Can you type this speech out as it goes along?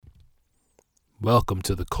Welcome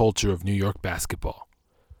to the culture of New York basketball.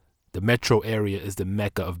 The metro area is the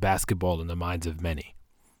mecca of basketball in the minds of many.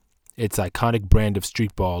 Its iconic brand of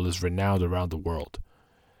street ball is renowned around the world.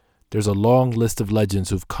 There's a long list of legends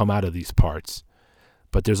who've come out of these parts,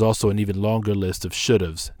 but there's also an even longer list of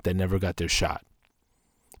should-haves that never got their shot.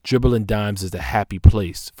 Dribblin' Dimes is the happy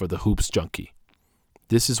place for the hoops junkie.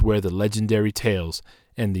 This is where the legendary tales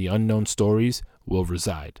and the unknown stories will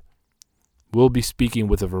reside. We'll be speaking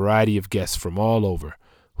with a variety of guests from all over,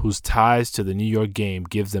 whose ties to the New York game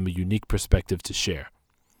gives them a unique perspective to share.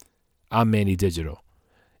 I'm Manny Digital,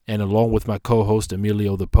 and along with my co-host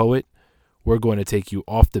Emilio the Poet, we're going to take you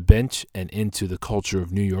off the bench and into the culture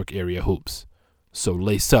of New York area hoops. So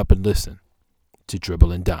lace up and listen to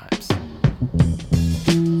Dribblin' Dimes.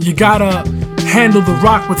 You gotta handle the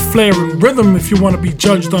rock with flair and rhythm if you want to be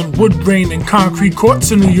judged on wood grain and concrete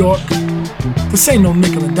courts in New York. This ain't no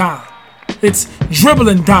nickel and dime. It's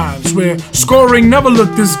Dribblin' Dimes, where scoring never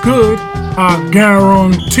looked this good, I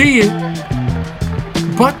guarantee it.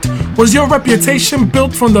 But was your reputation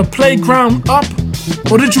built from the playground up?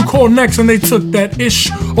 Or did you call next and they took that ish?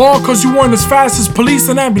 Or cause you weren't as fast as police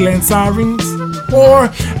and ambulance sirens? Or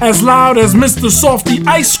as loud as Mr. Softy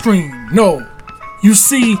Ice Cream? No. You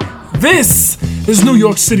see, this is New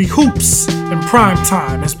York City hoops in prime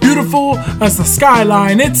time. As beautiful as the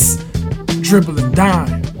skyline, it's Dribblin'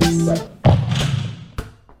 Dimes.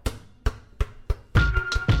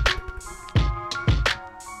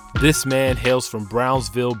 This man hails from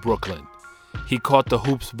Brownsville, Brooklyn. He caught the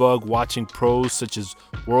hoops bug watching pros such as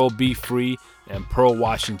World B. Free and Pearl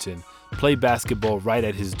Washington play basketball right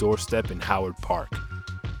at his doorstep in Howard Park.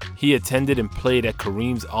 He attended and played at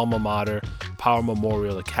Kareem's alma mater, Power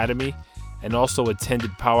Memorial Academy, and also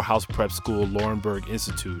attended Powerhouse Prep School Laurinburg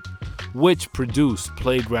Institute, which produced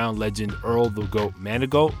playground legend Earl the Goat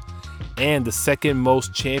Manigault and the second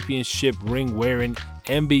most championship ring-wearing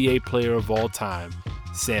NBA player of all time,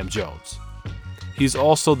 Sam Jones. He's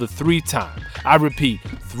also the three-time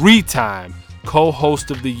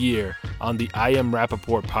co-host of the year on the I Am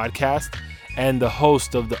Rappaport podcast and the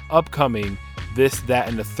host of the upcoming This, That,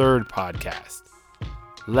 and the Third podcast.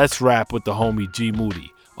 Let's rap with the homie G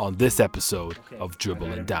Moody on this episode of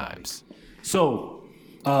Dribblin' Dimes. So,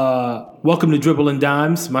 welcome to Dribblin'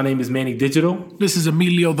 Dimes. My name is Manny Digital. This is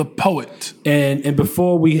Emilio the Poet. And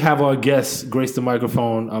before we have our guests grace the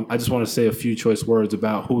microphone, I just want to say a few choice words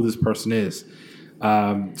about who this person is.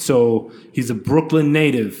 So he's a Brooklyn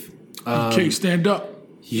native. BK, stand up.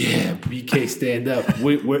 Yeah, BK, stand up.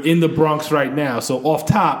 We're in the Bronx right now. So off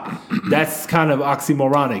top, that's kind of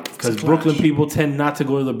oxymoronic because Brooklyn people tend not to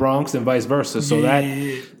go to the Bronx and vice versa. So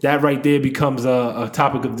that right there becomes a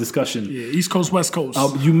topic of discussion. Yeah, East Coast, West Coast.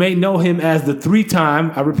 You may know him as the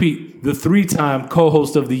three-time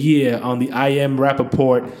co-host of the year on the I Am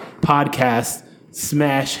Rappaport podcast,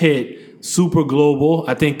 smash hit, super global.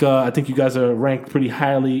 I think you guys are ranked pretty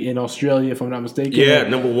highly in Australia, if I'm not mistaken. Yeah,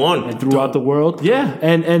 number one. And throughout the world. Yeah,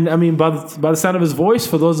 and I mean, by the sound of his voice,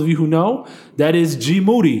 for those of you who know, that is G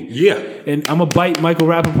Moody. Yeah. And I'm going to bite Michael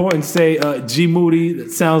Rappaport and say G Moody,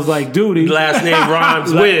 that sounds like duty. Last name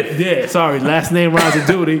rhymes with. Yeah, sorry, last name rhymes with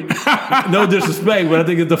duty. No disrespect, but I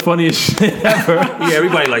think it's the funniest shit ever. Yeah,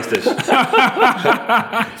 everybody likes this.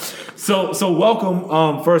 So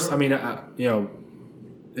welcome. First, I mean,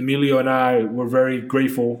 Emilio and I were very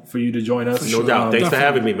grateful for you to join us. No doubt. Thanks for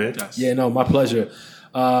having me, man. Yes. Yeah, no, my pleasure.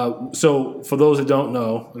 So for those that don't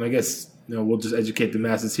know, and I guess we'll just educate the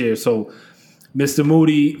masses here. So Mr.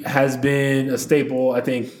 Moody has been a staple, I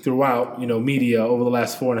think, throughout media over the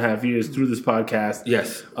last 4.5 years through this podcast.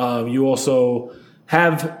 Yes. You also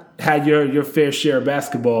have had your fair share of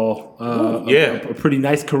basketball. A pretty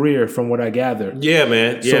nice career from what I gather. Yeah,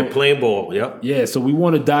 man. Yeah, playing ball. Yep. Yeah, so we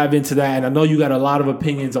want to dive into that, and I know you got a lot of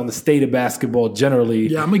opinions on the state of basketball generally.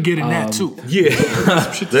 Yeah, I'm gonna get in that too. Yeah,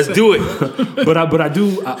 let's do it. But I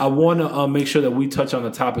want to make sure that we touch on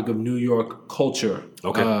the topic of New York culture,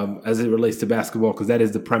 as it relates to basketball, because that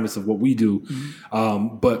is the premise of what we do.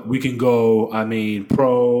 Mm-hmm. But we can go,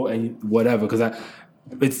 pro and whatever, because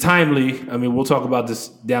it's timely. I mean, we'll talk about this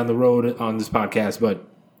down the road on this podcast, but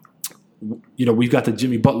we've got the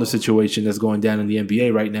Jimmy Butler situation that's going down in the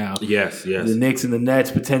NBA right now. Yes. The Knicks and the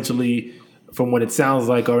Nets potentially, from what it sounds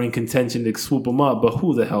like, are in contention to swoop them up, but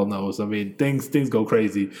who the hell knows? I mean, things go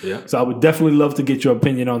crazy. Yeah. So I would definitely love to get your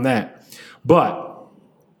opinion on that. But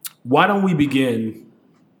why don't we begin,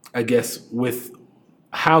 I guess, with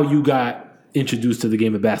how you got introduced to the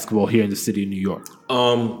game of basketball here in the city of New York?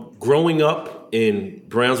 Growing up in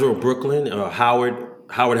Brownsville, Brooklyn, Howard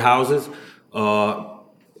houses,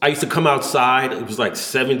 I used to come outside. It was like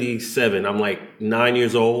 77. I'm like 9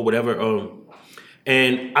 years old, whatever.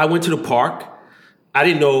 And I went to the park I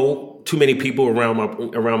didn't know too many people around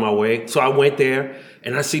my way, so I went there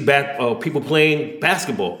and I see people playing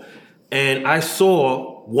basketball, and I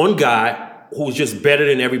saw one guy who was just better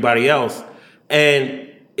than everybody else, and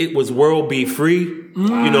it was World B. Free,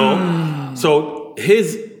 you know. So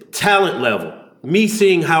his talent level, me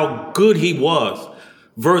seeing how good he was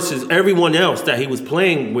versus everyone else that he was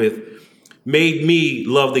playing with, made me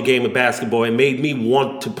love the game of basketball and made me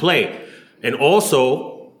want to play. And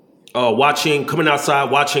also, coming outside,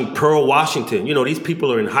 watching Pearl Washington. You know, these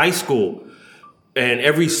people are in high school, and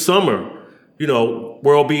every summer, you know,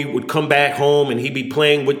 World B would come back home and he'd be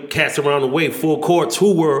playing with cats around the way, full courts,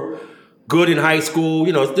 who were good in high school.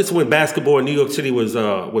 You know, this is when basketball in New York City was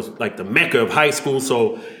like the mecca of high school.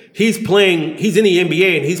 So he's in the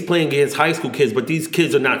NBA and he's playing against high school kids, but these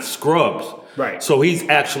kids are not scrubs. Right. So he's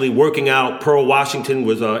actually working out. Pearl Washington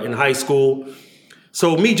was in high school.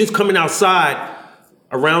 So me just coming outside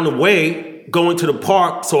around the way, going to the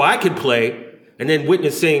park so I could play, and then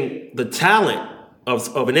witnessing the talent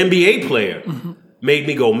of an NBA player made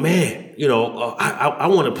me go, man, you know, I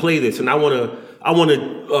want to play this, and I want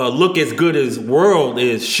to look as good as World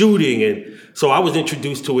is shooting. And so I was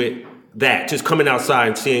introduced to it, just coming outside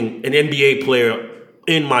and seeing an NBA player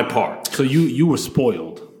in my park. So you were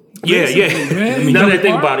spoiled. Yeah. Now that I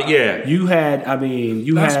think about it, yeah. You had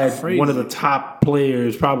crazy. One of the top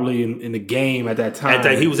players probably in the game at that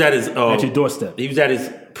time. He was at his at your doorstep. He was at his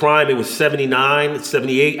prime. It was 79,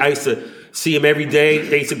 78. I used to see him every day.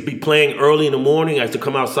 They used to be playing early in the morning. I used to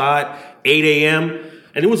come outside 8 a.m.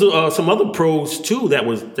 And there was some other pros too that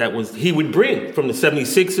was he would bring from the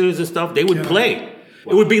 76ers and stuff. They would play.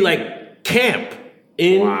 Wow. It would be like camp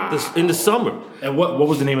in the summer. And what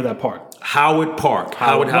was the name of that park? Howard Park.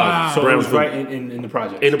 Howard House. So it was right in the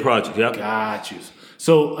project. In the project, yep. Got you.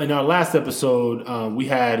 So in our last episode, we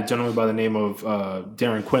had a gentleman by the name of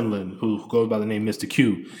Darren Quinlan, who goes by the name Mr.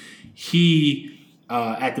 Q. He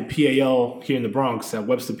at the PAL here in the Bronx at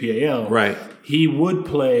Webster PAL. Right. He would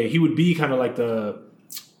be kind of like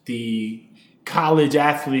the college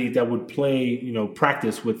athlete that would play, you know,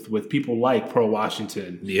 practice with people like Pearl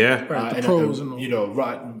Washington. Yeah. Right, the pros and you know,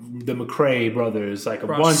 the McRae brothers, like a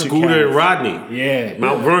bunch of Scooter and Rodney. Yeah.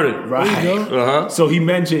 Mount Vernon. Right. Uh-huh. So he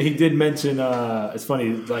did mention, it's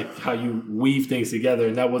funny, like how you weave things together,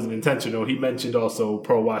 and that wasn't intentional. He mentioned also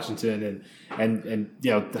Pearl Washington and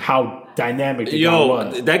you know, how dynamic the guy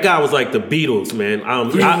was. That guy was like the Beatles, man. I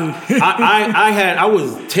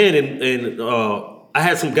was 10 and I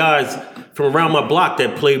had some guys from around my block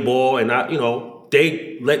that played ball, and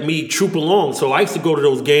they let me troop along. So I used to go to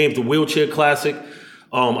those games, the Wheelchair Classic,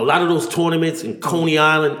 a lot of those tournaments in Coney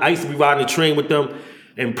Island. I used to be riding the train with them.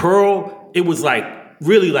 And Pearl, it was like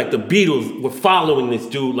really like the Beatles were following this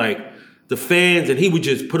dude, like the fans, and he would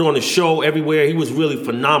just put on a show everywhere. He was really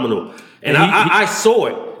phenomenal. And I saw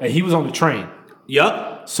it. And he was on the train. Yup.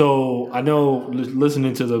 So I know,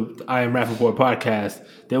 listening to the I Am Rappaport podcast,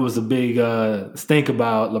 there was a big stink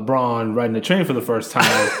about LeBron riding the train for the first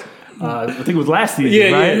time. I think it was last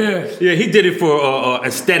season, right? Yeah. He did it for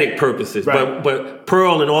aesthetic purposes. Right. But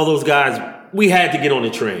Pearl and all those guys, we had to get on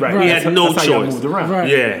the train. Right. We had no choice. How y'all moved around. Right.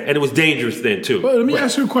 Yeah, and it was dangerous then too. But let me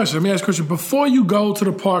ask you a question. Before you go to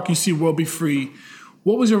the park, you see World Be Free.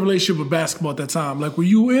 What was your relationship with basketball at that time? Like, were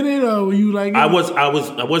you in it, or were you like? I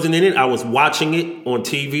wasn't in it. I was watching it on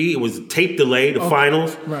TV. It was tape delay. The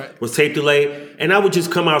finals was tape delay, and I would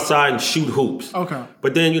just come outside and shoot hoops. Okay.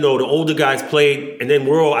 But then the older guys played, and then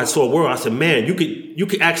I saw World. I said, man, you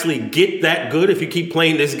could actually get that good if you keep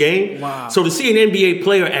playing this game. Wow. So to see an NBA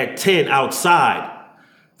player at 10 outside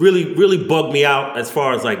really, really bugged me out. As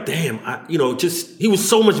far as like, damn, he was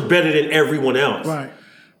so much better than everyone else. Right.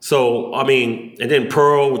 So, I mean, and then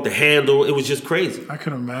Pearl with the handle, it was just crazy. I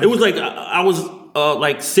can imagine. It was like I was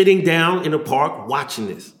like sitting down in the park watching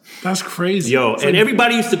this. That's crazy. And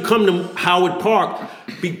everybody used to come to Howard Park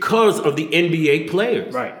because of the NBA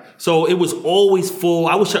players. Right. So it was always full.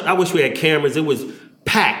 I wish we had cameras. It was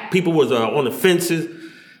packed. People was on the fences.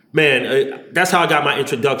 Man, that's how I got my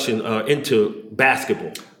introduction into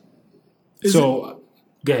basketball.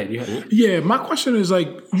 Go ahead. Yeah, my question is like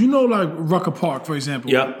Rucker Park, for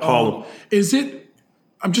example. Yeah, Harlem.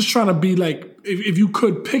 I'm just trying to be like, if you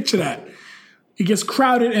could picture that, it gets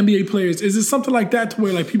crowded NBA players. Is it something like that to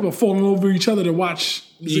where like people are falling over each other to watch?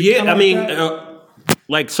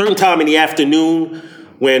 Like certain time in the afternoon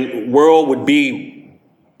when World would be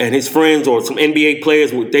and his friends or some NBA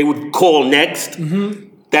players, they would call next. Mm-hmm.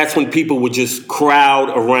 That's when people would just crowd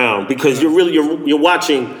around because you're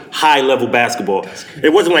watching high level basketball.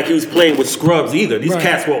 It wasn't like he was playing with scrubs either. These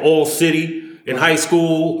cats were all city in high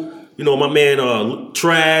school. My man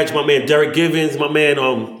Traj, my man Derek Givens, my man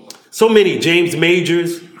So many. James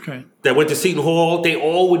Majors Okay. that went to Seton Hall, they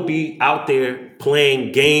all would be out there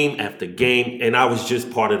playing game after game, and I was just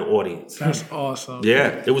part of the audience. That's awesome.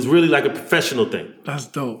 Yeah, it was really like a professional thing. That's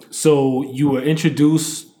dope. So you were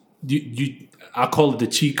introduced. I call it the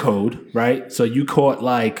cheat code, right? So you caught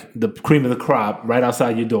like the cream of the crop right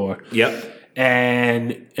outside your door. Yep.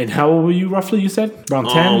 And how old were you roughly? You said around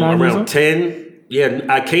 10, 9 years Around old? 10. Yeah,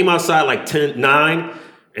 I came outside like 9,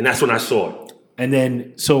 and that's when I saw it. And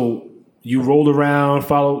then so you rolled around,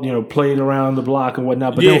 played around the block and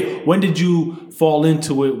whatnot. But Yeah. then when did you fall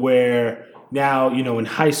into it where now, in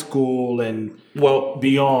high school and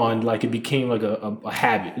beyond, like it became like a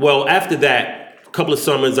habit? Well, after that, a couple of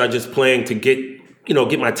summers I just playing to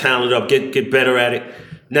get my talent up, get better at it.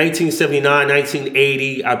 1979,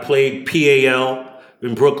 1980, I played PAL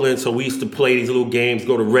in Brooklyn. So we used to play these little games,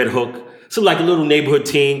 go to Red Hook. So like a little neighborhood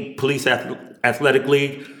team, police athletic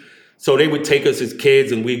league. So they would take us as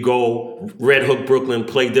kids and we'd go Red Hook, Brooklyn,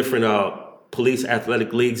 play different police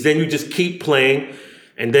athletic leagues. Then you just keep playing.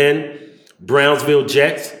 And then Brownsville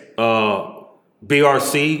Jets,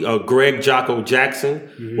 BRC, Greg Jocko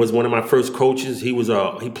Jackson was one of my first coaches. He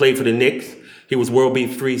played for the Knicks. He was World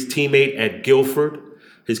Beat 3's teammate at Guilford,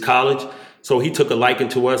 his college. So he took a liking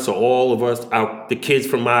to us. So all of us, the kids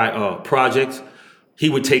from my projects, he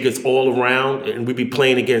would take us all around and we'd be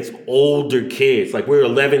playing against older kids. Like we're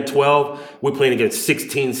 11, 12, we're playing against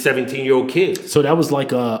 16, 17-year-old kids. So that was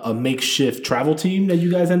like a makeshift travel team that you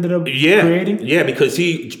guys ended up creating? Yeah, because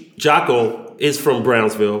Jocko is from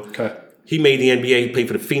Brownsville. Okay. He made the NBA, he played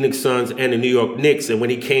for the Phoenix Suns and the New York Knicks. And when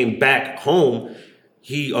he came back home,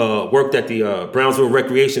 he worked at the Brownsville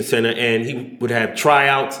Recreation Center and he would have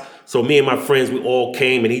tryouts. So me and my friends, we all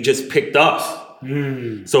came and he just picked us.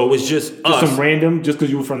 So it was just us. Some random, just because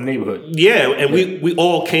you were from the neighborhood. Yeah, and we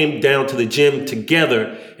all came down to the gym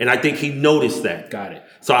together, and I think he noticed that. Got it.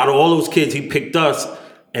 So out of all those kids, he picked us,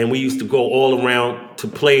 and we used to go all around to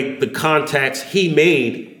play the contacts he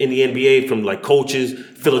made in the NBA from like coaches,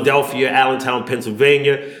 Philadelphia, Allentown,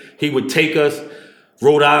 Pennsylvania. He would take us,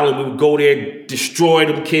 Rhode Island, we would go there,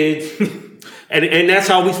 destroy them kids. and that's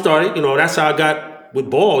how we started. That's how I got with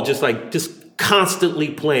ball, just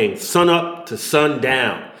constantly playing, sun up to sun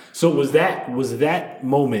down. So was that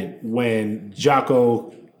moment when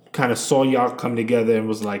Jocko kind of saw y'all come together and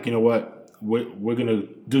was like, you know what, we're gonna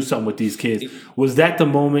do something with these kids? Was that the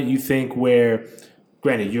moment you think where,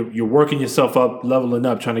 granted, you're working yourself up, leveling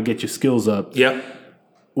up, trying to get your skills up? Yep.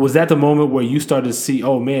 Was that the moment where you started to see,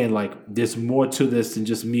 oh man, like there's more to this than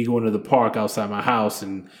just me going to the park outside my house?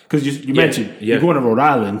 And because you mentioned you're going to Rhode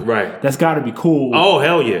Island, right? That's got to be cool. Oh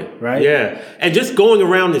hell yeah, right? Yeah, and just going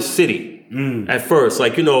around the city at first,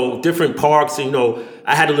 like different parks.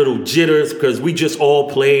 I had a little jitters because we just all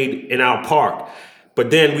played in our park,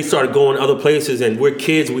 but then we started going other places, and we're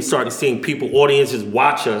kids. We started seeing audiences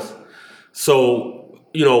watch us. So.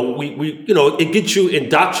 It gets you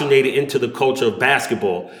indoctrinated into the culture of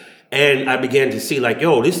basketball. And I began to see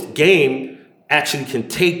this game actually can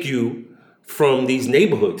take you from these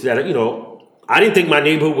neighborhoods that are, I didn't think my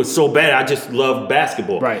neighborhood was so bad. I just loved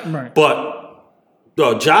basketball. Right.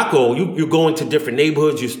 But Jocko, you're going to different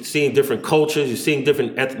neighborhoods. You're seeing different cultures. You're seeing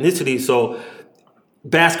different ethnicities. So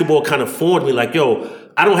basketball kind of formed me I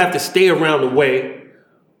don't have to stay around the way.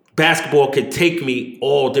 Basketball could take me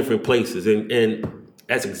all different places. And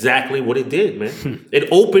that's exactly what it did, man. It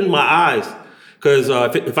opened my eyes. Because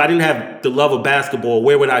if I didn't have the love of basketball,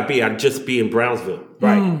 where would I be? I'd just be in Brownsville.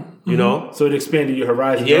 Right. So it expanded your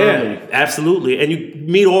horizon. Yeah, early. absolutely. And you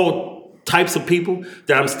meet all types of people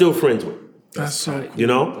that I'm still friends with. That's so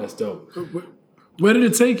cool. That's dope. Where did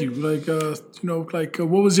it take you?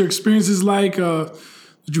 What was your experiences like?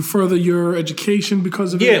 Did you further your education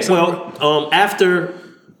because of it? Yeah, well, after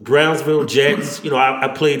Brownsville Jets, I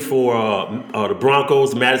played for the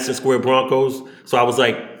Broncos, the Madison Square Broncos. So I was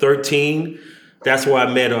 13. That's where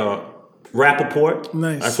I met Rappaport.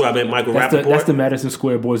 Nice. That's where I met Michael Rappaport. That's the Madison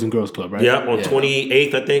Square Boys and Girls Club, right? Yeah, on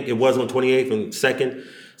 28th, I think. It was on 28th and 2nd.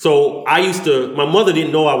 So my mother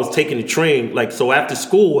didn't know I was taking the train. So after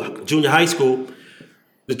school, junior high school,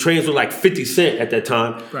 the trains were 50 cents at that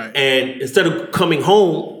time. Right. And instead of coming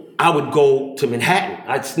home, I would go to Manhattan.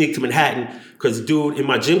 I'd sneak to Manhattan because dude in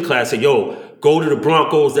my gym class said, yo, go to the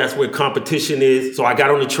Broncos. That's where competition is. So I got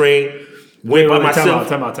on the train, went by myself.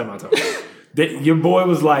 Time out. Your boy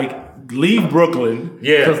was leave Brooklyn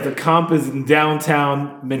because the comp is in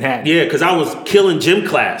downtown Manhattan. Yeah, because I was killing gym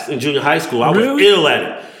class in junior high school. I was ill at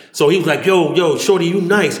it. So he was like, yo, shorty, you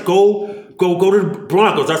nice. Go to the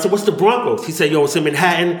Broncos. I said, what's the Broncos? He said, yo, it's in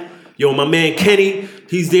Manhattan. Yo, my man Kenny,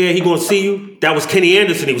 he's there. He gonna see you. That was Kenny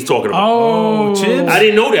Anderson he was talking about. Oh, Chibs? I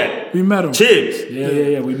didn't know that. We met him. Chibs.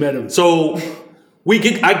 Yeah, we met him. So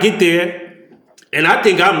I get there, and I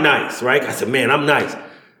think I'm nice, right? I said, man, I'm nice.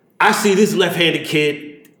 I see this left-handed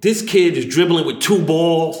kid. This kid is dribbling with 2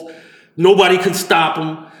 balls. Nobody can stop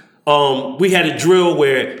him. We had a drill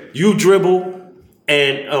where you dribble,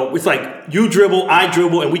 and it's like you dribble, I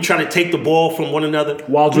dribble, and we try to take the ball from one another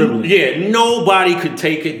While dribbling. Yeah, nobody could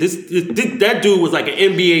take it. That dude was like an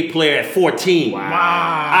NBA player at 14. Wow.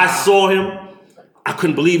 I saw him. I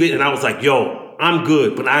couldn't believe it, and I was like, "Yo, I'm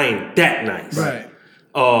good, but I ain't that nice." Right.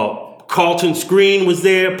 Carlton Screen was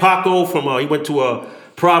there. Paco from he went to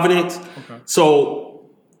Providence. Okay. So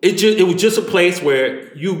it was just a place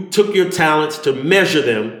where you took your talents to measure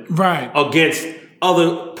them Right. against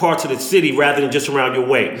other parts of the city rather than just around your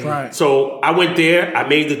way. Right. So I went there. I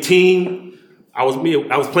made the team. I was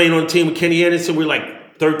playing on the team with Kenny Anderson. We were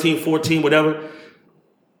like 13, 14, whatever.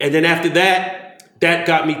 And then after that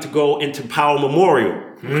got me to go into Powell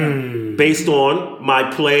Memorial based on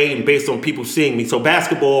my play and based on people seeing me. So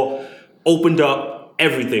basketball opened up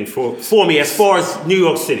everything for me as far as New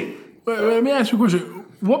York City. Let me ask you a question.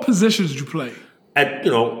 What positions did you play?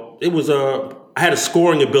 It was I had a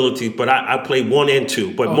scoring ability, but I played 1 and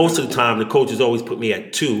 2. But most of the time, the coaches always put me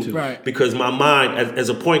at 2, Right. because my mind, as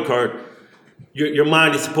a point guard, your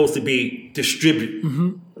mind is supposed to be distributed. Mm-hmm.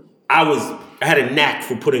 I had a knack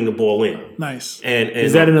for putting the ball in. Nice. And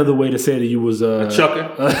Is that another way to say that you was a chucker?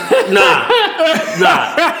 Nah.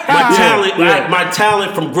 My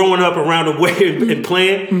talent from growing up around the way and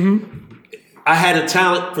playing. I had a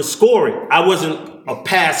talent for scoring. I wasn't a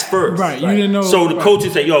pass first. Right. You didn't know. So the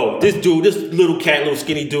coaches say, "Yo, this little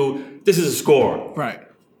skinny dude, this is a scorer." Right.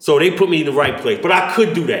 So they put me in the right place. But I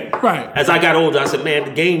could do that. Right. As I got older, I said, man,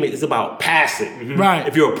 the game is about passing. Right.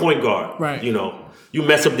 If you're a point guard. Right. You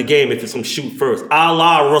mess up the game if it's some shoot first. A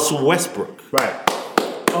la Russell Westbrook. right.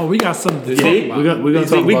 Oh, we got something to talk about. We're gonna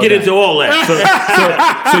talk We about get that. into all that.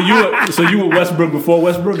 So you were Westbrook before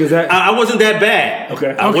Westbrook? Is that? I wasn't that bad.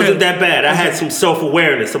 Okay. I wasn't that bad. I had some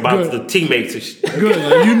self-awareness about Good. the teammates and shit. Good.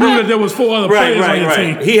 You knew that there was 4 other players on your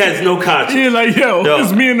team. He has no conscience. You're like, yo,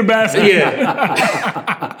 it's me in the basket.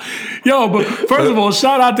 Yeah. Yo, but first of all,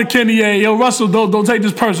 shout out to Kenny A. Yo, Russell, don't take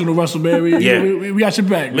this personal, Russell, man. We got your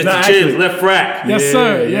back. Mr. Man. Chibs, left rack. Yes,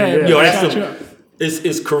 sir. Yeah. Yo, Shout you out.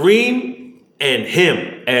 it's Kareem and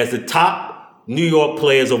him as the top New York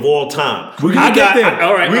players of all time. We're gonna get there.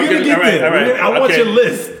 All right. We're gonna get there. All right. I want your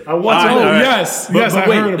list. I want All your right, Oh, all right. yes. But I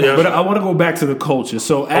wait, heard about it. but I want to go back to the culture.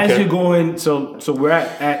 So as Okay. you're going, so we're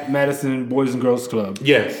at Madison Boys and Girls Club.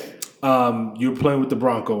 Yes. You're playing with the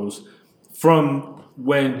Broncos. From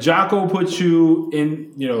when Jocko put you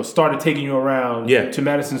in, started taking you around to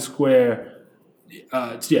Madison Square,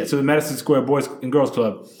 to the Madison Square Boys and Girls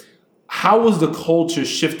Club, how was the culture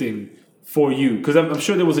shifting for you? Because I'm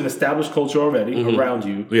sure there was an established culture already around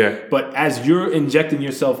you. Yeah. But as you're injecting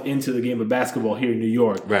yourself into the game of basketball here in New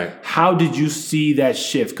York, Right. how did you see that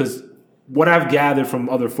shift? Because what I've gathered from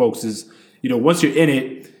other folks is, once you're in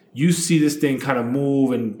it, you see this thing kind of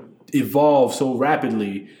move and evolve so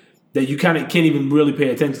rapidly that you kind of can't even really pay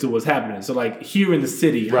attention to what's happening. So, like, here in the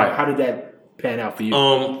city, Right. how did that pan out for you?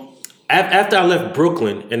 After I left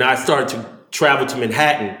Brooklyn and I started to travel to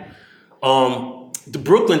Manhattan, the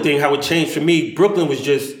Brooklyn thing, how it changed for me, Brooklyn was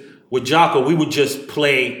just, with Jocko, we would just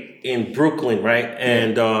play in Brooklyn, right?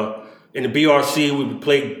 And in the BRC, we would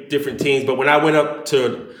play different teams. But when I went up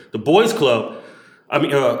to the boys club,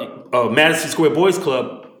 Madison Square Boys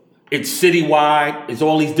Club, it's citywide. It's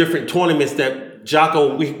all these different tournaments that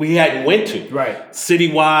Jocko, we hadn't went to. Right.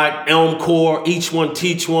 Citywide, Elm Corps, each one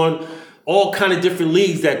teach one, all kind of different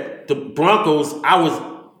leagues that the Broncos, I was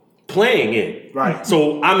playing in. Right.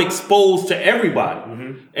 So I'm exposed to everybody.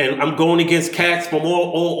 And I'm going against cats from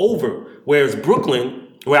all over. Whereas Brooklyn,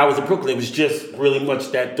 where I was in Brooklyn, it was just really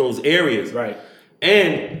much those areas. Right.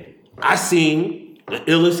 And I seen the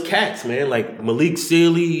illest cats, man, like Malik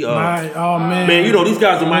Sealy. Man. Man, these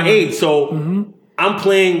guys are my age. So I'm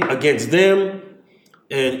playing against them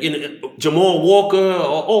and Jamal Walker,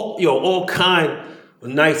 all kind of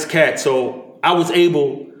nice cats. So I was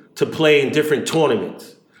able to play in different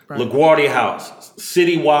tournaments. Right. LaGuardia House,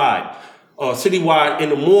 citywide. Citywide in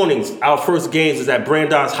the mornings. Our first games is at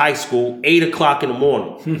Brandeis High School, 8 o'clock in the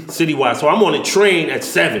morning. Citywide. So I'm on a train at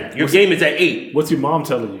 7. Your game is at 8. What's your mom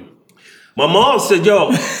telling you? My mom said,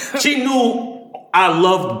 she knew I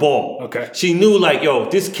loved ball. Okay. She knew,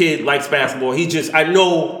 this kid likes basketball. I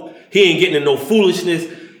know he ain't getting into no foolishness.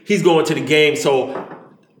 He's going to the game. So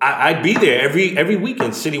I'd be there every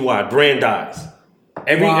weekend, citywide, Brandeis.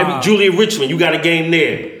 Every Julia Richmond, you got a game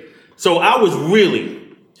there. So I was really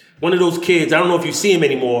one of those kids, I don't know if you see him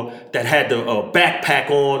anymore, that had the backpack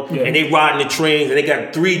on and they riding the trains and they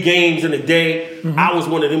got 3 games in a day. I was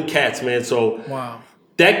one of them cats, man. So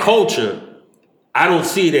that culture, I don't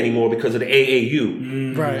see it anymore because of the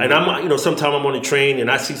AAU. Right. And I'm, sometimes I'm on the train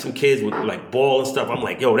and I see some kids with like ball and stuff. I'm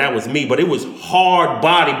like, yo, that was me. But it was hard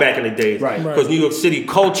body back in the days. Right. Because New York City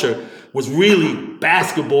culture was really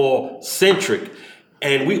basketball centric.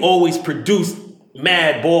 And we always produced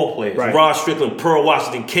mad ball players. Right. Rod Strickland, Pearl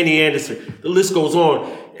Washington, Kenny Anderson. The list goes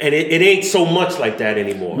on. And it ain't so much like that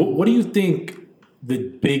anymore. What do you think the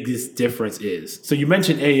biggest difference is? So you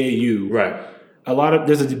mentioned AAU. Right.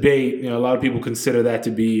 There's a debate. A lot of people consider that to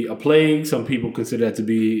be a plague. Some people consider that to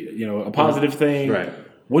be, a positive thing. Right.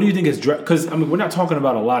 What do you think is? Because we're not talking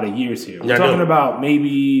about a lot of years here. We're talking about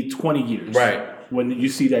maybe 20 years. Right. When you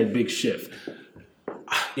see that big shift.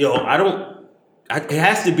 I don't. It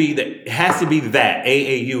has to be that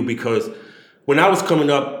AAU, because when I was coming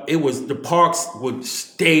up, it was the parks would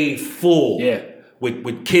stay full. Yeah.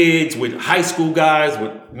 With kids, with high school guys,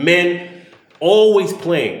 with men, always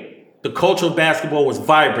playing. The culture of basketball was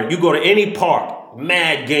vibrant. You go to any park,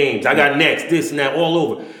 mad games. I got next, this and that, all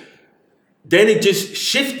over. Then it just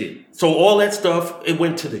shifted. So all that stuff, it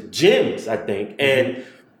went to the gyms, I think. And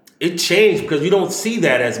it changed because you don't see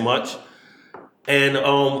that as much. And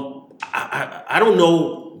I don't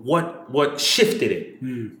know what shifted it.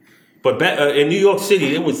 But back, in New York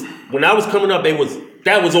City, it was, when I was coming up,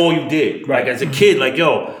 that was all you did. Right. Like as a kid, like,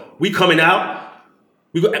 yo, we coming out.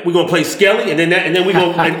 We're gonna play Skelly, and then we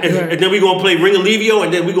gonna and then we gonna play Ring Alivio,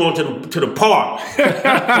 and then we going to the park,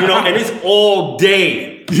 and it's all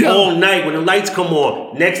day, all night. When the lights come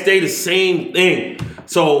on, next day the same thing.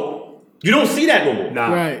 So you don't see that no more.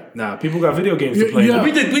 Nah. People got video games to play. Yeah.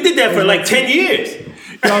 We did that for like 10 years.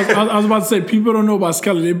 I was about to say, people don't know about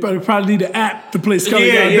Skelly. They probably need an app to play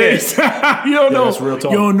Skelly nowadays. You don't know. That's real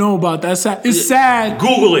talk. You don't know about that. It's sad.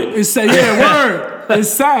 Google it. It's sad. Yeah, word. It's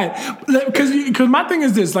sad. Because my thing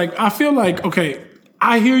is this. Like, I feel like, okay,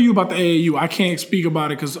 I hear you about the AAU. I can't speak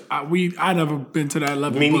about it because I never been to that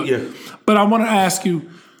level. But I want to ask you,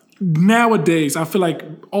 nowadays, I feel like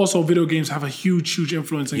also video games have a huge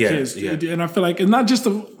influence in kids. Yeah. And I feel like it's not just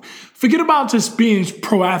forget about just being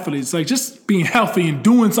pro athletes, like just being healthy and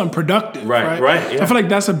doing something productive. Right. Yeah. I feel like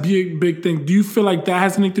that's a big thing. Do you feel like that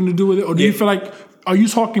has anything to do with it? Or do you feel like, are you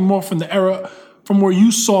talking more from the era, from where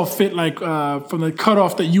you saw fit, like from the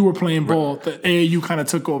cutoff that you were playing ball, that AAU kind of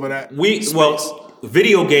took over that space?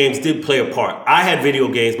 Video games did play a part. I had video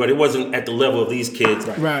games, but it wasn't at the level of these kids.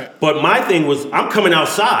 Right. But my thing was, I'm coming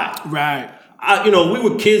outside. Right. We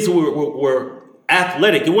were kids who were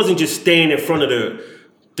athletic. It wasn't just staying in front of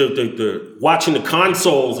the watching the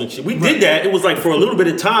consoles and shit. We did that. It was like for a little bit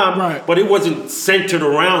of time, but it wasn't centered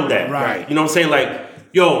around that. Right. You know what I'm saying? Like,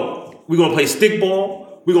 yo, we're gonna play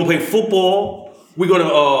stickball. We're gonna play football. We're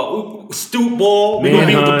gonna stoop ball. We're gonna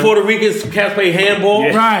be with the Puerto Ricans. Cats play handball.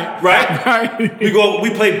 Yeah. Right. We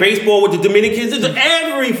play baseball with the Dominicans. It was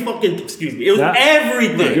It was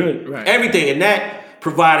everything. Good. Right. Everything, and that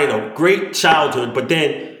provided a great childhood. But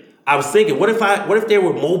then I was thinking, what if there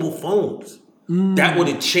were mobile phones? That would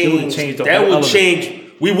have changed. That would change.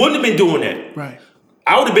 We wouldn't have been doing that. Right.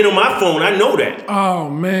 I would have been on my phone. I know that. Oh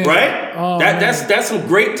man. Right? Oh, that's some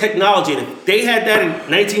great technology. And if they had that in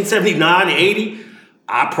 1979 and 80,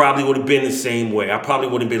 I probably would have been the same way. I probably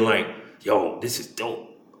would have been like, yo, this is dope.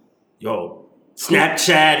 Yo,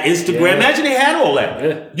 Snapchat, Instagram. Yeah. Imagine they had all that.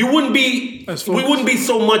 Yeah. We wouldn't be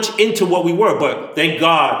so much into what we were, but thank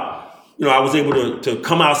God, I was able to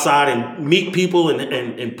come outside and meet people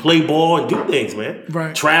and play ball and do things, man.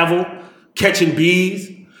 Right. Travel, catching bees.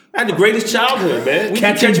 I had the greatest childhood, man.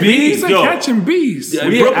 Catching bees? Catching bees. Yeah,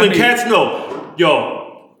 Brooklyn cats know.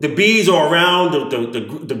 Yo, the bees are around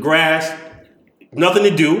the grass. Nothing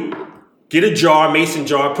to do. Get a jar, mason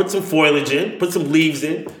jar, put some foliage in, put some leaves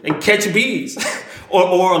in, and catch bees.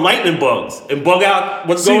 or lightning bugs and bug out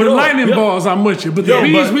what's going on. The lightning balls, I'm with you. But the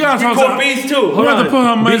bees, we gotta talk about bees too. We have to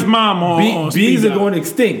put his mom on. Bees are going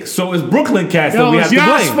extinct, so it's Brooklyn cats that we have to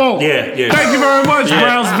blame. Fault. Yeah. Thank you very much,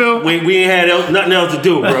 Brownsville. We ain't had nothing else to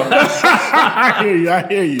do, bro. I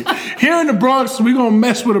hear you. Here in the Bronx, we gonna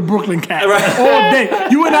mess with a Brooklyn cat all day.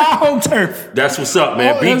 You and our home turf. That's what's up,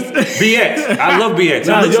 man. BX. I love BX.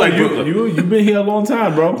 It looks like Brooklyn. You've been here a long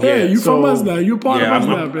time, bro. Yeah, you from us now. You part of us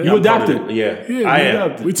now, man. You adopted.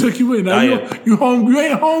 Yeah. We took you in. Now you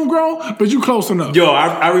ain't homegrown, but you close enough. Yo,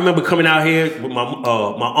 I remember coming out here with my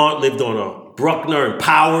aunt lived on Bruckner and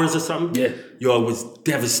Powers or something. Yeah. Yo, it was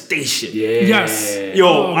devastation. Yeah. Yes.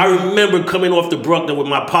 Yo, I remember coming off the Bruckner with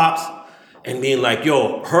my pops, and being like,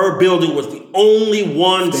 yo, her building was the only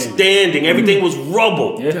one standing. Everything was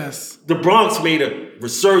rubble. Yes. The Bronx made a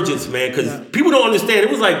resurgence, man, because people don't understand. It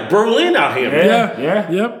was like Berlin out here, man.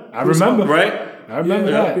 Yeah. Yep. I remember. Right? I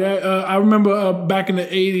remember that. Yeah, I remember back in the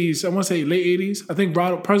 80s, I want to say late 80s, I think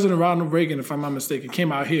President Ronald Reagan, if I'm not mistaken,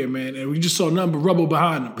 came out here, man, and we just saw nothing but rubble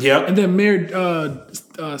behind him. Yep. And then Mayor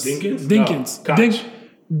Dinkins?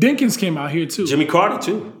 No, Dinkins came out here too. Jimmy Carter,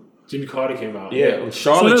 too. Jimmy Carter came out. Yeah, So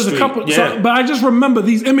Charlotte there's Street. a couple, Yeah. but I just remember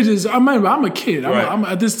these images. I remember I'm a kid. Right. I'm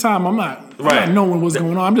at this time, I'm not Right. knowing what's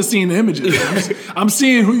going on. I'm just seeing the images. I'm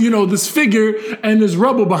seeing who, this figure and this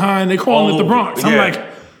rubble behind. They calling it the Bronx. I'm Yeah. like,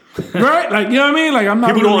 right? Like, you know what I mean? Like, I'm not.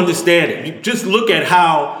 People really, don't understand it. You just look at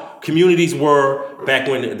how communities were back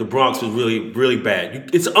when the Bronx was really, really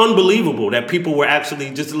bad. It's unbelievable that people were actually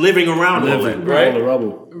just living around all that, All right? the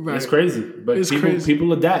rubble. Right. It's crazy. But It's people, crazy.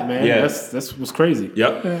 people adapt, man. Yeah. That's what's crazy.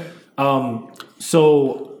 Yep.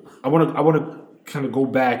 So I want to kind of go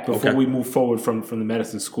back before Okay. we move forward from the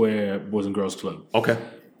Madison Square Boys and Girls Club. Okay.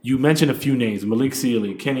 You mentioned a few names: Malik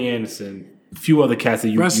Sealy, Kenny Anderson, a few other cats that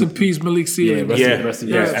you Rest in peace, Malik Sealy. Yeah. rest in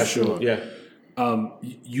Yeah, peace, for absolutely. sure. Yeah.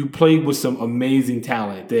 You played with some amazing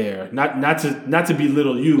talent there. Not to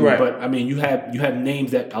belittle you, Right. but I mean you have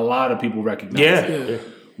names that a lot of people recognize. Yeah.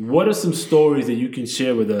 What are some stories that you can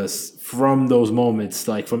share with us from those moments,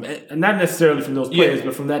 like from not necessarily from those players, Yeah.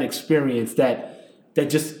 but from that experience that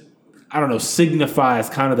just I don't know signifies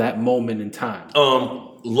kind of that moment in time?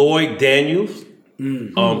 Lloyd Daniels,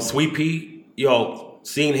 Sweet Pea,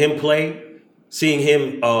 seeing him play, seeing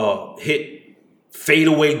him hit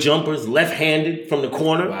fadeaway jumpers left-handed from the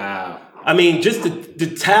corner. Wow. I mean, just the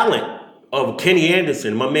talent of Kenny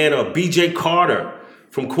Anderson, my man B.J. Carter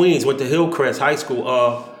from Queens, went to Hillcrest High School.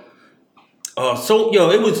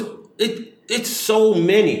 It's so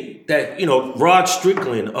many that, Rod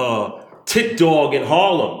Strickland, Tit Dog in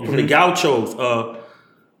Harlem from the Gauchos.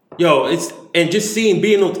 And just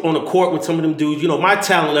being on the court with some of them dudes, my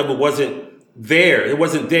talent level wasn't there. It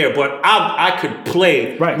wasn't there, but I could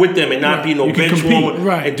play with them and not be no You can bench compete. warmer.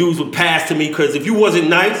 Right. And dudes would pass to me because if you wasn't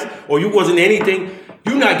nice or you wasn't anything,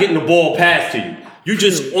 you're not getting the ball passed to you. You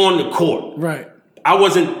just on the court. Right. I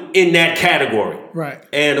wasn't in that category. Right.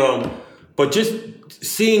 And but just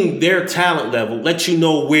seeing their talent level lets you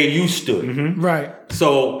know where you stood. Right.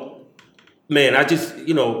 So, man, I just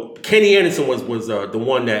Kenny Anderson was the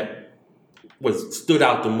one that stood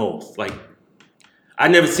out the most. Like, I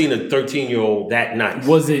never seen a 13-year-old that nice.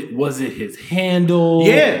 Was it his handle?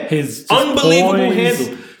 Yeah, his just unbelievable poise?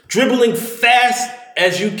 handle, dribbling fast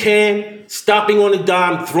as you can, stopping on the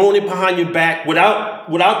dime, throwing it behind your back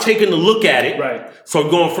without taking a look at it. Right. So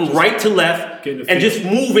going from right to left Getting the and feet. just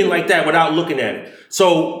moving like that without looking at it.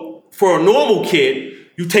 So for a normal kid,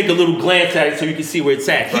 you take a little glance at it so you can see where it's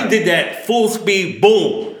at. He did that full speed,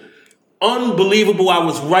 boom. Unbelievable. I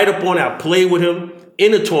was right up on it. I played with him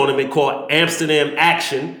in a tournament called Amsterdam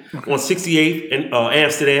Action on 68th in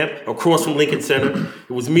Amsterdam, across from Lincoln Center.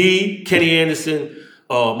 It was me, Kenny Anderson,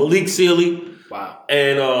 Malik Sealy, Wow.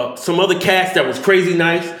 and some other cats that was crazy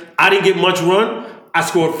nice. I didn't get much run. I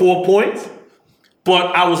scored 4 points,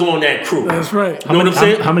 but I was on that crew. That's right. You know what I'm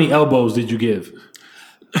saying? How many elbows did you give?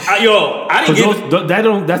 I didn't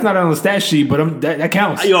get. That's not on the stat sheet, but that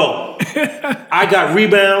counts. I got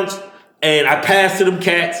rebounds and I passed to them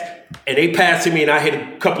cats and they passed to me and I hit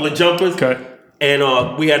a couple of jumpers. Okay.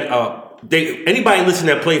 And we had anybody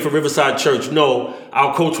listening that played for Riverside Church know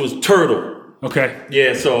our coach was Turtle. Okay.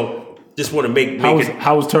 Yeah, so just want to make it.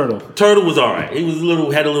 How was Turtle? Turtle was all right. He was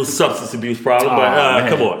had a little substance abuse problem, but man.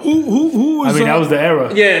 come on. Who was? I mean, that was the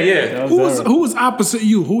era. Yeah. Who was opposite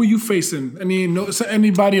you? Who are you facing?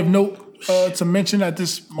 Anybody of note to mention at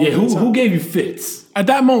this moment? Yeah, in time? who gave you fits? At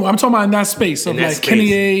that moment, I'm talking about in that space of In that like space.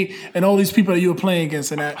 Kenny A and all these people that you were playing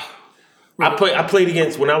against. And that I played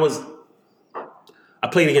against I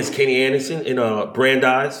played against Kenny Anderson in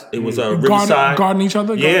Brandeis. It was Riverside. guarding each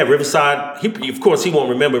other. Yeah, Riverside. Of course, he won't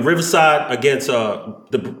remember. Riverside against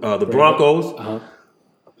the Broncos.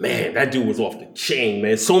 Man, that dude was off the chain,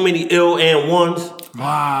 man. So many ill and ones.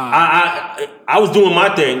 Wow. I was doing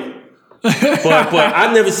my thing, but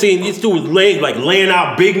I never seen this dude was laying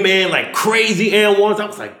out big man like crazy and ones. I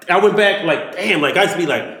was like, I went back like, damn. Like I used to be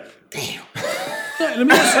like, damn. Let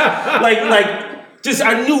me ask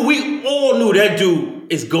we all knew that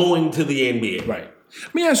dude is going to the NBA. Right.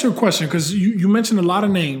 Let me ask you a question, because you mentioned a lot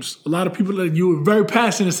of names, a lot of people that you were very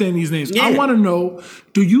passionate saying these names. Yeah. I want to know,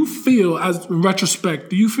 do you feel, as in retrospect,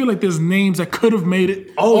 do you feel like there's names that could have made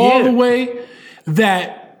it the way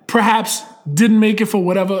that perhaps didn't make it for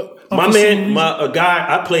whatever? My man, a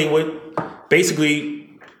guy I played with,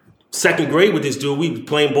 basically second grade with this dude. We was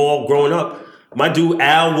playing ball growing up. My dude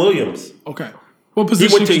Al Williams. Okay. What He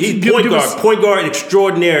position? went to he's point guard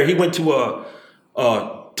extraordinaire. He went to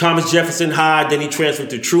Thomas Jefferson High, then he transferred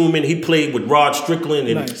to Truman. He played with Rod Strickland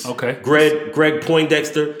and Nice. Okay. Greg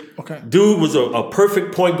Poindexter. Okay. Dude was a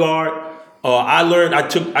perfect point guard.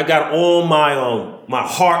 I got all my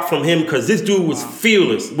heart from him because this dude was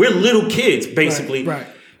fearless. We're little kids basically. Right.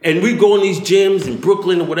 And we go in these gyms in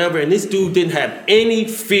Brooklyn or whatever, and this dude didn't have any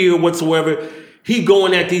fear whatsoever. He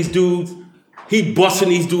going at these dudes. He busting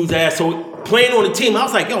these dudes' ass. So playing on the team, I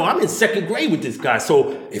was like, yo, I'm in second grade with this guy.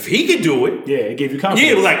 So if he could do it, Yeah, it gave you confidence.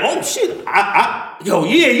 yeah, it was like, oh shit,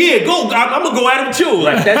 go. I'm gonna go at him too,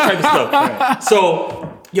 like that type of stuff. Right.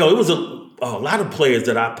 So, it was a lot of players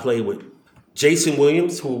that I played with. Jason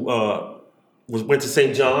Williams, who went to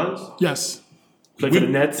St. John's. Yes. Played for the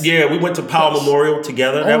Nets. Yeah, we went to Powell Memorial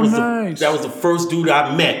together. That was nice. that was the first dude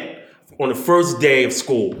I met on the first day of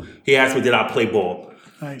school. He asked me, did I play ball?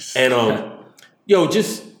 Nice. And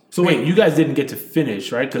just. So wait, you guys didn't get to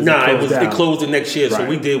finish, right? Because It closed the next year, so Right.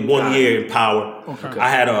 we did 1 year in Power. Okay. I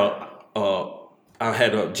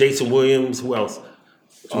had a Jason Williams. Who else?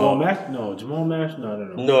 Jamal Mash? No, Jamal Mash? No.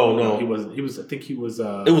 No. He wasn't. He was. I think he was.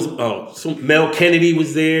 It was Mel Kennedy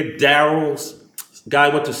was there. Daryl's guy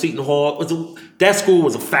went to Seton Hall. That school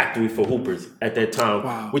was a factory for hoopers at that time.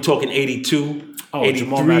 Wow. We're talking 82, Oh, 83.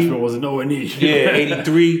 Jamal Mashburn wasn't nowhere near. Yeah,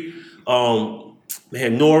 83.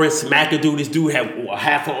 Man, Norris McAdoo. This dude had a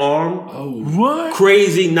half an arm. What?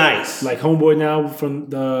 Crazy nice. Like homeboy now from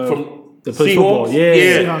the plays Seahawks? football. Yeah.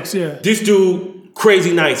 Seahawks, yeah. This dude,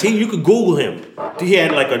 crazy nice. You could Google him. He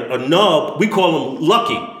had like a nub. We call him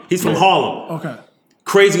Lucky. He's from Harlem. Okay.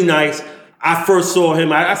 Crazy nice. I first saw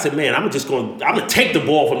him. I said, man, I'm gonna take the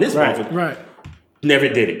ball from this Right. motherfucker. Right. Never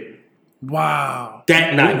did it. Wow.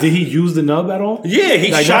 That night. Did he use the nub at all? Yeah,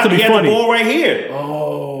 he Like, shot. not to He be had funny. the ball right here.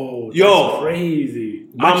 Oh, Yo. that's crazy.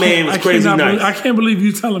 My man was crazy nice. I can't believe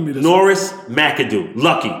you telling me this. Norris McAdoo.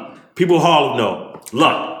 Lucky. People in Harlem know.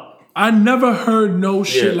 Luck. I never heard no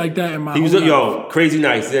shit Yeah. like that in my He was whole life. crazy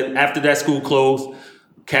nice. Then after that school closed,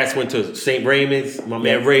 cats went to St. Raymond's. My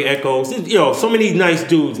man Ray Echoes. So many nice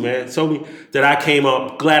dudes, man. So many that I came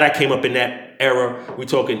up. Glad I came up in that era. We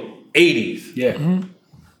talking 80s. Yeah.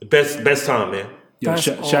 The best time, man. Yo, That's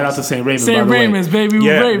shout out to St. Raymond's. St. by the way. Raymond's, baby. We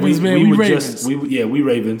Yeah, Ravens, man. We Ravens. We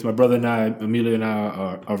Ravens. My brother and I, Amelia and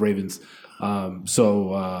I are Ravens.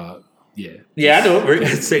 Yeah. Yeah, I know.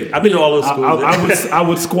 I've been to all those schools. I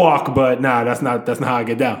would squawk, but nah, that's not how I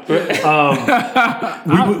get down.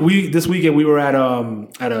 We this weekend we were at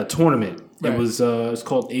a tournament. Right. It was it's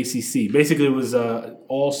called ACC. Basically, it was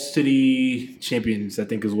All City Champions. I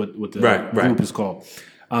think is what the Right. group is called.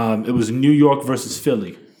 It was New York versus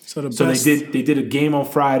Philly. So the So best. they did a game on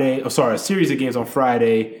Friday. A series of games on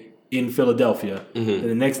Friday in Philadelphia. And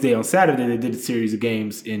the next day on Saturday they did a series of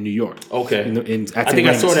games in New York. Okay. I I think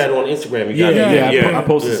I saw that on Instagram. You got Yeah, it. I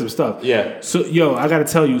posted some stuff. Yeah. So, I got to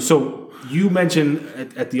tell you. So, you mentioned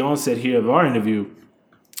at the onset here of our interview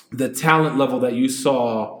the talent level that you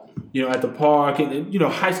saw, at the park and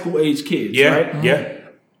high school age kids. Yeah. Right? Yeah.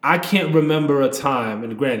 I can't remember a time,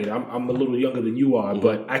 and granted, I'm a little younger than you are,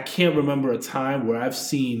 but I can't remember a time where I've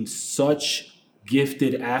seen such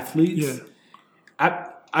gifted athletes. Yeah.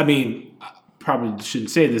 I mean, I probably shouldn't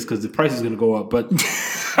say this because the price is going to go up, but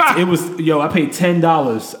it was, I paid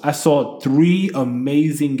 $10. I saw 3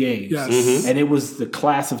 amazing games. Yes. And it was the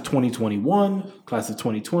class of 2021, class of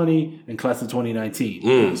 2020, and class of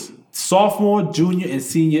 2019. Sophomore, junior, and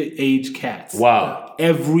senior age cats. Wow.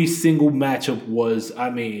 Every single matchup was,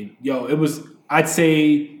 it was, I'd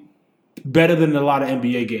say, better than a lot of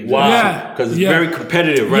NBA games. Wow. Yeah. Because it's Yeah. very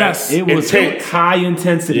competitive, right? Yes. It was Intense. high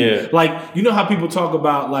intensity. Yeah. Like, you know how people talk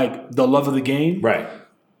about, like, the love of the game? Right.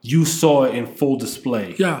 You saw it in full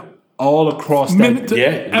display. Yeah. All across Minute that to, Yeah,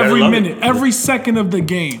 you gotta every love minute, it. every second of the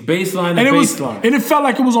game. baseline And to it was, baseline. and it felt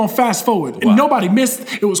like it was on fast forward. And nobody missed.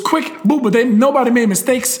 It was quick, boom, but nobody made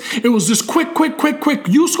mistakes. It was just quick.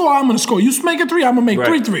 You score, I'm gonna score. You make a 3, I'm gonna make Right,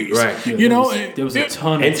 3 threes. right. Yeah, there was a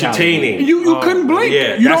ton of Entertaining. talent. You couldn't blink.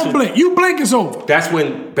 yeah, you that's don't what- blink. You blink, it's over. That's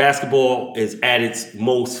when basketball is at its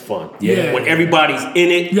most fun. Yeah. When everybody's in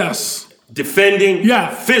it, Yes. defending, Yeah.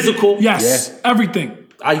 physical. Yes. Everything.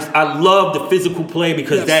 I love the physical play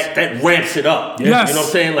because Yes. that ramps it up. Yes. You know what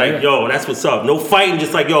I'm saying? Like, yo, that's what's up. No fighting,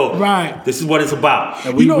 just like, yo, Right. this is what it's about.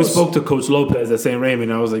 And we You know, spoke to Coach Lopez at St.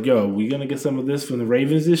 Raymond. And I was like, "Yo, we gonna get some of this from the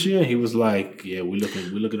Ravens this year?" He was like, "Yeah, we're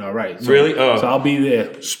looking all right." So, Really? So I'll be there.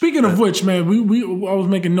 Speaking of which, man, I was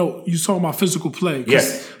making note. You talking about physical play? 'Cause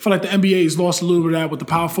Yes. I feel like the NBA has lost a little bit of that with the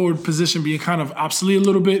power forward position being kind of obsolete a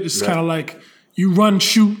little bit. It's kind of like You run,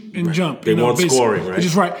 shoot, and jump. They want scoring, right? Which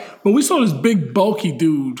is right. But we saw this big, bulky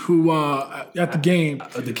dude who at the game.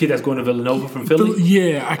 The kid that's going to Villanova from Philly?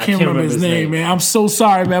 Yeah, I can't remember his name, man. I'm so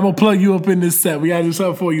sorry, man. I'm going to plug you up in this set. We got to do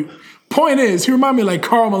something for you. Point is, he reminded me of like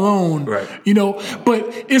Karl Malone. Right. You know, but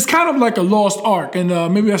it's kind of like a lost arc. And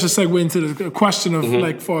maybe I should segue into the question of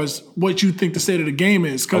like far as what you think the state of the game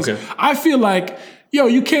is. Because I feel like,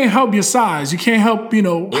 you can't help your size. You can't help,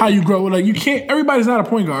 how you grow. Like you can't. Everybody's not a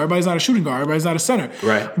point guard. Everybody's not a shooting guard. Everybody's not a center.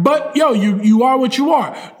 Right. But you are what you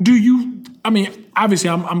are. Do you? I mean, obviously,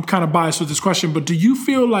 I'm kind of biased with this question, but do you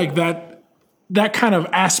feel like that kind of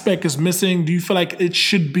aspect is missing? Do you feel like it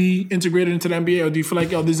should be integrated into the NBA, or do you feel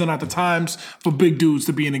like these are not the times for big dudes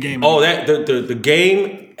to be in the game? Oh, the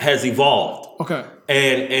game has evolved. Okay.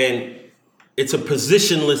 And it's a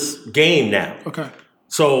positionless game now. Okay.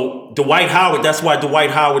 So Dwight Howard, that's why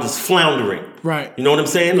Dwight Howard is floundering. Right. You know what I'm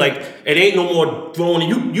saying? Like it ain't no more throwing.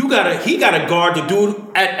 He gotta guard the dude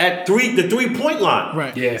at the 3-point line.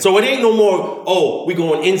 Right. Yeah. So it ain't no more. We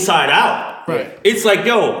going inside out. Right. It's like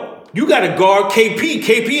you gotta guard KP.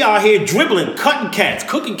 KP out here dribbling, cutting cats,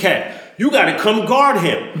 cooking cat. You gotta come guard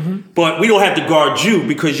him. Mm-hmm. But we don't have to guard you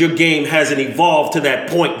because your game hasn't evolved to that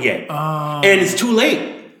point yet, and it's too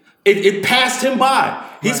late. It passed him by.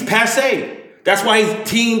 He's passe. That's why he's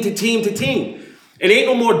team to team to team. It ain't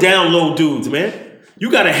no more down low dudes, man.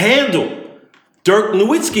 You got to handle. Dirk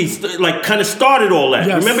Nowitzki kind of started all that.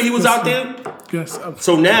 Yes, Remember he was out there? Yes.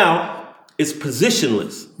 So now it's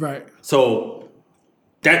positionless. Right. So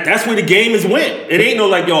that's where the game is went. It ain't no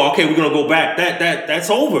we're gonna go back.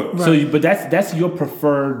 That's over. Right. So, but that's your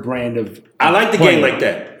preferred brand of. I like the game like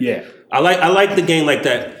that. Yeah. I like the game like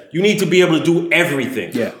that. You need to be able to do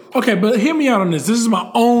everything. Yeah. Okay, but hear me out on this. This is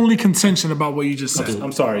my only contention about what you just said.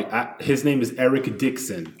 I'm sorry. His name is Eric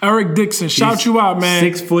Dixon. Eric Dixon, shout you out, man.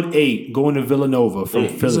 6'8", going to Villanova from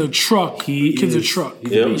Philly. He's a truck. Kid's a truck.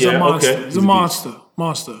 He's a monster. Okay. He's a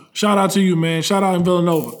monster. Shout out to you, man. Shout out in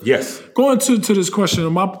Villanova. Yes. Going to this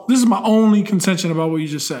question, this is my only contention about what you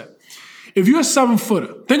just said. If you're a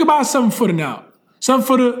 7-footer, think about a 7-footer now.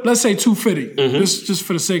 7-footer, let's say 250. Just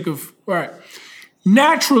for the sake of, all right.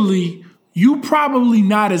 Naturally, you probably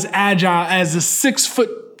not as agile as a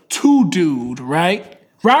 6'2" dude, right?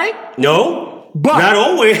 Right? No, but not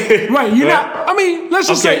always. Right, you're not. I mean, let's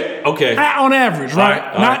just say on average, right?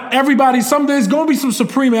 All right. Not everybody. There's going to be some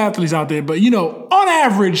supreme athletes out there, but on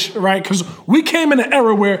average, right? Because we came in an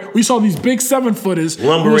era where we saw these big 7-footers,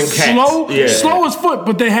 lumbering cats, slow as foot,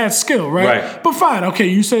 but they had skill, right? But fine, okay,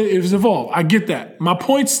 you say it was evolved. I get that. My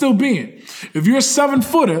point still being, if you're a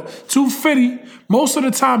 7-footer, 250. Most of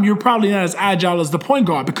the time, you're probably not as agile as the point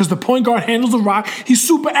guard because the point guard handles the rock. He's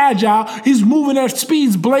super agile. He's moving at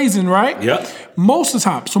speeds blazing, right? Yeah. Most of the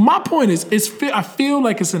time. So my point is, I feel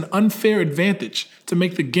like it's an unfair advantage to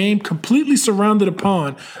make the game completely surrounded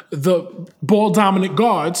upon the ball-dominant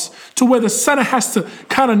guards to where the center has to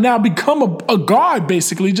kind of now become a guard,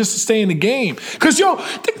 basically, just to stay in the game. Because,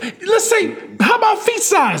 let's say, how about feet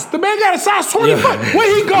size? The man got a size 20 foot.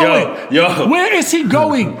 Where he going? Where is he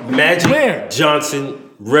going? Magic Johnson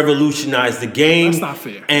revolutionized the game. That's not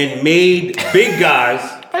fair. And made big guys.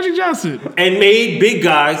 Magic Johnson. And made big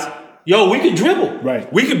guys. We could dribble.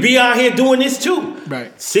 Right. We could be out here doing this too.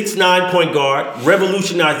 Right. 6'9" point guard,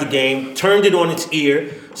 revolutionized the game, turned it on its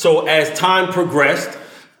ear. So as time progressed,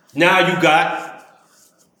 now you got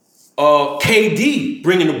KD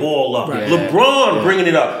bringing the ball up. Right. LeBron bringing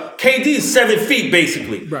it up. KD is 7 feet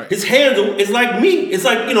basically. Right. His handle is like me. It's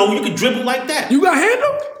like, you could dribble like that. You got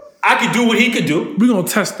handle? I could do what he could do. We're going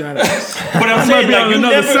to test that out. But I'm saying, like,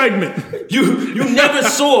 another segment. You never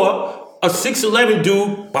saw a 6'11"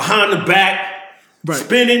 dude behind the back,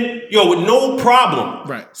 spinning, with no problem.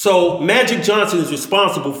 Right. So Magic Johnson is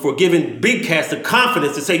responsible for giving big cats the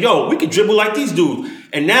confidence to say, we can dribble like these dudes.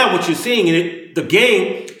 And now what you're seeing in the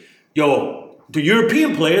game, the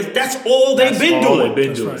European players, that's all they've been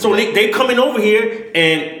doing. Right. So they coming over here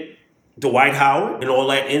and Dwight Howard and all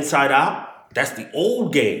that inside out, that's the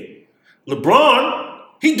old game. LeBron,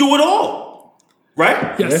 he do it all.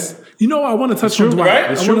 Right? Yes. Yeah. I want to touch on Dwight.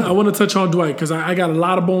 Right? I want to touch on Dwight because I got a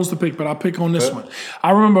lot of bones to pick, but I'll pick on this one.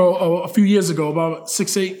 I remember a few years ago, about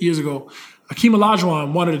 6-8 years ago, Hakeem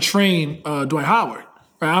Olajuwon wanted to train Dwight Howard.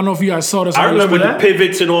 Right? I don't know if you guys saw this. I remember the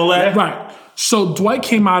pivots and all that. Right. So Dwight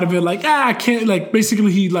came out of it like, I can't,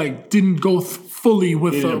 basically he didn't go fully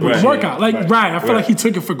with the workout. I feel like he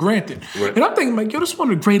took it for granted. Right. And I'm thinking, like, yo, this is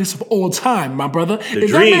one of the greatest of all time, my brother. If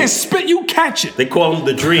dream. that man spit, you catch it. They call him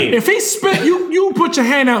the Dream. If he spit, you put your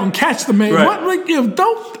hand out and catch the man. Right. What, like,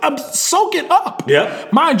 don't soak it up. Yeah.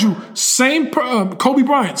 Mind you, same Kobe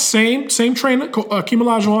Bryant, same trainer, Akeem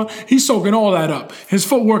Olajuwon. He's soaking all that up. His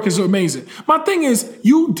footwork is amazing. My thing is,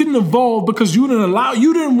 you didn't evolve because you didn't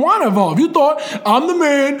want to evolve. You thought, I'm the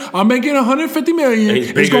man. I'm making $150 million.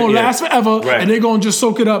 It's going to last forever, and they're going to just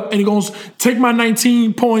soak it up, and they're going to take my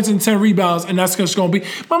 19 points and 10 rebounds, and that's just going to be.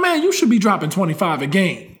 My man, you should be dropping 25 a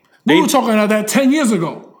game. We were talking about that 10 years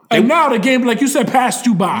ago. And now the game, like you said, passed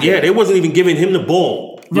you by. Yeah, they wasn't even giving him the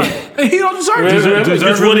ball. Right. And he don't deserve it.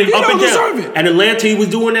 He don't deserve it. And Atlanta, he was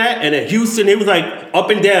doing that. And at Houston, it was like up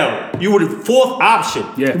and down. You were the fourth option.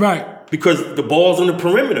 Yeah. Right. Because the ball's on the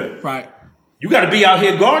perimeter. Right. You got to be out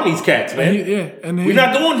here guarding these cats, man. We're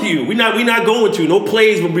not going to you. We're not going to. No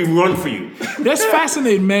plays will be run for you. That's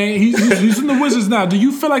fascinating, man. He's in the Wizards now. Do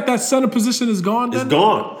you feel like that center position is gone? It's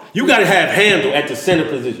gone. You got to have handle at the center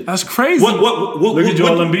position. That's crazy. Look at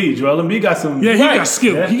Joel Embiid. Joel Embiid got some. Yeah, he got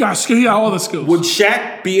skill. Yeah. He got all the skills. Would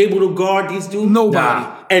Shaq be able to guard these dudes? Nobody.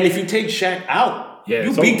 Nah. And if you take Shaq out,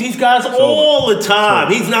 you beat these guys all all the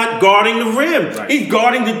time. He's not guarding the rim. Right. He's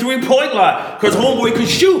guarding the 3-point line because homeboy can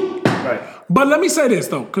shoot. Right. But let me say this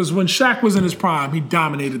though, because when Shaq was in his prime, he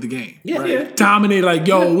dominated the game. Yeah. Dominated, like,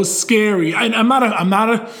 it was scary. I'm not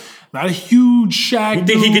a huge Shaq. You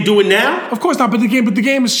think he could do it now? Of course not, but the game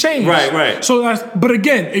has changed. Right. So but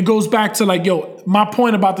again, it goes back to like, my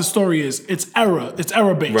point about the story is it's era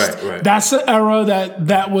based. Right. That's the era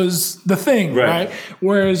that was the thing, right?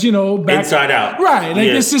 Whereas, back Inside Out. Right. Like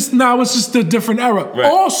it's just a different era.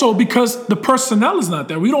 Right. Also because the personnel is not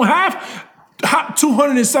there. We don't have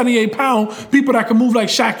 278-pound people that can move like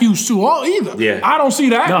Shaq used to either. Yeah. I don't see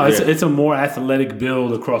that. No, it's a more athletic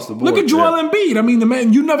build across the board. Look at Joel Embiid. I mean, the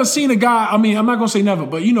man, you never seen a guy, I'm not going to say never,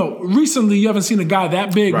 but recently you haven't seen a guy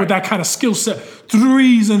that big with that kind of skill set.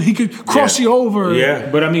 Threes, and he could cross you over.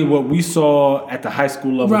 Yeah. But I mean, what we saw at the high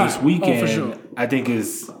school level this weekend, for sure. I think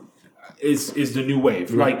is the new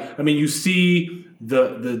wave. Right. Like, I mean, you see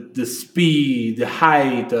the speed, the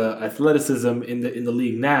height, the athleticism in the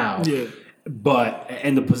league now. Yeah. But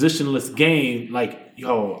in the positionless game, like, we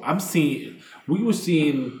were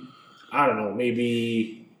seeing, I don't know,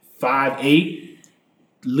 maybe 5'8",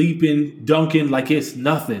 leaping, dunking like it's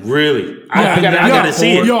nothing. Really? I gotta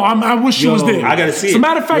see it. I wish you was there. I gotta see it. As a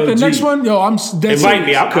matter of fact, the next one, I'm dead serious. Invite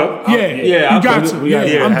me, I'll come. Yeah, you got to.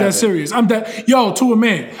 I'm dead it. serious. I'm dead. To a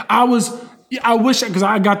man, I wish, because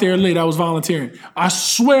I got there late, I was volunteering. I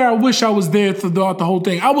swear I wish I was there throughout the whole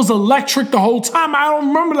thing. I was electric the whole time. I don't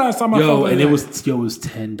remember last time I felt like that. It was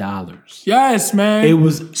 $10. Yes, man. It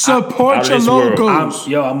was support your logos.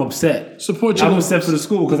 I'm upset. Support your I'm logos. upset for the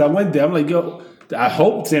school because I went there. I'm like, I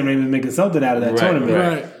hope Sam Raymond's making something out of that tournament.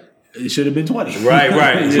 Right. It should have been 20. Right.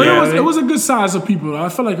 But it was a good size of people. I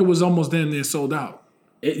felt like it was almost damn near sold out.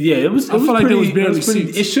 It was. I feel like there was barely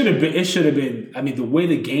seats. It should have been. I mean, the way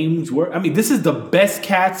the games work. I mean, this is the best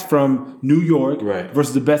cats from New York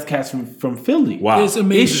versus the best cats from Philly. Wow, it's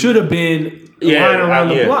amazing. It should have been lying around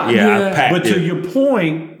the block. But to your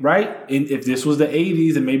point, right? If this was the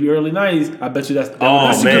 '80s and maybe early '90s, I bet you that's a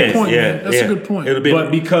good point. Man. That's a good point.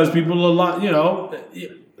 But because people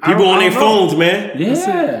people on their phones, man.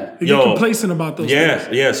 Yeah, you get complacent about those. things.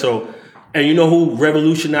 Yeah. So, and you know who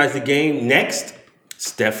revolutionized the game next?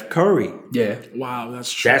 Steph Curry. Yeah. Wow,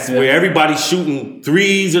 that's true. That's where everybody's shooting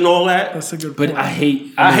threes and all that. That's a good point. But I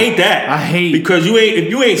hate that. Because if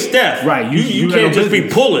you ain't Steph, right? You can't just be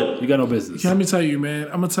pulling. You got no business. Let me tell you, man.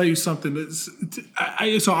 I'm gonna tell you something.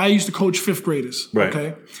 So I used to coach fifth graders. Right.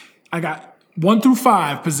 Okay. I got 1 through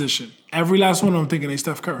 5 position. Every last one of them thinking they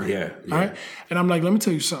Steph Curry. Yeah. All right. And I'm like, let me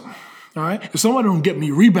tell you something. All right, if someone don't get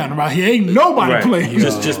me rebounding right here, ain't nobody playing.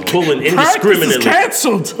 Just pulling Practice indiscriminately. is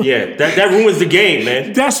canceled. Yeah, that ruins the game,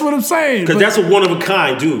 man. That's what I'm saying. Because that's a one of a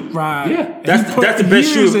kind dude. Right. Yeah. That's the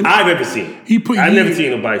best shooter I've ever seen. I've never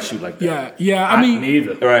seen anybody shoot like that. Yeah. I mean,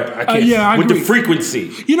 neither. Right. I can't. I with agree. the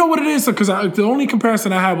frequency. You know what it is? Because the only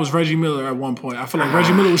comparison I had was Reggie Miller at one point. I feel like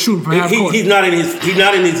Reggie Miller was shooting from half court. He's not in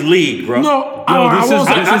his league, bro. No,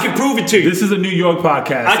 I can prove it to you. This is a New York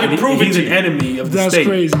podcast. I can prove it to you. He's an enemy of the That's state.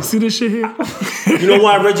 crazy. See this shit here? You know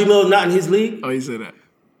why Reggie Miller not in his league? Oh, you said that.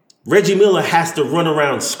 Reggie Miller has to run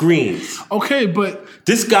around screens. Okay, but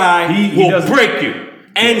this guy will break you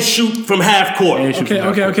and shoot from half court. Okay.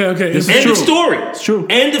 End of story. It's true.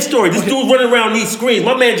 End of story. This dude's running around these screens.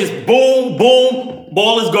 My man just boom,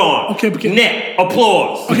 ball is gone. Okay. Net.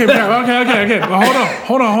 Applause. Okay. But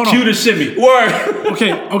hold on. Cue the shimmy. Word.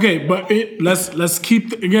 Okay. But let's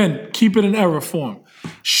keep it in error form.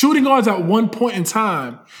 Shooting guards at one point in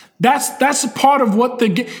time, that's a part of what the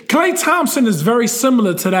game. Klay Thompson is very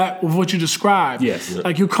similar to that with what you described. Yes.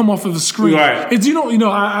 Like you come off of the screen. Right. It's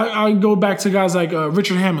I go back to guys like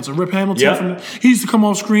Richard Hamilton, Rip Hamilton. Yep. He used to come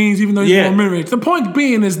off screens even though he's Yeah. more mid-range. The point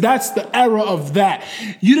being is that's the era of that.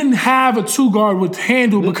 You didn't have a 2-guard with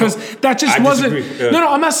handle because that just I wasn't. disagree. No,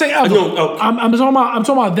 I'm not saying ever. No. I'm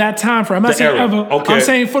talking about that time frame. I'm not The saying era. ever. Okay. I'm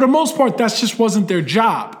saying for the most part, that just wasn't their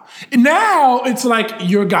job. And now it's like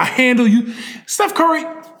your guy handle you. Steph Curry,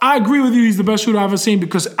 I agree with you. He's the best shooter I've ever seen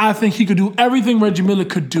because I think he could do everything Reggie Miller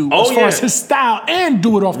could do as far as his style and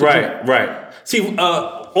do it off the dribble. Right. See,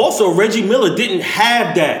 also Reggie Miller didn't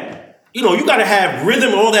have that. You got to have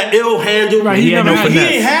rhythm, all that ill handle. Right, he never had He that.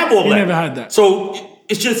 didn't have all He that. never had that. So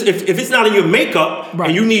it's just if it's not in your makeup Right.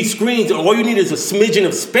 and you need screens, all you need is a smidgen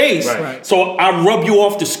of space. Right. So I rub you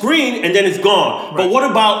off the screen and then it's gone. But what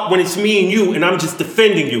about when it's me and you and I'm just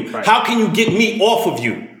defending you? Right. How can you get me off of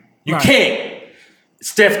you? You Right. can't.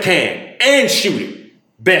 Steph can and shoot it.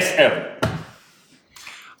 Best ever.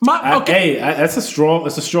 That's a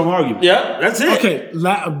strong argument. Yeah, that's it. Okay,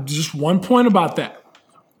 just one point about that.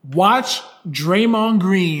 Watch Draymond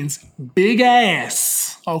Green's big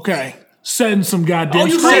ass. Okay. Setting some goddamn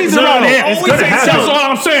you screens said around no. here. Always say That's so. all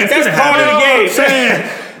I'm saying. That's part of the game.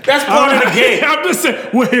 That's part of the game. I'm just saying,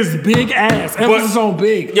 with his big ass. Emphasis on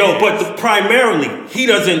big. Yo, but primarily, he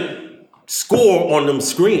doesn't score on them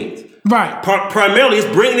screens. Right. Primarily, it's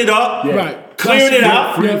bringing it up, Right. clearing it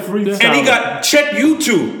out, free and he got check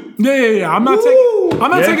YouTube. Yeah. I'm not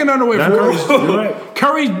taking nothing away from Curry. You're right.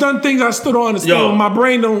 Curry's done things I stood on and still my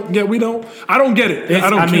brain don't get. I don't get it. I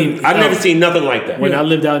don't get it. I've never seen nothing like that. When I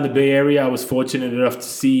lived out in the Bay Area, I was fortunate enough to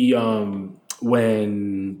see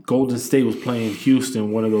when Golden State was playing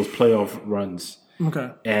Houston, one of those playoff runs.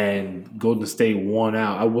 Okay. And Golden State won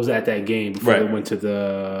out. I was at that game before they went to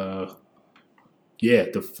the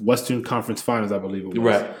Western Conference Finals, I believe it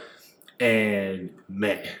was. Right. And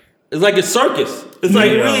man, It's like a circus. It's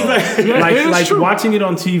like really like true. watching it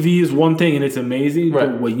on TV is one thing and it's amazing,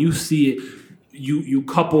 Right. but when you see it, you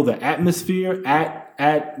couple the atmosphere at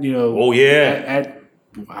Oh, yeah. at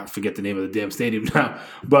I forget the name of the damn stadium now,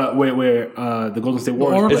 but where the Golden State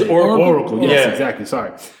Warriors Oracle. play. Is it Oracle. Yes, Yeah. exactly.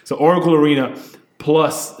 Sorry. So Oracle Arena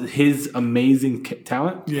plus his amazing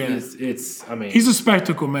talent. Yeah. it's I mean He's a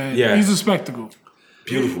spectacle, man. Yeah. He's a spectacle.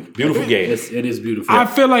 Beautiful game. it is beautiful. I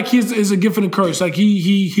feel like he's a gift and a curse. Like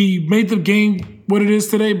he made the game what it is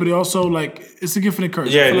today, but he also it's a gift and a curse.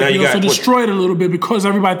 Yeah, I feel now like you he also got- destroyed it a little bit because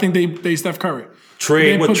everybody think they Steph Curry.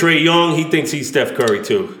 Trey They put- Young, he thinks he's Steph Curry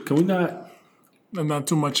too. Can we not? Not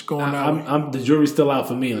too much going on. I'm the jury's still out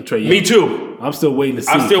for me on Trey Young. Me too. I'm still waiting to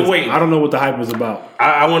see. I'm still 'cause waiting. I don't know what the hype was about.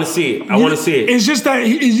 I want to see it. I want to see it. It's just that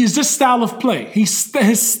it's just style of play. His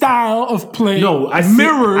style of play No, I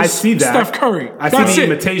mirrors see that. Steph Curry. I see That's the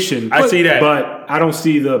it. imitation. I see that. but I don't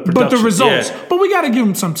see the production. But the results. Yeah. But we got to give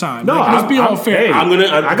him some time. No, let's be all fair. hey,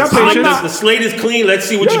 I got the slate- patience. The slate is clean. Let's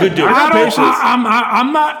see what you could do. I got patience.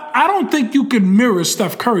 I'm not. I don't think you could mirror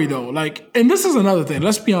Steph Curry though. Like, and this is another thing.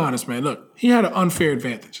 Let's be honest, man. Look, he had an unfair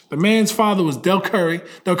advantage. The man's father was Del Curry.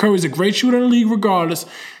 Del Curry's a great shooter in the league, regardless.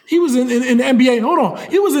 He was in the NBA. Hold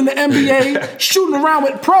on, he was in the NBA shooting around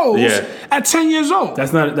with pros Yeah. at 10 years old.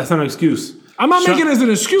 That's not an excuse. I'm not making it as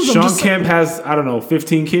an excuse. I'm Sean just saying- Kemp has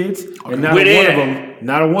 15 kids, and not With one it. of them.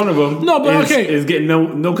 Not one of them. No, but is, okay. is getting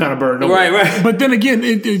no kind of bird. No Right. But then again,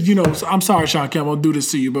 I'm sorry, Sean Kemp, I'll do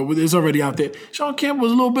this to you, but it's already out there. Sean Kemp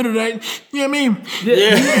was a little bit of that, you know what I mean? Yeah.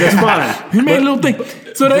 That's fine. He made a little thing.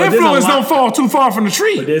 So the but there's a influence lot- don't fall too far from the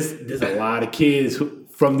tree. But there's a lot of kids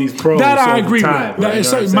from these pros. That I over agree time, with. right? You know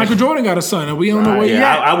what I'm Michael saying? Jordan got a son, and we don't know where he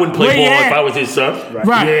Yeah, at. I wouldn't play Where he ball at? if I was his son.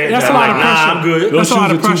 Right. Yeah, That's a nah, lot of nah, pressure. I'm good. That's a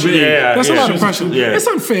lot of Those shoes are too pressure. big. Yeah, That's a yeah. lot of Shoes pressure. are too- yeah. It's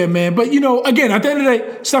unfair, man. But again, at the end of the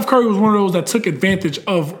day, Steph Curry was one of those that took advantage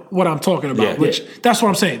of what I'm talking about. Yeah. Which that's what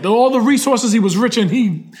I'm saying. All the resources he was rich in,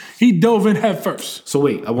 he dove in head first. So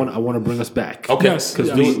wait, I want to bring us back. Okay. Yes.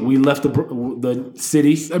 Because yes. we left the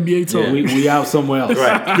city. NBA talk. We out somewhere else.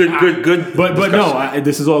 Right. Good. But no, discussion.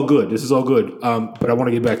 this is all good. This is all good. But I want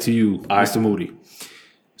to get back to you, right. Mr. Moody.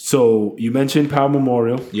 So you mentioned Power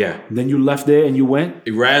Memorial. Yeah. Then you left there and you went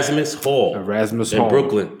Erasmus Hall. Erasmus in Hall.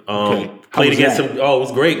 Brooklyn. Okay. How Played was against that? some. Oh, it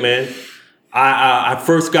was great, man. I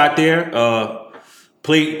first got there.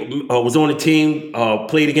 Was on the team.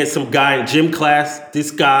 Played against some guy in gym class.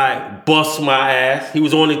 This guy bust my ass. He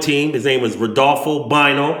was on the team. His name was Rodolfo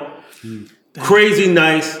Bino. Crazy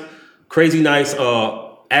nice.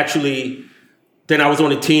 Actually, then I was on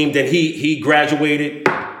the team. Then he graduated,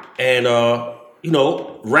 and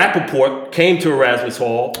Rappaport came to Erasmus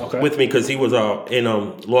Hall with me because he was in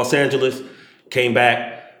Los Angeles. Came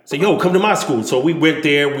back, said, yo, come to my school. So we went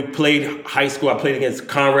there. We played high school. I played against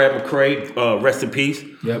Conrad McCray, rest in peace.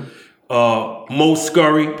 Yep. Mo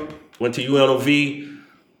Scurry, went to UNLV.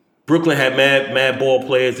 Brooklyn had mad ball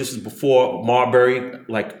players. This was before Marbury.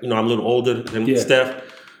 Like, I'm a little older than Steph.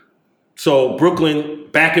 So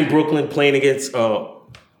back in Brooklyn, playing against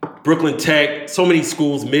Brooklyn Tech, so many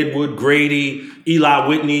schools, Midwood, Grady, Eli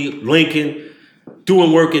Whitney, Lincoln,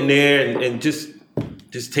 doing work in there and just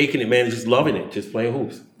taking it, man, and just loving it, just playing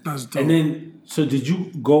hoops. That's dope. And then, so did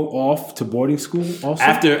you go off to boarding school also?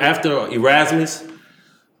 After Erasmus,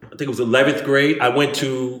 I think it was 11th grade, I went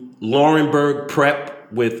to Laurinburg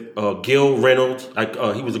Prep with Gil Reynolds.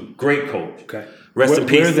 He was a great coach. Okay. Rest in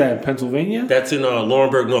peace. Where is that, Pennsylvania? That's in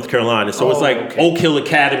Laurinburg, North Carolina. So it's like Oak Hill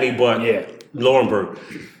Academy, but Laurinburg.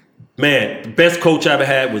 Man, the best coach I ever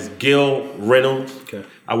had was Gil Reynolds. Okay.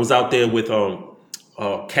 I was out there with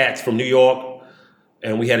cats from New York,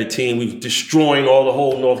 and we had a team. We were destroying all the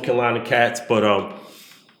whole North Carolina cats. But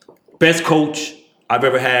best coach I've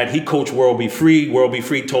ever had. He coached World Be Free. World Be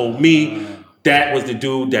Free told me that was the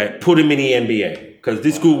dude that put him in the NBA. Because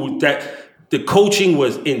this school, the coaching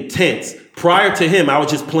was intense. Prior to him, I was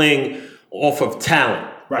just playing off of talent.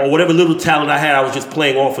 Right. Or whatever little talent I had, I was just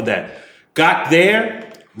playing off of that. Got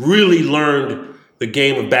there, really learned the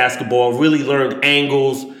game of basketball, really learned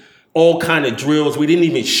angles, all kind of drills. We didn't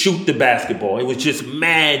even shoot the basketball. It was just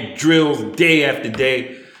mad drills day after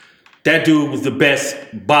day. That dude was the best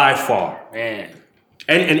by far. Man.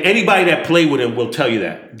 And anybody that played with him will tell you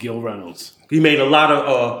that. Gil Reynolds. He made a lot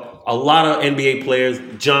of NBA players.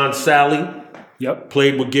 John Sally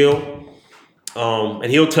played with Gil. And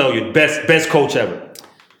he'll tell you, best coach ever.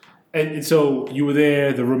 And so you were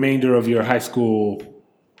there the remainder of your high school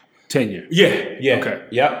tenure? Yeah. Okay.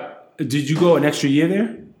 Yep. Did you go an extra year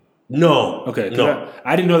there? No. Okay. No.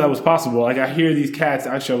 I didn't know that was possible. Like, I hear these cats.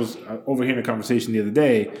 Actually, I was overhearing a conversation the other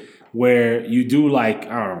day where you do, like,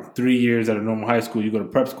 I don't know, 3 years at a normal high school. You go to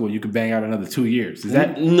prep school. You can bang out another 2 years. Is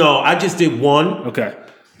that? No, I just did one. Okay.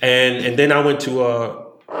 And then I went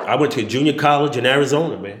to junior college in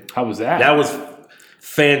Arizona, man. How was that? That was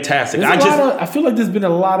fantastic. I feel like there's been a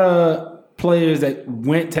lot of players that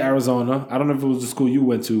went to Arizona. I don't know if it was the school you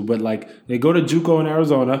went to, but like they go to JUCO in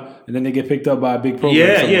Arizona and then they get picked up by a big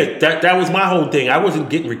program. Yeah. That was my whole thing. I wasn't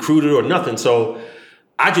getting recruited or nothing. So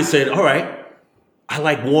I just said, all right, I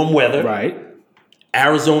like warm weather. Right.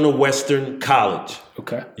 Arizona Western College.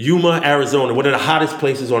 Okay. Yuma, Arizona, one of the hottest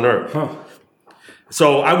places on earth. Huh.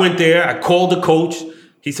 So I went there. I called the coach.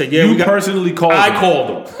 He said, "Yeah, personally called him." I called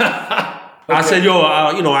him. Okay. I said, "Yo,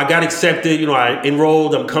 I got accepted. I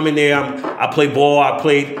enrolled. I'm coming there. I play ball. I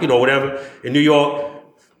played, whatever in New York."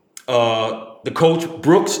 The coach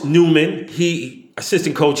Brooks Newman,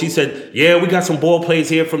 assistant coach. He said, "Yeah, we got some ball players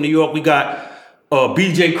here from New York. We got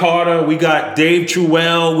B.J. Carter. We got Dave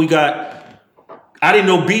Truell. We got." I didn't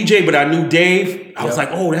know B.J., but I knew Dave. I was like,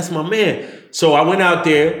 "Oh, that's my man." So I went out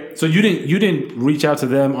there. So you didn't reach out to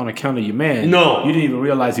them on account of your man? No. You didn't even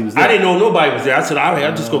realize he was there? I didn't know nobody was there. I said, all right,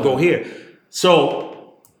 I'll just go here.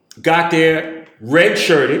 So got there,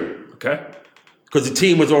 red-shirted. Okay. Because the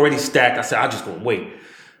team was already stacked. I said, I'll just go and wait.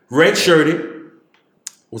 Red-shirted,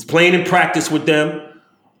 was playing in practice with them.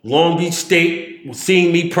 Long Beach State was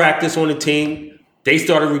seeing me practice on the team. They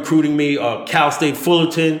started recruiting me. Cal State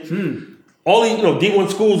Fullerton. All these, D1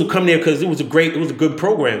 schools would come there because it was a good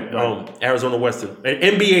program, Arizona Western. An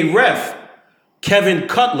NBA ref, Kevin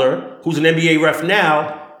Cutler, who's an NBA ref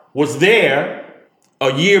now, was there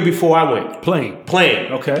a year before I went.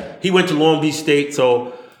 Playing. Okay. He went to Long Beach State,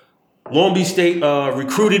 so Long Beach State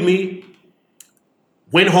recruited me,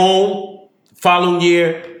 went home, following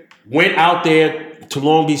year, went out there to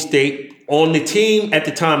Long Beach State. On the team at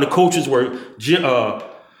the time, the coaches were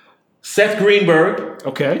Seth Greenberg.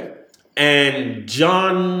 Okay. And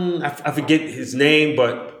John, I forget his name,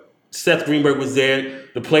 but Seth Greenberg was there.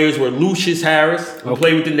 The players were Lucius Harris, who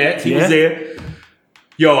played with the Nets. He was there.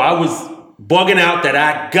 Yo, I was bugging out that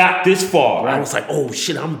I got this far. Right. I was like, oh,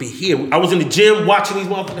 shit, I'm going to be here. I was in the gym watching these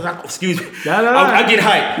motherfuckers. Excuse me. I get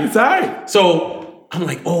hyped. It's all right. So I'm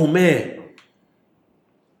like, oh, man.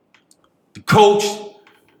 The coach,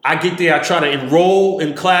 I get there. I try to enroll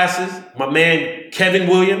in classes. My man, Kevin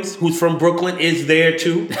Williams, who's from Brooklyn, is there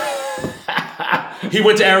too. He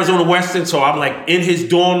went to Arizona Western, so I'm like in his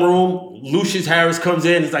dorm room. Lucius Harris comes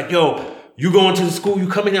in. He's like, yo, you going to the school? You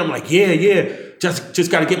coming in? I'm like, yeah. Just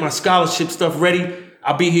got to get my scholarship stuff ready.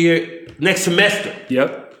 I'll be here next semester.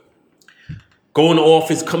 Yep. Go in the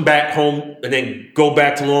office, come back home, and then go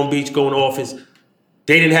back to Long Beach, go in the office.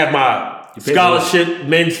 They didn't have my scholarship,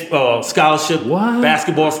 men's scholarship,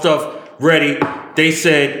 basketball stuff ready. They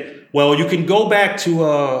said, well, you can go back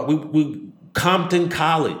to, Compton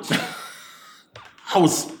College.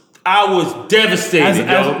 I was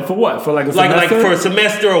devastated. For what? For like a like semester? for a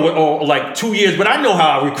semester or like 2 years. But I know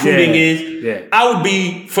how recruiting is. Yeah. I would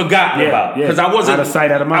be forgotten about because I wasn't out of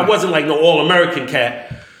sight, out of mind. I wasn't like no All-American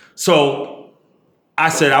cat. So I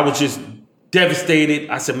said I was just devastated.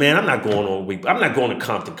 I said, man, I'm not going all week. I'm not going to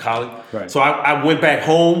Compton College. Right. So I went back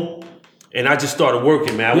home and I just started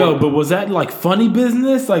working, man. But was that like funny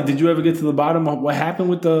business? Like, did you ever get to the bottom of what happened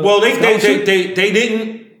with the? Well, they scholarship?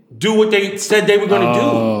 didn't do what they said they were going to do.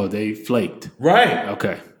 Oh, they flaked. Right.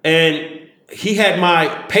 Okay. And he had my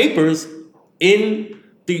papers in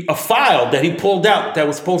a file that he pulled out that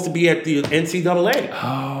was supposed to be at the NCAA.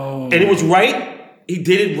 Oh. And it was right. He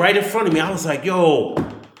did it right in front of me. I was like, yo.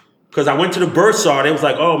 Because I went to the bursar. They was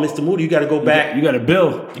like, oh, Mr. Moody, you got to go back. You got a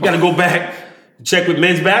bill. You got to go back and check with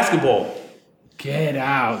men's basketball. Get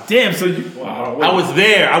out. Damn. So you. Wow. I was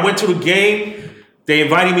there. I went to the game. They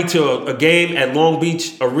invited me to a game at Long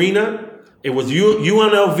Beach Arena. It was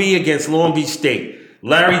UNLV against Long Beach State.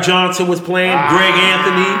 Larry Johnson was playing. Greg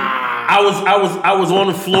Anthony. I was on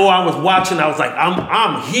the floor. I was watching. I was like,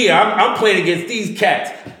 I'm here. I'm playing against these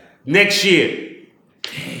cats next year.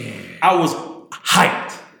 I was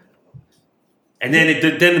hyped. And then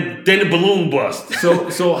the balloon bust.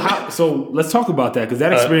 So let's talk about that because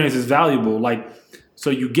that experience is valuable. Like,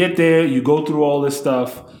 so you get there, you go through all this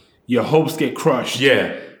stuff. Your hopes get crushed.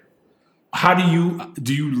 Yeah. How do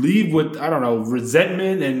you leave with, I don't know,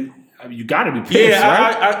 resentment? And I mean, you got to be pissed,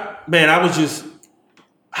 right?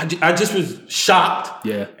 I just was shocked.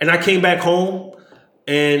 Yeah. And I came back home,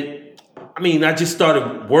 and I mean, I just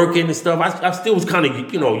started working and stuff. I still was kind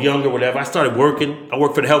of, young or whatever. I started working. I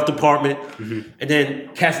worked for the health department, and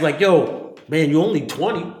then Cass like, "Yo, man, you're only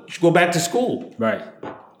 20. You should go back to school." Right.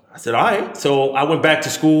 I said, "All right." So I went back to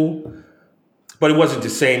school. But it wasn't the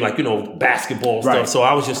same, like, basketball stuff. Right. So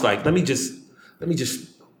I was just like, let me just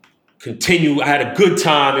continue. I had a good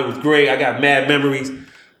time. It was great. I got mad memories.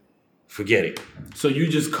 Forget it. So you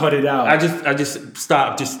just cut it out. I just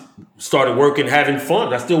stopped, just started working, having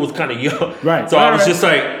fun. I still was kind of young. Right. So I was just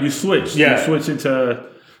like. You switched. Yeah. You switched into.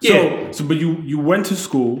 So but you went to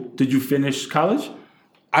school. Did you finish college?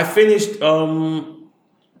 I finished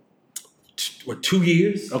 2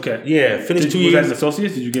 years. Okay. Yeah, finished 2 years. Was that an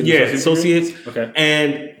associates? Did you get an associates. Okay.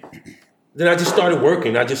 And then I just started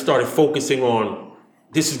working. I just started focusing on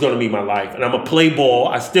this is going to be my life. And I'm a play ball.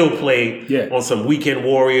 I still play on some Weekend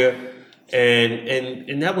Warrior.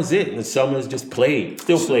 And that was it. In the summers, just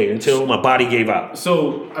still played until my body gave out.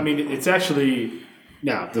 So, I mean, it's actually...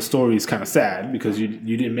 Now, the story is kind of sad because you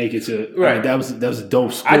didn't make it to... Right. I mean, that was a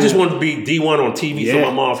dope school. I just wanted to be D1 on TV so my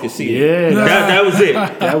moms could see it. Yeah. That was it.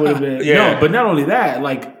 That would have been... Yeah. No, but not only that,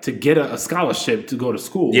 like, to get a scholarship to go to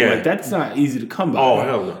school. Yeah. Like, that's not easy to come by. Oh,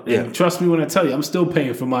 hell no. Yeah. And trust me when I tell you, I'm still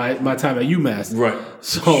paying for my time at UMass. Right.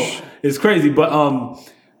 So, it's crazy. But,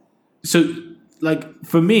 so, like,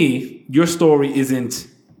 for me, your story isn't...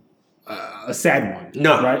 a sad one.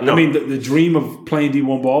 No. Right? No. I mean, the dream of playing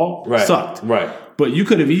D1 ball sucked. Right. But you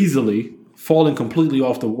could have easily fallen completely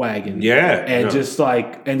off the wagon. Yeah. And just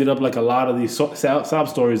like ended up like a lot of these sob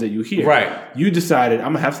stories that you hear. Right. You decided,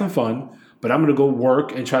 I'm going to have some fun, but I'm going to go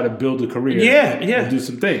work and try to build a career. Yeah. And do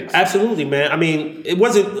some things. Absolutely, man. I mean, it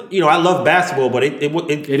wasn't, I love basketball, but it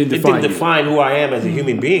didn't define who I am as a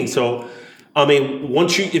human being. So, I mean,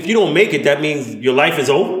 if you don't make it, that means your life is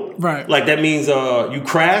over. Right. Like that means you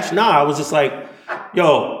crash. Nah, I was just like,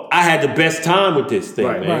 yo, I had the best time with this thing,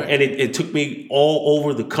 man. Right. And it took me all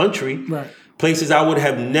over the country. Right. Places I would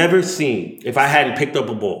have never seen if I hadn't picked up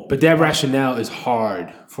a ball. But that rationale is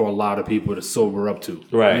hard for a lot of people to sober up to.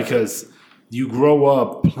 Right. Because you grow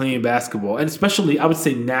up playing basketball, and especially I would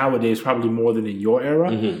say nowadays probably more than in your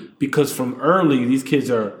era, because from early these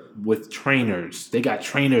kids are with trainers. They got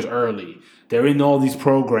trainers early. They're in all these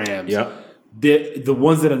programs. Yeah. The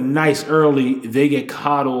ones that are nice early, they get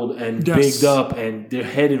coddled and bigged up, and their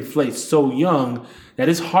head inflates so young that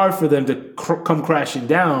it's hard for them to come crashing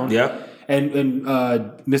down. Yeah. And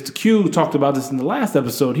Mr. Q talked about this in the last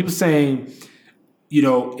episode. He was saying,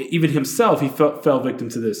 even himself, he fell victim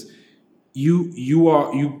to this.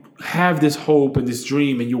 You have this hope and this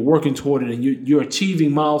dream, and you're working toward it, and you're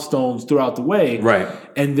achieving milestones throughout the way. Right.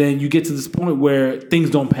 And then you get to this point where things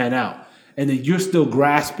don't pan out. And then you're still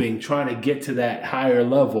grasping, trying to get to that higher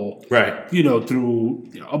level, right? Through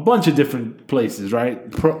a bunch of different places, right?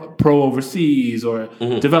 Pro overseas or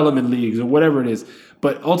development leagues or whatever it is.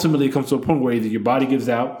 But ultimately, it comes to a point where either your body gives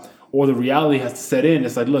out or the reality has to set in.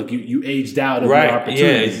 It's like, look, you aged out of your opportunities.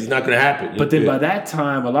 Yeah, it's not going to happen. But then by that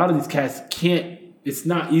time, a lot of these cats can't it's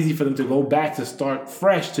not easy for them to go back to start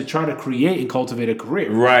fresh to try to create and cultivate a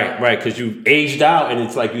career. Right, because you aged out, and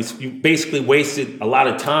it's like you basically wasted a lot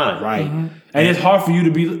of time. Right. And it's hard for you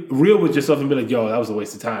to be real with yourself and be like, yo, that was a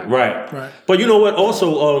waste of time. Right. But you know what?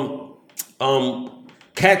 Also,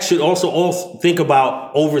 cats should also think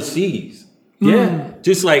about overseas. Yeah.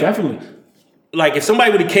 Just like Definitely. Like if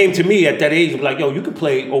somebody would have came to me at that age and be like, yo, you could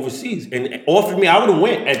play overseas and offered me, I would have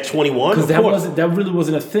went at 21. Because that really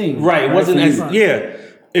wasn't a thing. Right. It wasn't as for yeah.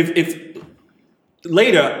 If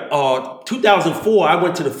later, 2004, I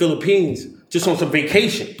went to the Philippines just on some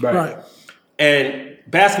vacation. Right. And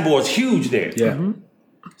basketball is huge there. Yeah.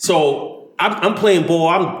 So I'm playing ball.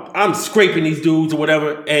 I'm scraping these dudes or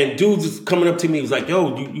whatever, and dudes is coming up to me. He was like,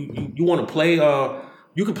 "Yo, you want to play?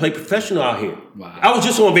 You can play professional out here." Wow. I was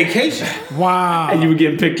just on vacation. Wow. And you were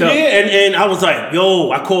getting picked up. Yeah, and I was like, "Yo,"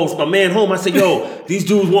 I called my man home. I said, "Yo, these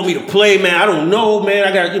dudes want me to play, man. I don't know, man.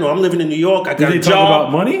 I got I'm living in New York. I got Did they a job." talk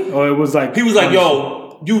about money, or it was like He was like,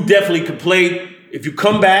 "Yo, you definitely could play if you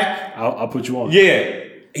come back." I'll put you on. Yeah.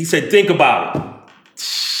 He said, "Think about it."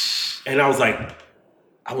 And I was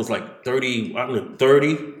like 30. I'm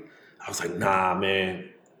 30. I was like, "Nah, man."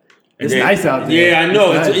 And It's nice out there. Yeah, I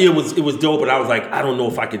know. It's nice. It was dope, but I was like, I don't know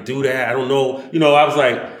if I could do that. I don't know. I was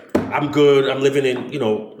like, I'm good. I'm living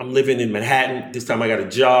in Manhattan. This time I got a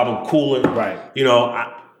job. I'm cooling. Right.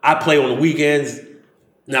 I play on the weekends.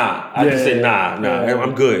 Nah. I just said, nah.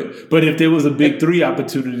 I'm good. But if there was a big 3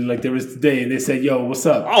 opportunity like there is today, and they said, "Yo, what's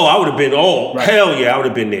up?" Oh, I would have been, hell yeah, I would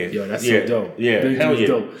have been there. Yo, that's so dope. Yeah, Big hell Dream's yeah.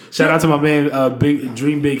 dope. Shout out to my man, Big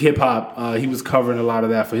Dream Big Hip Hop. He was covering a lot of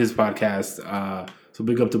that for his podcast. So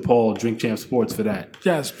big up to Paul, Drink Champ Sports, for that.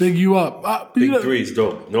 Yes, big you up. Big three's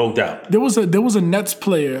dope, no doubt. There was a Nets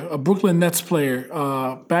player, a Brooklyn Nets player,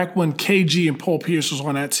 back when KG and Paul Pierce was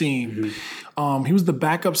on that team. Mm-hmm. He was the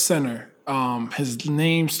backup center. His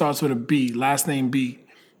name starts with a B, last name B.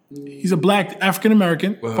 He's a black African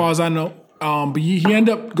American, as far as I know. But he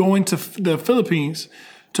ended up going to the Philippines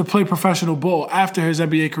to play professional ball after his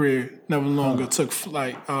NBA career never longer took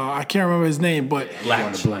flight. I can't remember his name, but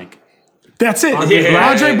Blank. that's it. Yeah,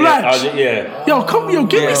 Andre Blatch. Yeah. Yo,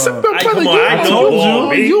 give me some brother. Come on, I know ball,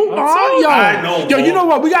 B. I know Yo, you ball. know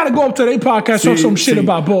what? We got to go up to their podcast talk some shit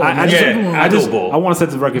about ball. I Yeah. want to set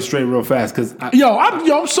the record straight real fast because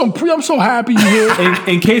I'm so happy you here.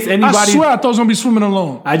 in case I anybody, swear I thought I was gonna be swimming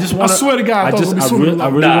alone. I swear to God, I thought I was gonna be swimming alone. I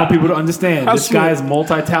really want people to understand I this swear. guy is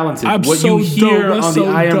multi-talented. I'm What so you hear dope. That's on the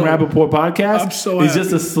so I Am dope. Rappaport podcast I'm so is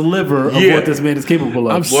just happy. a sliver of Yeah. what this man is capable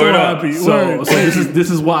of. I'm so Word up. happy. So Word. this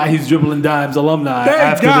is why he's Dribbling Dimes alumni Thank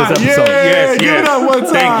after God. this episode. Yeah, give it up one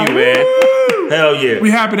time. Thank you, man. Woo! Hell yeah. We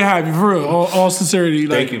happy to have you, for real. All sincerity.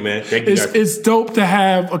 Like, Thank you, man. Thank you, guys. It's dope to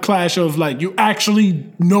have a clash of like you actually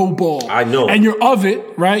know ball. I know. and you're of it,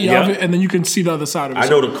 right? You're of Yeah. it, and then you can see the other side of it. I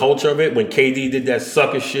know the culture of it. When KD did that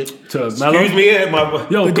sucker shit. To Excuse Melo? me, my.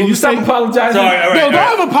 Yo, The can you stop Golden State- apologizing? Sorry, all right. Yo, all don't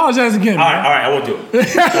right. ever apologize again. All man. right, I won't do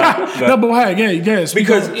it. No, but hey, speak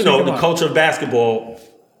Because, up, you know, speak the up. culture of basketball,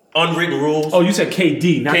 unwritten rules. Oh, you said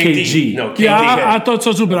KD, not KG. No, KD. Yeah, I thought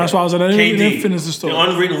so too, but that's why I was like, I didn't KD. finish the story. The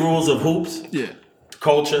unwritten rules of hoops, Yeah.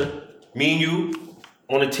 culture, me and you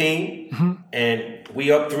on a team, and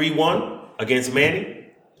we up 3-1 against Manny.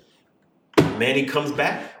 Manny comes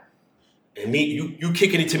back. And you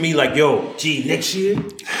kicking it to me like, yo, gee, next year,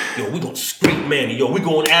 yo, we gonna scrape Manny. Yo, we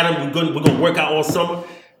going at him. We're gonna work out all summer.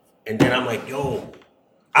 And then I'm like, yo,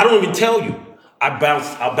 I don't even tell you. I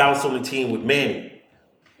bounce on the team with Manny.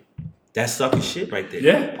 That's sucker shit right there.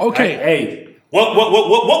 Yeah. Okay. Hey.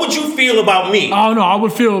 What would you feel about me? I don't know. I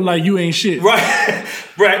would feel like you ain't shit. Right.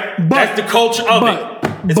 But- That's the culture of it.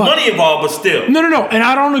 It's but- money involved, but still. No. And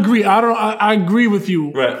I don't agree. I agree with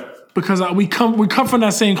you. Right. Because we come from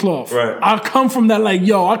that same cloth. Right. I come from that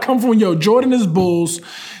I come from Jordan is Bulls,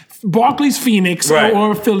 Barkley's Phoenix Right.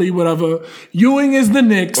 or Philly, whatever. Ewing is the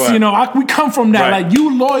Knicks. Right. We come from that. Right. Like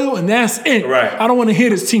you loyal and that's it. Right. I don't want to hear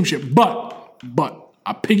this team shit. But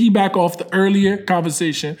I piggyback off the earlier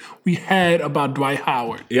conversation we had about Dwight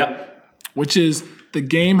Howard, Yep. which is the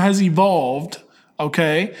game has evolved.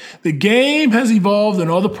 Okay, the game has evolved, and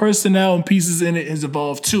all the personnel and pieces in it has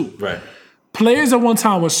evolved too. Right. Players at one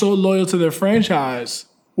time were so loyal to their franchise,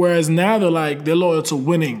 whereas now they're loyal to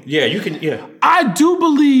winning. Yeah, you can. Yeah. I do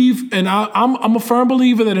believe, and I'm a firm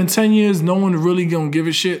believer that in 10 years, no one really gonna give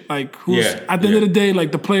a shit. Like, who's Yeah, at the end of the day,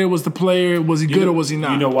 like the player was the player. Was he good or was he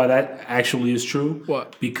not? You know why that actually is true?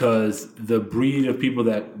 What? Because the breed of people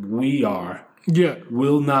that we are Yeah.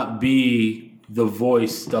 will not be the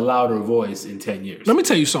voice, the louder voice in 10 years. Let me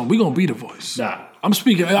tell you something. We gonna be the voice. Nah. I'm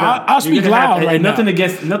speaking. I You're speak gonna loud have- right and now. nothing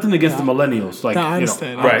against the millennials. Like, Nah, I you know,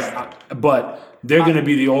 understand. Right. but they're going to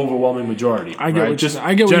be the overwhelming majority. I get right? what just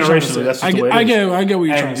I get what you're trying to generationally, say. that's just the way it is. I get what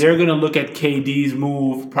you're trying And to say. they're going to look at KD's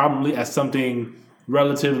move probably as something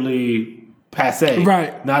relatively passe.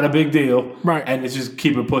 Right. Not a big deal. Right. And it's just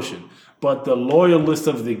keep it pushing. But the loyalists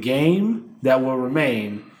of the game that will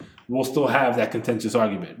remain will still have that contentious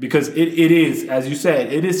argument. Because it is, as you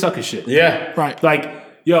said, it is sucker shit. Yeah. Right. Like,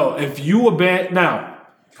 yo, if you were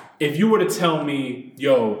if you were to tell me,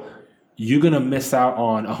 yo, you're going to miss out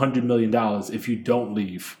on $100 million if you don't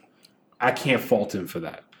leave, I can't fault him for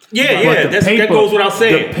that. Yeah, But that goes without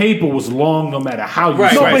saying. The paper was long no matter how you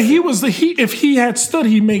Right. No, slice but it. he was if he had stood,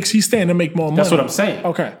 he stand to make more money. That's what I'm saying.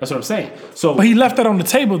 Okay. That's what I'm saying. So But he left that on the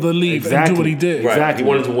table to leave and do what he did. Right. Exactly. He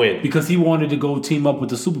wanted to win. Because he wanted to go team up with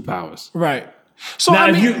the superpowers. Right. So Now,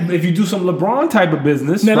 I mean, if you do some LeBron type of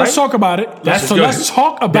business, now right? let's talk about it. That's So good. let's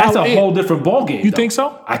talk about That's a it. whole different ballgame. You think so?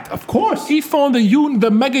 Of course. He phoned the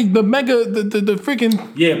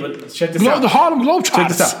freaking Yeah, but check this out. the Harlem Globetrotters. Check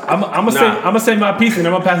this out. I'm gonna say my piece and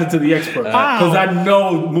I'm gonna pass it to the expert because I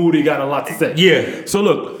know Moody got a lot to say. Yeah. So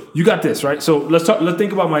look, you got this right. So let's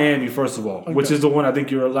think about Miami first of all, which is the one I think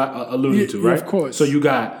you're alluding to, Yeah, right? of course. So you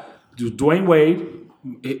got Dwayne Wade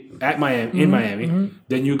at Miami in Miami.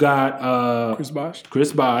 Then you got Chris Bosh.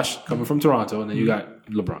 Chris Bosh coming from Toronto, and then you got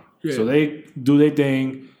LeBron. Yeah. So they do their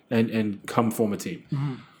thing and come form a team.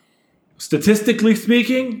 Statistically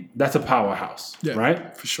speaking, that's a powerhouse, Yeah,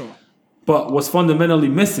 right? for sure. But what's fundamentally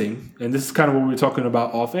missing, and this is kind of what we were talking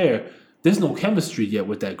about off air, there's no chemistry yet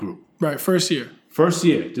with that group. Right, first year. First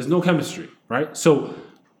year, there's no chemistry, right? So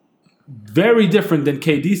very different than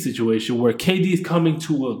KD's situation where KD's coming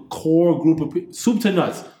to a core group of soup to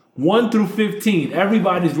nuts. 1 through 15,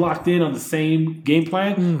 everybody's locked in on the same game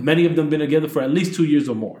plan. Many of them been together for at least 2 years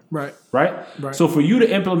or more. Right. Right? So for you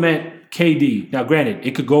to implement KD, now granted,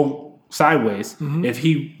 it could go sideways if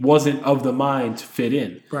he wasn't of the mind to fit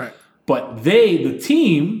in. Right. But the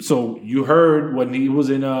team, so you heard when he was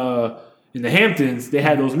in the Hamptons, they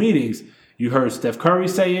had those meetings. You heard Steph Curry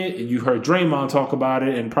say it, and you heard Draymond talk about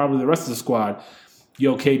it, and probably the rest of the squad.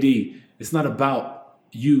 Yo, KD, it's not about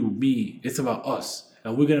you, me. It's about us.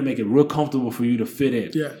 And we're going to make it real comfortable for you to fit in.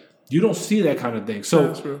 Yeah. You don't see that kind of thing. Yeah, So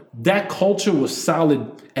that's true. that culture was solid,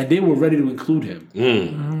 and they were ready to include him.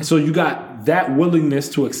 And so you got that willingness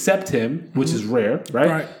to accept him, which is rare, right?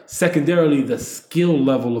 Right. Secondarily, the skill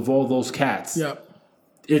level of all those cats. Yeah.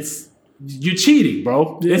 You're cheating,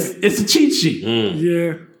 bro. Yeah. It's a cheat sheet.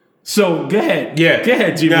 Yeah. So go ahead. Yeah. Go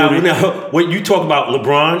ahead, G. Now, Moody. when you talk about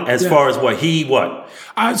LeBron, as Yeah. far as what?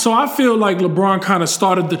 So I feel like LeBron kind of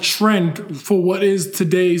started the trend for what is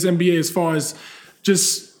today's NBA as far as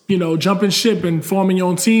just, jumping ship and forming your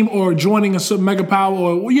own team or joining a mega power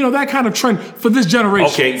or, that kind of trend for this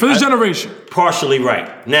generation. Okay, For this generation. Partially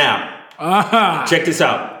right. Now, check this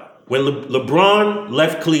out. When LeBron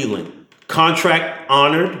left Cleveland, contract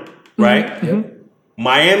honored, right?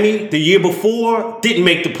 Miami, the year before, didn't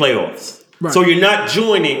make the playoffs. Right. So you're not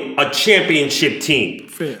joining a championship team.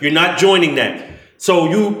 Fair. You're not joining that. So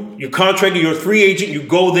you're contracted, you're a free agent, you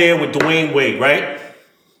go there with Dwayne Wade, right?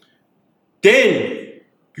 Then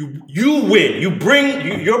you win.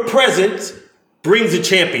 Your presence brings a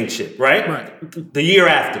championship, right? Right. The year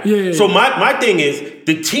after. Yeah. So my thing is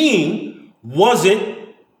the team wasn't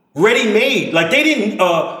ready made. Like they didn't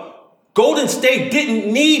Golden State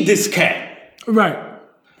didn't need this cat. Right.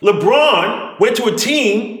 LeBron went to a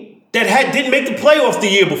team that didn't make the playoffs the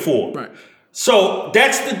year before. Right. So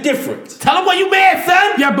that's the difference. Tell him why you mad,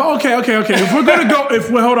 son. Yeah, but okay. If we're gonna go,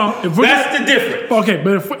 hold on. If we're That's the difference. Okay,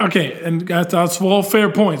 but and that's all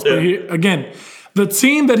fair points. But here, again, the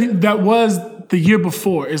team that was the year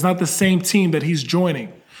before is not the same team that he's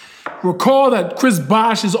joining. Recall that Chris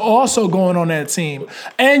Bosh is also going on that team,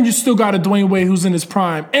 and you still got a Dwayne Wade who's in his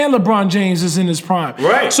prime, and LeBron James is in his prime.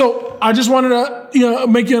 Right. So I just wanted to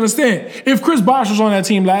make you understand. If Chris Bosh was on that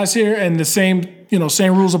team last year and the same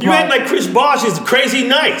rules apply. You act like Chris Bosh is crazy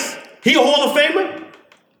nice. He a Hall of Famer?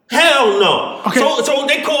 Hell no. Okay. So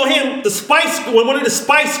they call him one of the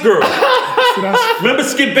Spice Girls. Remember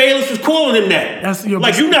Skip Bayless was calling him that. You're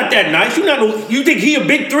not that nice. You think he a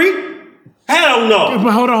big three? Hell no.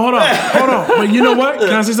 But hold on. But you know what? Can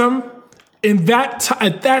I say something? At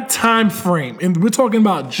that time frame, and we're talking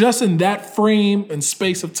about just in that frame and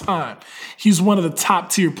space of time, he's one of the top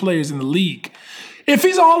tier players in the league. If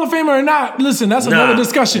he's a Hall of Famer or not, listen, that's another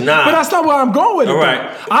discussion. But that's not where I'm going with it.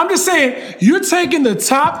 Right. I'm just saying, you're taking the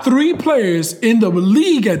top 3 players in the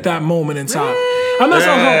league at that moment in time. I'm not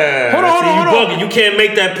saying, hold on. You can't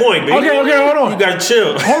make that point, baby. Okay, hold on. You gotta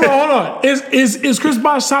chill. Hold on. Is Chris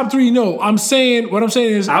Bosh top 3? No. What I'm saying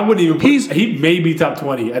is, I wouldn't even put, he may be top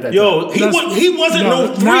 20 at that time. He wasn't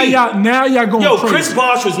no 3. Now y'all going crazy. Chris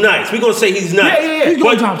Bosh was nice. We're gonna say he's nice. Yeah. He's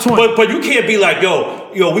going top 20. But you can't be like,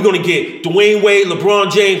 we're gonna get Dwayne Wade,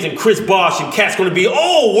 LeBron James, and Chris Bosh, and Cat's gonna be,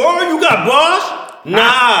 word, you got Bosh?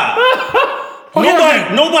 Nah.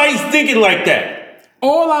 Nobody's thinking like that.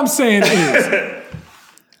 All I'm saying is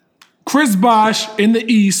Chris Bosh in the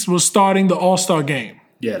East was starting the All-Star game.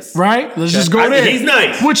 Yes. Right? Let's just go there. He's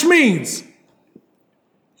nice. Which means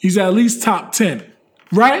he's at least top 10.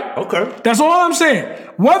 Right? Okay. That's all I'm saying.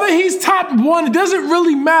 Whether he's top 1, it doesn't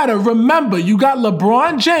really matter. Remember, you got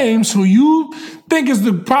LeBron James, who you think is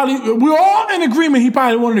we're all in agreement he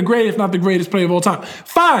probably one of the greatest, if not the greatest player of all time.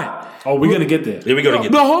 Fine. Oh, we're going to get there. Yeah, we're going to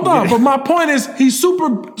get there. But hold on. But my point is, he's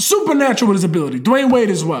supernatural with his ability. Dwayne Wade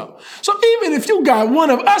as well. So even if you got one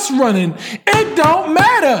of us running, it don't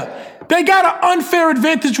matter. They got an unfair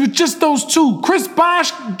advantage with just those 2. Chris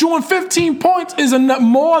Bosh doing 15 points is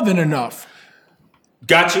more than enough.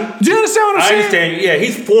 Got you. Do you understand what I'm saying? I understand. Yeah,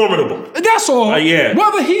 he's formidable. That's all. Yeah.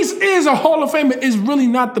 Whether he is a Hall of Famer is really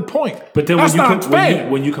not the point. But then that's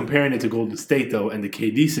when you're comparing it to Golden State, though, and the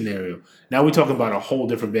KD scenario, now we're talking about a whole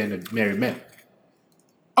different band of married men.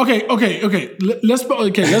 Okay. Let's go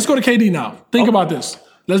to KD now. Think about this.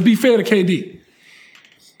 Let's be fair to KD.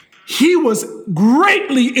 He was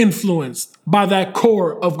greatly influenced by that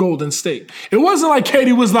core of Golden State. It wasn't like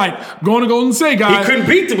KD was like, going to Golden State, guys. He couldn't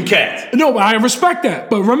beat them cats. No, I respect that.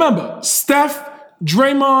 But remember, Steph,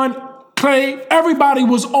 Draymond, Clay, everybody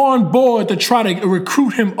was on board to try to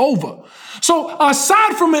recruit him over. So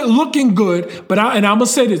aside from it looking good, I'm going to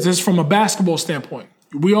say this from a basketball standpoint.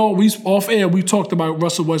 We off air, we talked about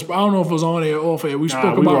Russell Westbrook. I don't know if it was on air or off air. We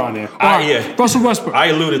spoke about were on air. Yeah. Russell Westbrook. I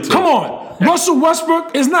alluded to Come on. Russell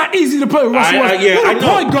Westbrook is not easy to play with Russell Westbrook. You're the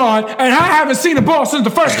point guard, and I haven't seen the ball since the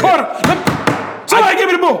first quarter. Somebody give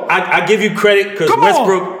me the ball. I give you credit because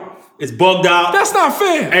Westbrook is bugged out. That's not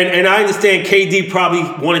fair. And I understand KD probably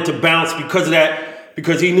wanted to bounce because of that,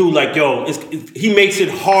 because he knew, like, he makes it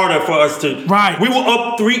harder for us to. Right. We were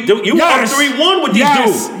up 3. You were up 3-1 with these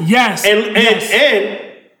dudes. Yes. And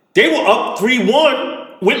they were up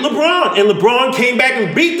 3-1 with LeBron, and LeBron came back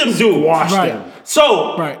and beat them dudes. Washed them.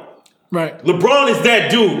 So. Right. LeBron is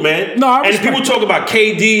that dude, man. No, I and people talk about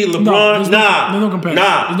KD, LeBron. There's no comparison.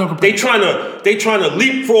 They trying to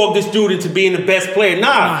leapfrog this dude into being the best player.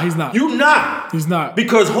 Nah, he's not. You not. He's not.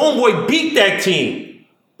 Because homeboy beat that team.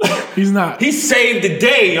 He's not. He saved the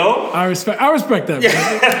day, yo. I respect that,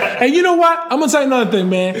 man. And you know what? I'm gonna tell you another thing,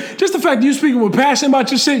 man. Just the fact that you speaking with passion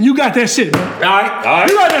about your shit, you got that shit, man. All right.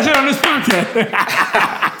 You got that shit on this podcast.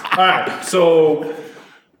 All right. So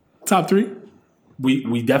top 3.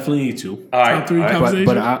 We definitely need to. All right. Top 3 conversation.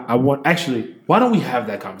 But I want, actually, why don't we have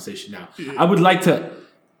that conversation now? Yeah. I would like to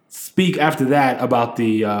speak after that about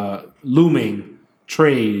the looming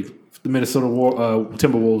trade the Minnesota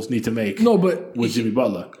Timberwolves need to make with Jimmy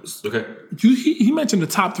Butler. Okay. He mentioned the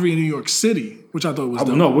top 3 in New York City, which I thought was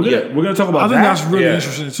dope. No, we're gonna talk about that. I think that's really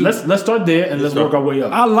interesting too. Let's start there and let's work our way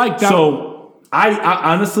up. I like that. So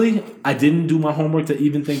I honestly, I didn't do my homework to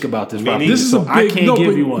even think about this. This is so a big, I can't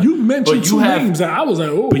give you one. You mentioned 2 names that I was like,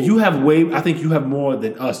 oh. But you have I think you have more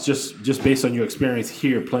than us, just based on your experience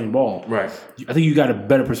here playing ball. Right. I think you got a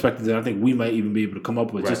better perspective than I think we might even be able to come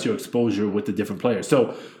up with, just your exposure with the different players.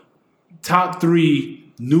 So top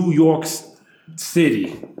 3 New York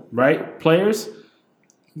City, right, players,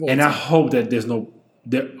 and I hope that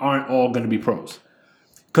there aren't all going to be pros.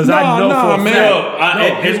 Because I know for a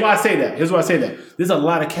fact. Here's why I say that. There's a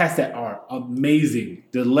lot of cats that are amazing.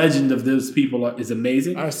 The legend of those people is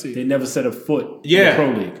amazing. I see. They never set a foot in the pro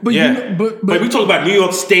league. But we talk about New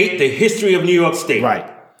York State, the history of New York State. Right.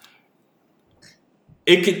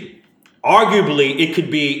 It could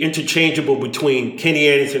be interchangeable between Kenny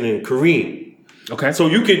Anderson and Kareem. Okay. So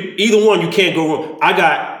you can't go wrong.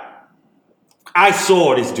 I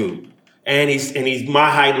saw this dude, and he's my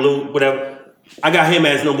height, little whatever. I got him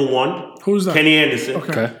as number 1. Who's that? Kenny Anderson.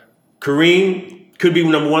 Okay. Kareem could be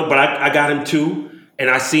number 1, but I got him 2. And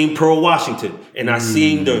I seen Pearl Washington, and I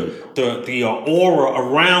seen the aura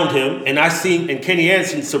around him, and Kenny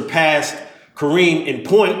Anderson surpassed Kareem in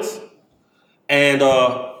points. And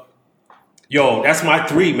that's my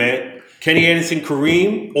 3, man. Kenny Anderson,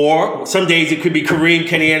 Kareem, or some days it could be Kareem,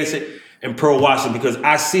 Kenny Anderson, and Pearl Washington, because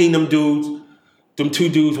I seen them 2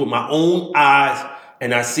 dudes with my own eyes.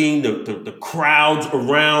 And I seen the crowds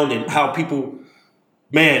around and how people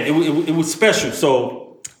man, it was special.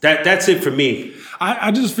 So that's it for me.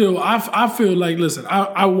 I just feel I feel like, listen,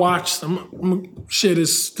 I watched. I'm gonna share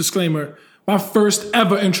this disclaimer. My first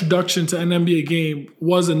ever introduction to an NBA game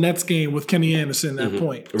was a Nets game with Kenny Anderson at that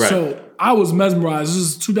point. Right. So I was mesmerized.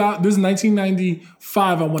 This is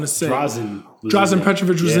 1995, I want to say. Drazen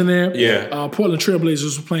Petrovic was in there. Yeah. Portland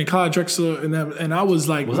Trailblazers were playing Clyde Drexler, and I was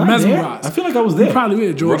like I mesmerized. there? I feel like I was there. You probably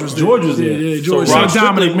did. George was there. George was there. Yeah, George. So So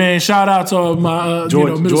Dominic, man, shout out to my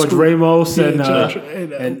George middle Ramos school.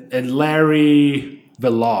 and Larry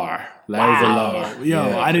Villar.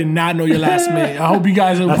 Yo, I did not know your last name. I hope you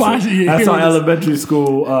guys are watching. That's our elementary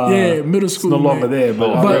school. Middle school. It's no longer there, but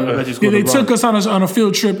elementary school. They took us on a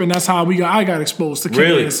field trip, and that's how I got exposed to Kenny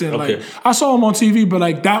Really? Anderson. Okay. Like I saw him on TV, but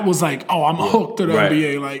like that was like, oh, I'm hooked to the Right.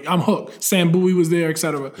 NBA. Like I'm hooked. Sam Bowie was there,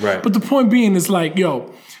 etc. Right. But the point being is like,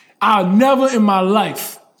 yo, I never in my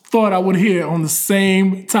life thought I would hear on the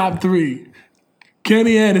same top three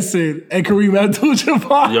Kenny Anderson and Kareem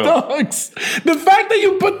Abdul-Jabbar, Yo. dogs. The fact that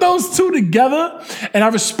you put those two together, and I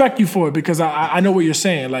respect you for it because I know what you're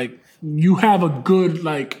saying. Like you have a good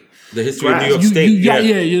like The history of New York you,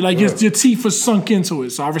 State. you're like your teeth are sunk into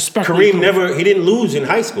it. So I respect Kareem he didn't lose in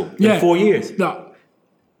high school in 4 years. No,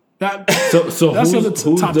 that So That's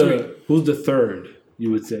who's top three. who's the third?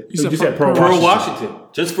 You would say. said said Pearl Pearl Washington.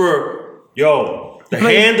 Just for the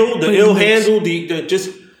Played- handle, the played ill the Knicks. handle, the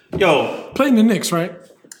just playing the Knicks, right?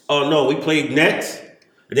 Oh no, we played Nets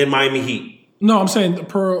and then Miami Heat. No, I'm saying the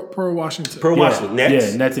Pearl Washington. Pearl Washington,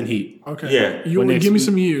 Nets. Yeah, Nets and Heat. Okay. Yeah. You When they give me ex-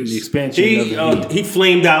 some The years. expansion of the Heat. He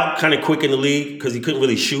flamed out kind of quick in the league because he couldn't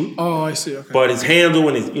really shoot. Oh, I see. Okay. But his handle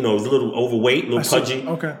and his he's a little overweight, a little I see. pudgy.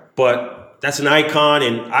 Okay. But that's an icon,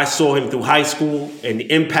 and I saw him through high school, and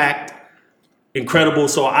the impact, incredible.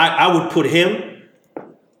 So I would put him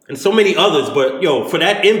and so many others. But for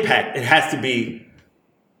that impact, it has to be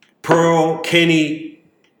Pearl, Kenny,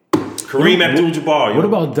 Kareem Abdul-Jabbar. What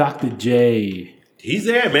about Dr. J? He's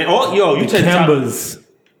there, man. Oh, you The said Kembas.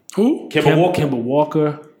 Who? Kemba Walker. Kemba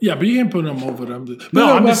Walker. Yeah, but you ain't putting them over them. But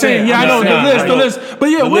No, I'm just saying, Yeah, I'm I know just saying, the list. But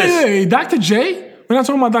yeah, The wait, list. Dr. J. We're not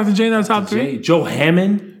talking about Dr. J in the top three. Joe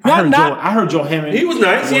Hammond. Not- I heard Joe Hammond. He was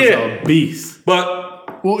nice, was yeah. a beast.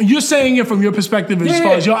 But Well, you're saying it from your perspective as Yeah.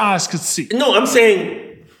 far as your eyes could see. no, I'm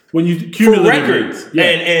saying When you for cumulatively- records yeah.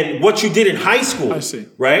 and what you did in high school. I see.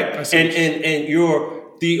 Right? I see. And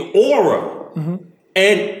the aura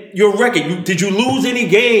and your record. Did you lose any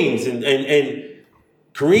games? And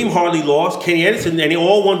Kareem hardly lost. Kenny Anderson, and they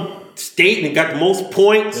all won state and got the most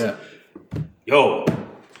points. Yeah.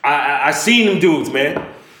 I seen them dudes, man.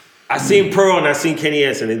 I seen Pearl and I seen Kenny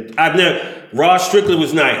Anderson. And Rod Strickland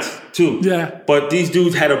was nice too. Yeah. But these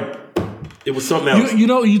dudes it was something else.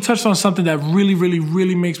 You touched on something that really, really,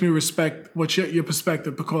 really makes me respect what your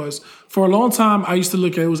perspective, because for a long time I used to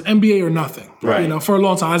look at it was NBA or nothing. Right. For a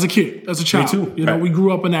long time as a kid, as a child. too. You know, Right. we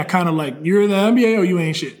grew up in that kind of like, you're in the NBA or you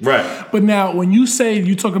ain't shit. Right. But now when you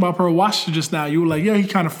talk about Pearl Washington just now, you were like, yeah, he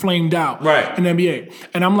kind of flamed out Right. in the NBA.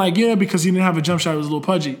 And I'm like, yeah, because he didn't have a jump shot, it was a little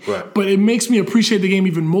pudgy. Right. But it makes me appreciate the game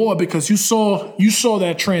even more because you saw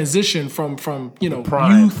that transition from prime.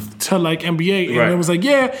 youth to like NBA. And Right. it was like,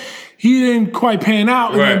 yeah, he didn't quite pan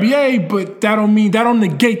out in Right. the NBA, but that don't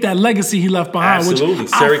negate that legacy he left behind, Absolutely.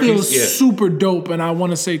 which I feel Syracuse, yeah. super dope. And I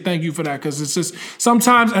want to say thank you for that, because it's just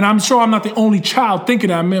sometimes, and I'm sure I'm not the only child thinking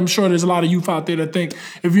that. I mean, I'm sure there's a lot of youth out there that think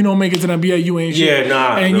if you don't make it to the NBA, you ain't shit. Yeah,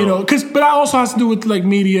 nah, And no. but that also has to do with like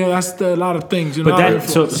media. That's a lot of things. But a lot of that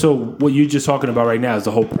so influence. so what you're just talking about right now is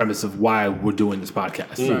the whole premise of why we're doing this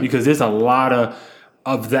podcast, because there's a lot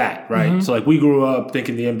of that, right? So like we grew up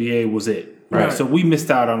thinking the NBA was it, right? Right. So we missed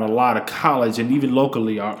out on a lot of college and even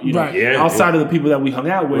locally, Right. Yeah, outside of the people that we hung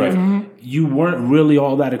out with, Right. you weren't really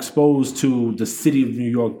all that exposed to the city of New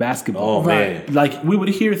York basketball. Oh, man. Like we would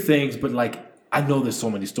hear things, but like I know there's so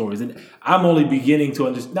many stories, and I'm only beginning to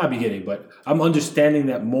I'm understanding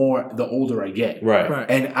that more the older I get. Right. Right.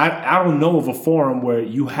 And I don't know of a forum where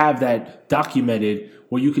you have that documented,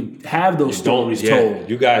 where you can have those stories told.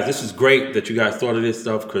 You guys, this is great that you guys thought of this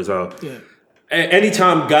stuff, because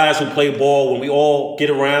anytime guys who play ball, when we all get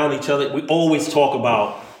around each other, we always talk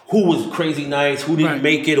about who was crazy nice, who didn't Right.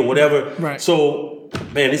 make it or whatever. Right. So,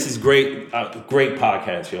 man, this is great. Great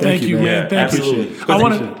podcast, yo. Thank you, man. Thank you. absolutely. I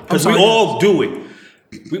want Because we all do it.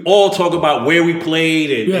 We all talk about where we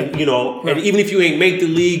played, and Right. and even if you ain't make the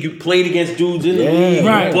league, you played against dudes in the league,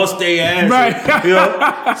 Right. you bust their ass,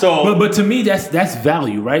 Right. So, But to me, that's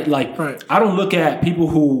value, right? Like Right. I don't look at people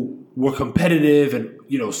who were competitive and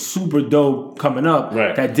super dope coming up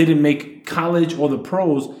Right. that didn't make college or the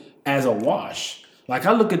pros as a wash. Like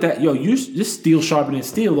I look at that, you're steel sharpening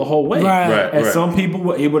steel the whole way. Right. And some people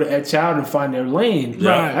were able to etch out and find their lane.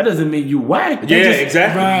 Right. That doesn't mean you whack.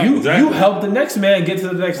 Exactly. Right. You help the next man get to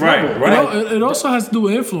the next level. Right. It also has to do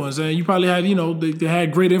with influence, and you probably had, they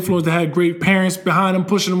had great influence. They had great parents behind them,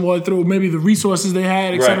 pushing them all through. Maybe the resources they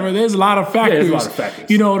had, etc. Right. There's a lot of factors. there's a lot of factors.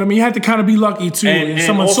 You know what I mean? You had to kind of be lucky too, and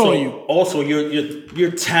someone also, saw you. Also,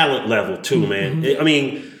 your talent level too, man. I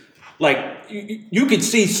mean, like you could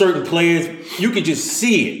see certain players, you could just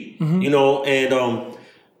see it, and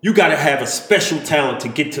you got to have a special talent to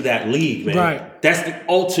get to that league, man. Right. That's the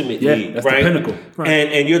ultimate league, that's right? the pinnacle. Right.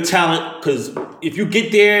 And your talent, because if you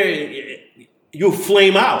get there, you'll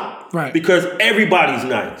flame out, Right. Because everybody's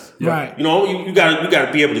nice, Right. You got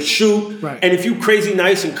to be able to shoot, Right. And if you crazy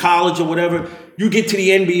nice in college or whatever, you get to the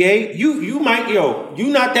NBA, you might you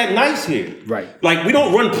not that nice here, Right. Like we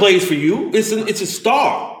don't run plays for you. It's a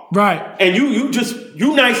star. Right. And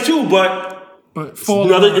you nice too, but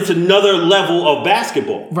fall it's another level of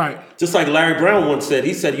basketball. Right. Just like Larry Brown once said,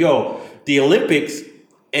 he said, the Olympics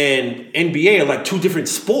and NBA are like two different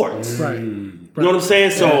sports. Right. You know what I'm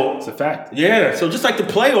saying? So It's a fact. yeah. So just like the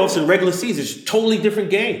playoffs and regular season, it's a totally different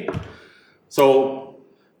game. So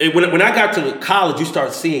when I got to college, you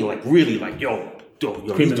start seeing like really like, Cream these of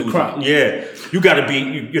the dudes, crop. yeah, you got to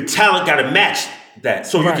be your talent got to match that,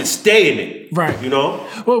 so you Right. can stay in it. Right.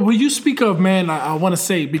 Well, when you speak of, man, I want to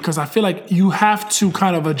say, because I feel like you have to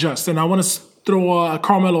kind of adjust. And I want to throw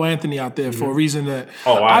Carmelo Anthony out there for a reason that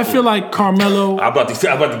I feel like Carmelo. I'm about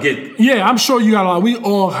to get. Yeah, I'm sure you got a lot. We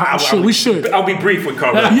all we should. I'll be brief with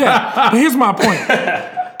Carmelo. Yeah, but here's my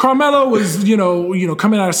point. Carmelo was,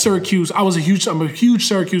 coming out of Syracuse. I'm a huge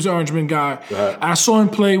Syracuse Orangeman guy. Right. I saw him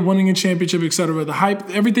play, winning a championship, etc. The hype,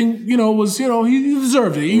 everything, was, he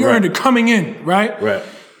deserved it. He earned it coming in, right? Right.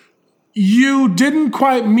 You didn't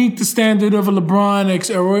quite meet the standard of a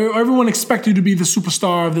LeBron, or everyone expected you to be the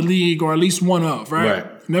superstar of the league, or at least one of, right?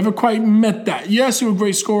 Right. Never quite met that. Yes, you're a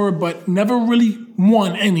great scorer, but never really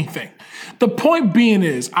won anything. The point being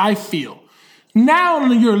is, I feel, now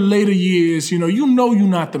in your later years, you're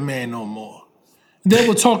not the man no more. They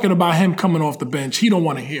were talking about him coming off the bench. He don't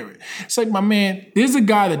want to hear it. It's like, my man, there's a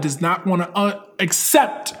guy that does not want to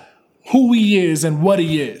accept who he is and what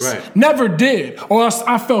he is. Right. Never did. Or else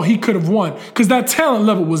I felt he could have won because that talent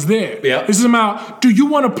level was there. Yeah. This is about, do you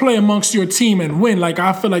want to play amongst your team and win? Like,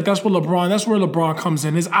 I feel like that's where LeBron comes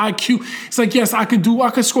in. His IQ. It's like, yes, I could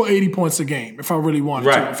score 80 points a game if I really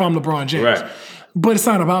wanted to, if I'm LeBron James. Right. But it's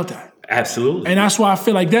not about that. Absolutely. And that's why I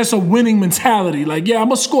feel like that's a winning mentality. Like, yeah, I'm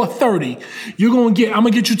going to score 30. I'm going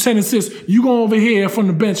to get you 10 assists. You go over here from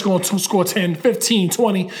the bench going to score 10, 15,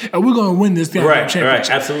 20, and we're going to win this damn championship. Right,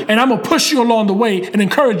 absolutely. And I'm going to push you along the way and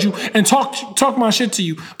encourage you and talk my shit to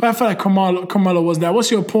you. But I feel like Carmelo was that.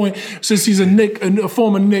 What's your point? Since he's a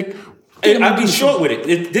former Knick. And I'll be short with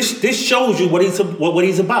it. This shows you what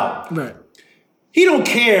he's about. Right. He don't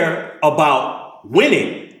care about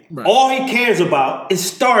winning. Right. All he cares about is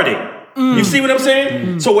starting. You see what I'm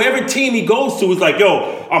saying? So wherever team he goes to is like,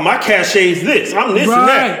 my cachet is this. I'm this and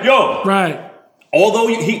that. Right.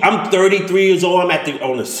 Although I'm 33 years old, I'm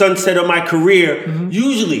on the sunset of my career.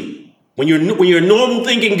 Usually, when you're a normal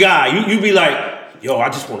thinking guy, you be like, I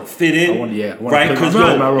just want to fit in, right?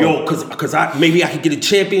 Because maybe I could get a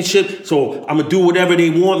championship, so I'm gonna do whatever they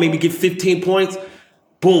want. Maybe get 15 points.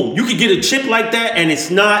 Boom, you could get a chip like that, and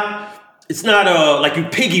it's not like you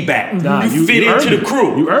piggyback. Nah, you fit into the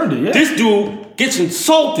crew. You earned it. Yeah. This dude gets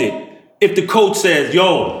insulted if the coach says,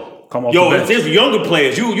 come off the bench. If there's younger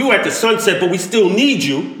players, you at the sunset, but we still need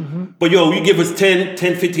you. But you give us 10,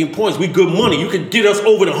 15 points, we good money. You could get us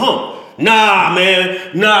over the hump. Nah,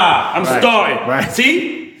 man. Nah, I'm starting. Right.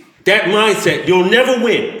 See? That mindset, you'll never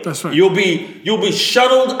win. That's right. You'll be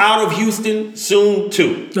shuttled out of Houston soon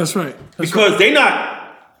too. That's right. Because you're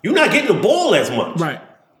not getting the ball as much. Right.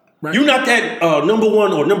 You're not that number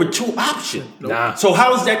one or number two option. Nah. So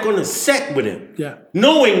how is that going to set with him? Yeah.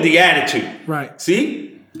 Knowing the attitude. Right.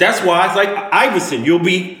 See? That's why it's like Iverson. You'll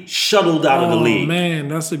be shuttled out of the league. Oh, man.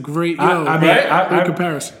 That's a great, great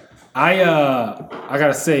comparison. I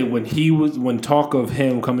gotta say, when talk of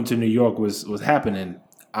him coming to New York was happening,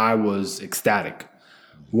 I was ecstatic.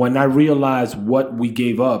 When I realized what we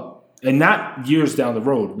gave up, and not years down the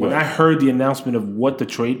road, when I heard the announcement of what the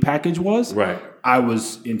trade package was, I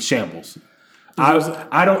was in shambles.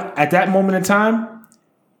 I don't at that moment in time,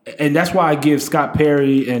 and that's why I give Scott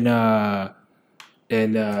Perry and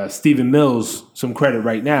Stephen Mills some credit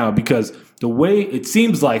right now, because the way it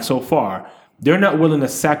seems like so far, they're not willing to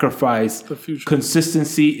sacrifice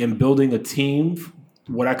consistency in building a team,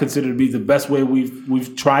 what I consider to be the best way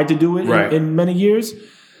we've tried to do it in many years,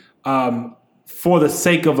 for the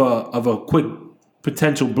sake of a quick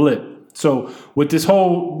potential blip. So with this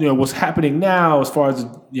whole, what's happening now as far as,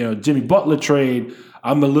 Jimmy Butler trade,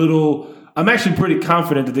 I'm actually pretty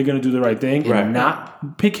confident that they're going to do the right thing and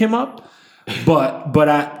not pick him up. But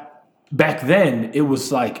back then, it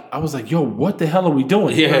was like, I was like, yo, what the hell are we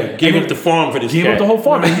doing? Yeah, gave up the farm for this Gave up the whole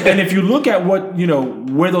farm. And if you look at what,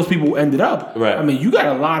 where those people ended up, I mean, you got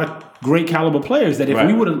a lot of great caliber players that if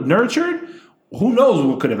we would have nurtured, who knows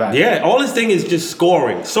what could have happened. Yeah, all this thing is just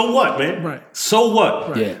scoring. So what, man? Right. So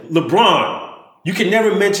what? Right. Yeah. LeBron, you can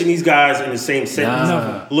never mention these guys in the same sentence.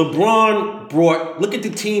 Nah. LeBron look at the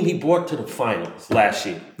team he brought to the finals last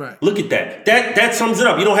year. Right. Look at that. That sums it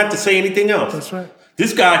up. You don't have to say anything else. That's right.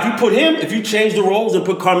 This guy, if you change the roles and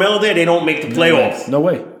put Carmelo there, they don't make the playoffs. No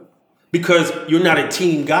way. Because you're not a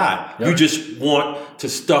team guy. Yep. You just want to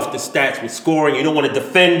stuff the stats with scoring. You don't want to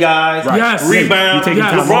defend guys. Right. Yes. Rebound. You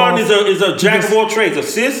Yes. LeBron is a jack of all trades.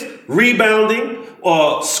 Assists, rebounding,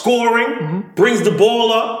 scoring, brings the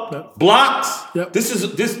ball up, blocks. Yep.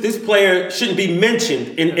 This player shouldn't be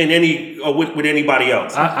mentioned in any with anybody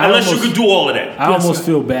else. I unless almost- you could do all of that. I almost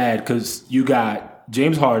feel bad because you got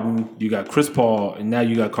James Harden, you got Chris Paul, and now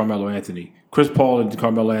you got Carmelo Anthony. Chris Paul and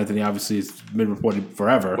Carmelo Anthony, obviously, it's been reported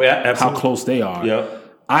forever Yeah, how absolutely. close they are. Yeah.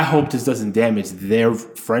 I hope this doesn't damage their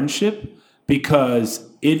friendship because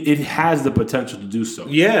it has the potential to do so.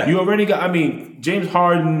 Yeah. You already got, James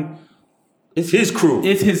Harden, It's his crew.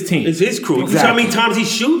 it's his team. It's his crew. Exactly. You see how many times he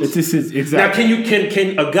shoots? It's his, exactly. Now,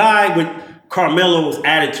 can a guy with Carmelo's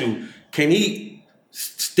attitude, can he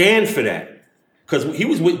stand for that? Because he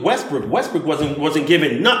was with Westbrook. Westbrook wasn't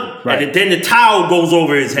giving nothing. Right. And then the towel goes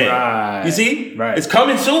over his head. Right. You see? Right. It's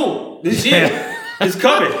coming soon. This year. It's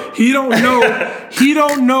coming. He don't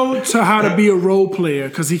know to how to be a role player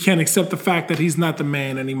because he can't accept the fact that he's not the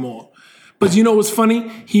man anymore. But you know what's funny?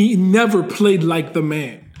 He never played like the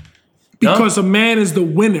man. Because a man is the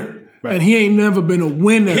winner. Right. And he ain't never been a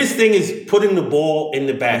winner. His thing is putting the ball in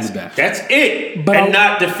the basket. That's it. But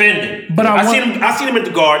not defending. But I seen him at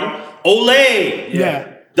the Garden. Olay.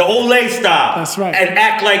 Yeah. The Olay style. That's right. And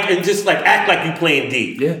act like you playing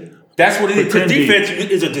D. Yeah. That's what it is. Because Pretend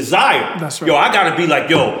defense is a desire. That's right. Yo, I gotta be like,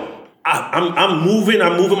 I'm moving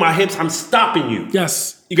my hips, I'm stopping you.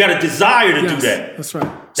 Yes. You got a desire to do Yes. that. That's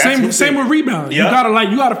right. That's Same with rebounding. Yeah.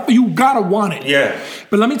 You gotta want it. Yeah.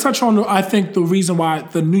 But let me touch on I think the reason why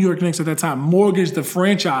the New York Knicks at that time mortgaged the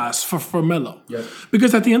franchise for Melo. Yeah.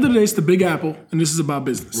 Because at the end of the day, it's the Big Apple, and this is about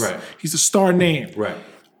business. Right. He's a star name. Right.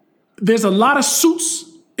 There's a lot of suits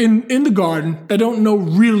in the Garden that don't know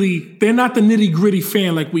really, they're not the nitty gritty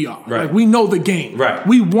fan like we are. Right. Like we know the game. Right.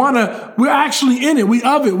 We're actually in it. We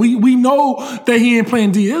of it. We know that he ain't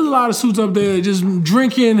playing D. There's a lot of suits up there just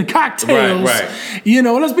drinking cocktails. Right.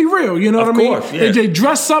 Let's be real. You know what I mean? Of course, yeah. They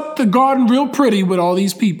dress up the Garden real pretty with all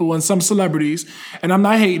these people and some celebrities. And I'm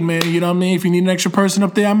not hating, man. You know what I mean? If you need an extra person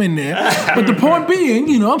up there, I'm in there. But the point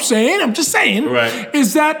being, I'm just saying, Right.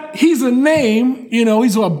 is that he's a name,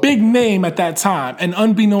 he's a big name at that time. And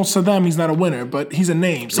unbeknownst to them, he's not a winner, but he's a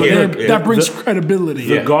name. So that brings credibility.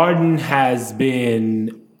 The Garden has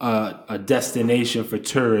been a destination for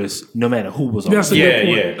tourists, no matter who was on That's a it. good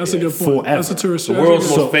point. yeah, That's a good point. Forever. That's a tourist. The world's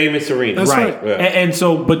most famous arena. That's right. Yeah. And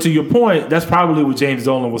so, but to your point, that's probably what James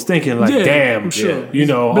Dolan was thinking. Like, Yeah, damn, I'm sure. our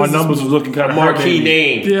Business numbers was looking kind of Marquee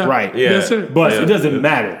name. Yeah. Right. Yeah. That's it. But Yeah. it doesn't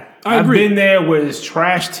matter. I I've agree. been there where it's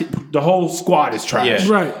trash. The whole squad is trash.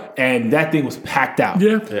 Yeah. Right. And that thing was packed out.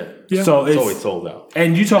 Yeah. Yeah. So It's it's always sold out.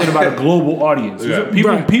 And you're talking about a global audience.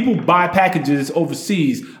 Yeah. People buy packages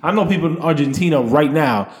overseas. I know people in Argentina right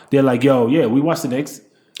now. They're like, "Yo, yeah, we watch the Knicks."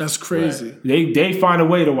 That's crazy. They find a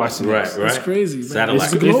way to watch the Knicks. Right. That's crazy, man. Satellite.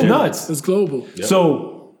 It's It's global. nuts. It's global.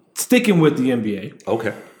 So sticking with the NBA,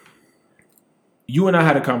 Okay. you and I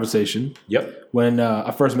had a conversation Yep. when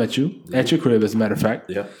I first met you at your crib, as a matter of fact.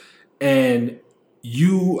 Yep. And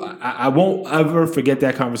I won't ever forget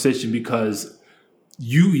that conversation because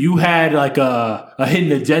you had like a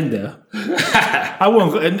hidden agenda.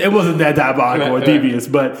 It wasn't that diabolical or devious,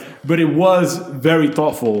 but it was very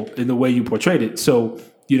thoughtful in the way you portrayed it. So,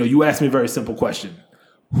 you asked me a very simple question.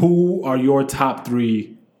 Who are your top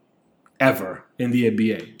 3 ever in the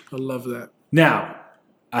NBA? I love that. Now,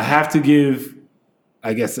 I have to give,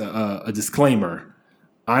 I guess, a disclaimer.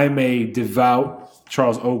 I'm a devout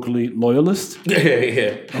Charles Oakley loyalist.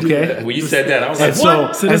 Yeah. Okay. When you said that, I was And like, so,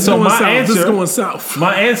 what? So and this so going my south. answer, This is going south.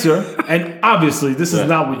 my answer, and obviously this is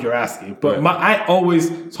not what you're asking, but I always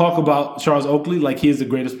talk about Charles Oakley like he is the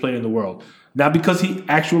greatest player in the world. Not because he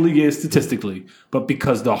actually is statistically, but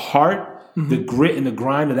because the heart, the grit, and the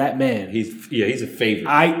grind of that man. He's a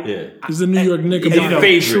favorite. He's a New York Knick. He's a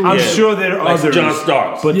favorite. I'm Yeah. sure there are Like others. John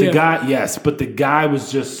Starks. But Yeah. the guy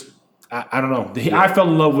was just I don't know. I fell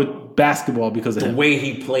in love with basketball because of The him. way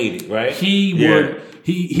he played it, right? He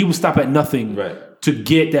would stop at nothing to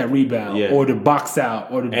get that rebound or to box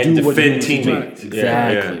out or to And do what he defend needs to do. teammates.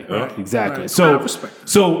 Exactly. Yeah. Exactly. Right. So, I respect that.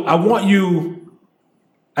 so I want you,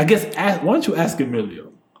 I guess, why don't you ask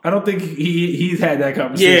Emilio? I don't think he's had that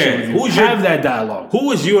conversation with you. Have that dialogue.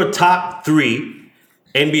 Who is your top 3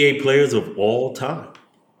 NBA players of all time?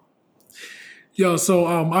 Yo, so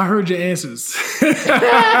I heard your answers.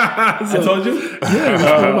 I told you? Yeah,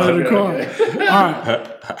 that's what All right.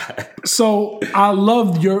 So I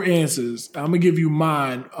loved your answers. I'm gonna give you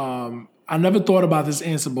mine. I never thought about this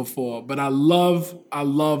answer before, but I love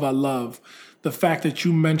the fact that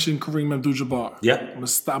you mentioned Kareem Abdul-Jabbar. Yeah. I'm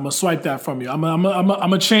gonna swipe that from you. I'm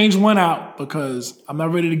gonna change one out because I'm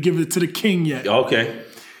not ready to give it to the king yet. Okay.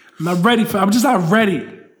 I'm just not ready.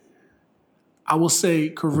 I will say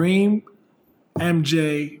Kareem,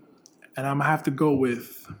 MJ, and I'm gonna have to go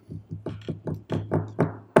with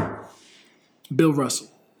Bill Russell.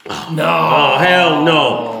 Oh, hell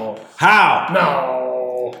no. How?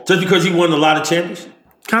 No. Just because he won a lot of championships?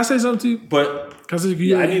 Can I say something to you? But I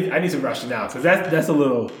need some rationale because that's a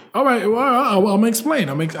little. All right, well, I'm gonna explain.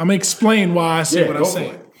 I'm gonna explain why I say what I'm go for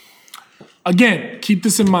saying. it. Again, keep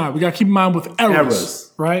this in mind. We gotta keep in mind with errors.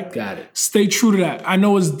 Right? Got it. Stay true to that. I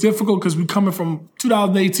know it's difficult because we're coming from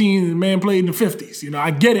 2018 and the man played in the 50s. You know,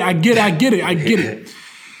 I get it.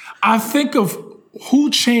 I think of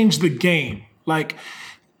who changed the game. Like,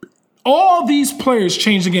 all these players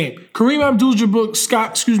changed the game. Kareem Abdul-Jabbar,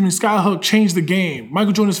 Scott Hook changed the game.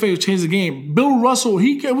 Michael Jordan's favorite changed the game. Bill Russell,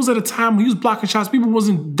 it was at a time when he was blocking shots. People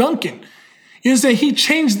wasn't dunking. You understand? He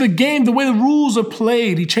changed the game, the way the rules are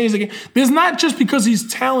played. He changed the game. There's not just because he's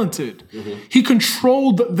talented. Mm-hmm. He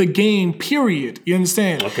controlled the game, period. You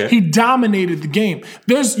understand? Okay. He dominated the game.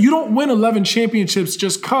 You don't win 11 championships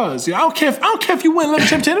just cause. I don't care if you win 11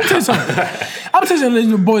 championships. Let me tell you something. I'm telling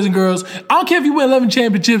you, boys and girls, I don't care if you win 11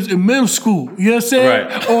 championships in middle school, you know what I'm saying?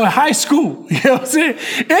 Right. Or high school. You know what I'm saying?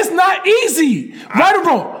 It's not easy. Right or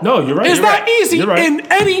wrong? No, you're right. It's not easy You're right. in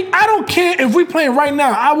I don't care if we playing right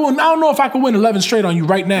now. I don't know if I can win 11 straight on you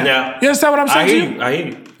right now. You understand what I'm saying to you? I hear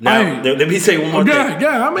you. Now, let me say one more thing.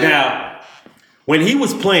 Yeah, I mean. Now, when he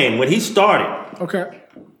was playing, when he started, Okay.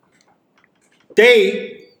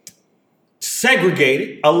 they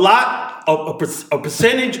segregated a lot of a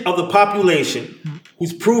percentage of the population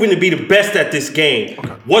who's proven to be the best at this game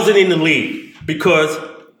wasn't in the league because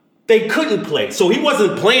they couldn't play. So he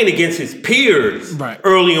wasn't playing against his peers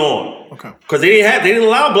early on. Okay. Because they didn't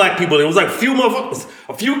allow black people. There was like a few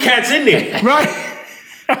cats in there. Right.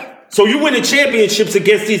 So you win the championships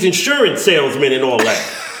against these insurance salesmen and all that.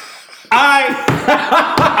 I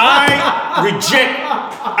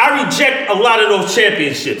reject a lot of those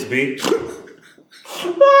championships, B.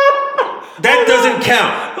 That doesn't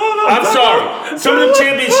count. I'm sorry. Some of them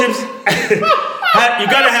championships, you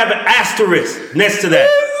gotta have an asterisk next to that.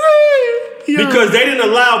 Because they didn't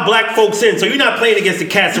allow black folks in. So you're not playing against the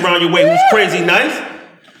cats around your way who's crazy nice.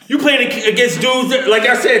 You playing against dudes that, like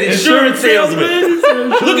I said, insurance salesmen.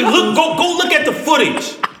 Go look at the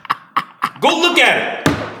footage. Go look at it.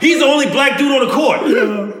 He's the only black dude on the court.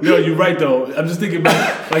 Yo, you're right though. I'm just thinking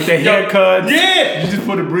about like the haircut. Yeah. You just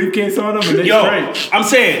put a briefcase on him and then straight. I'm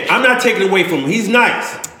saying, I'm not taking away from him. He's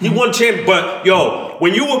nice. He won champ, but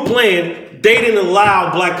when you were playing, they didn't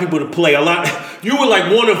allow black people to play a lot. You were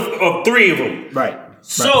like one of 3 of them. Right.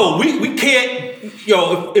 So we can't,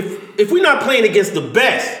 if we're not playing against the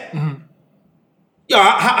best,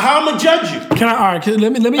 how am I gonna judge you? All right,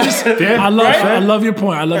 let me just. I love your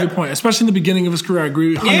point. I love your point, especially in the beginning of his career. I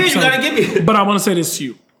agree. 100%. Yeah, you gotta give me. But I want to say this to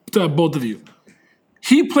you, to both of you.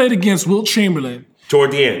 He played against Wilt Chamberlain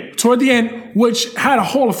toward the end, which had a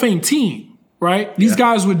Hall of Fame team. Right? These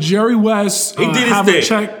guys with Jerry West, he did his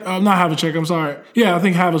thing. Not Havlicek, I'm sorry. Yeah, I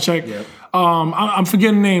think Havlicek. Yeah. I'm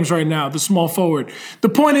forgetting names right now, the small forward. The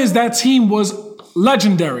point is that team was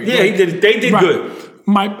legendary. Yeah, he did. They did good.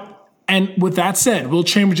 And with that said, Wilt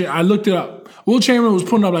Chamberlain, I looked it up. Wilt Chamberlain was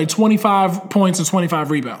putting up like 25 points and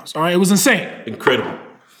 25 rebounds. All right, it was insane. Incredible.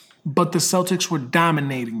 But the Celtics were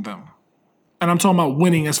dominating them. And I'm talking about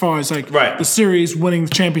winning as far as like the series, winning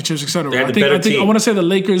the championships, etc. I want to say the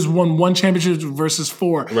Lakers won 1 championship versus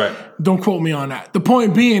 4. Right. Don't quote me on that. The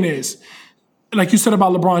point being is, like you said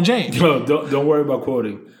about LeBron James. Yo, don't worry about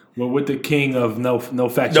quoting. We're with the king of no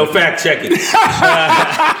fact checking. No fact checking.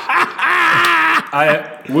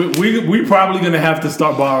 We probably gonna have to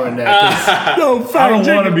start borrowing that. No fact I don't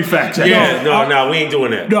want to be fact checking. Yeah, no, we ain't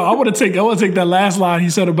doing that. No, I want to take that last line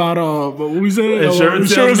he said about what we said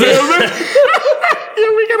insurance salesman. Yeah,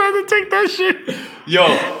 we gonna have to take that shit. Yo,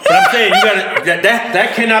 but I'm saying you gotta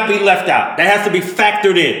that cannot be left out. That has to be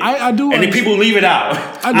factored in. I do. And then people leave it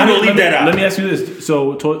out. I don't leave that out. Let me ask you this: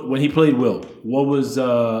 so when he played Will, what was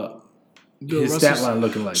his stat line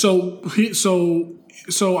looking like? So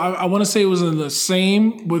I want to say it was in the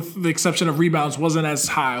same, with the exception of rebounds, wasn't as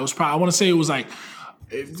high. It was probably, I want to say it was like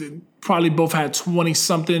probably both had 20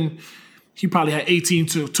 something. He probably had 18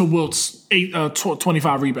 to Wilt's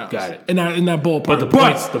 25 rebounds. Got it. In that ballpark. But the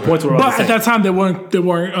points were all the But same. at that time they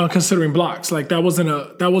weren't considering blocks. Like that wasn't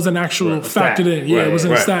actual factored in. Yeah, it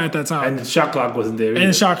wasn't a stat at that time. And the shot clock wasn't there either.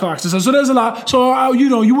 And shot clocks. So there's a lot. So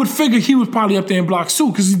you would figure he was probably up there in blocks too,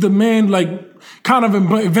 because the man kind of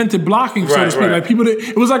invented blocking, so to speak. Like people,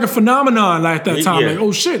 it was like a phenomenon at that time. Yeah. Like,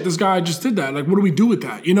 oh shit, this guy just did that. Like, what do we do with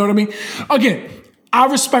that? You know what I mean? Again, I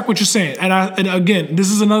respect what you're saying, and again,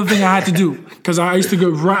 this is another thing I had to do, because I used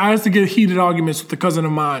to get heated arguments with a cousin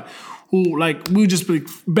of mine who we would just be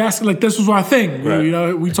basketball. Like, this was our thing. Right. You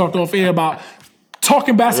know, we talked off air about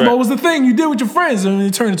talking basketball was the thing you did with your friends, and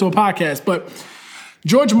it turned into a podcast. But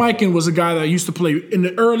George Mikan was a guy that used to play in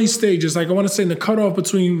the early stages. Like, I want to say in the cutoff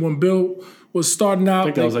between when Bill was starting out. I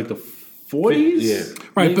think that was like the 40s? Yeah.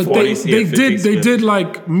 Right, but 40s, they did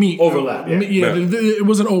like meet. Overlap, yeah. It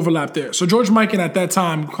was an overlap there. So George Mikan at that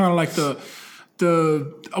time, kind of like the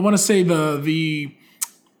I want to say the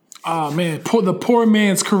poor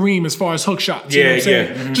man's Kareem as far as hook shots. You know what I'm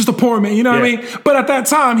saying? Mm-hmm. Just a poor man, you know what I mean? But at that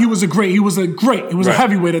time, he was a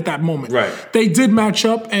heavyweight at that moment. Right. They did match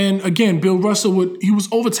up, and again, Bill Russell was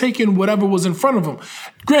overtaking whatever was in front of him.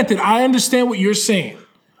 Granted, I understand what you're saying.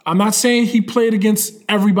 I'm not saying he played against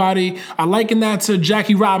everybody. I liken that to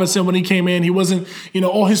Jackie Robinson when he came in. He wasn't,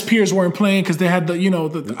 all his peers weren't playing because they had I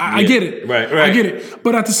get it. Right. I get it.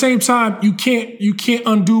 But at the same time, you can't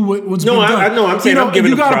undo what's been done. I know. I'm saying I'm giving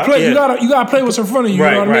you the gotta prop, play. yeah. You gotta play what's in front of you.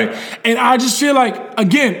 Right, You know what I right. mean? And I just feel like,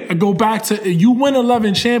 again, I go back to, you win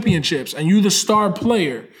 11 championships and you're the star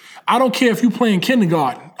player. I don't care if you play in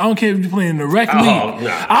kindergarten. I don't care if you play in the rec league.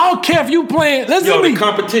 Nah. I don't care if you playing. Listen to me. The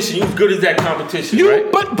competition. You as good as that competition, You,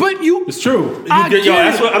 right? but you. It's true.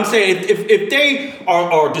 That's what I'm saying. If they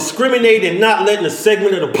are discriminating, not letting a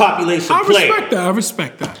segment of the population play. I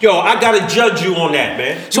respect that. Yo, I gotta judge you on that,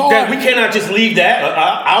 man. So, we cannot just leave that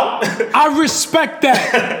out. I respect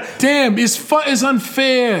that. Damn, it's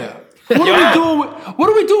unfair. What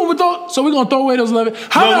are we doing with those? So we're gonna throw away those 11?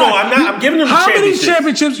 I'm not. I'm giving them the how championships. many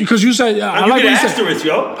championships? Because you said I like what you said. Asterisk,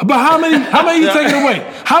 yo. But how many you taking away?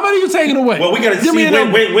 How many you taking away? Well, we gotta see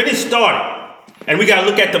when it started, and we gotta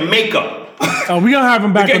look at the makeup. Oh, we're gonna have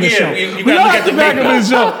him back on the show. You gotta look at the back on makeup. the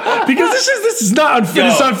show because this is not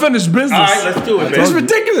unfinished. It's unfinished business. All right, let's do it, man. It's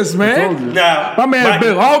ridiculous, man. Now, my man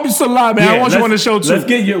Bill, I hope you're still alive, man. I want you on the show too. Let's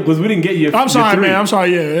get you, because we didn't get you. I'm sorry, man. I'm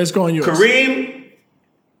sorry. Yeah, let's go on yours. Kareem,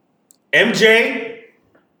 MJ,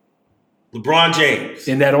 LeBron James.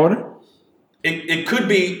 In that order? It could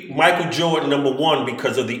be Michael Jordan number one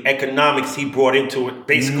because of the economics he brought into it.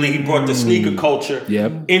 Basically, he brought the sneaker culture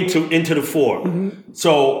into the fore. Mm-hmm.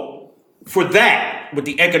 So for that, with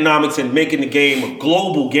the economics and making the game a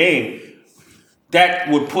global game, that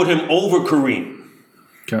would put him over Kareem.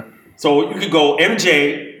 Okay. So you could go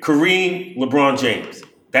MJ, Kareem, LeBron James.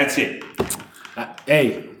 That's it.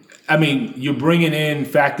 Hey, I mean, you're bringing in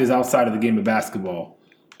factors outside of the game of basketball,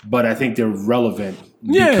 but I think they're relevant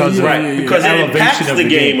because of because it impacts the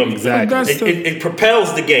game of exactly. It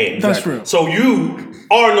propels the game. That's true. So you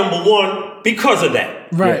are number one because of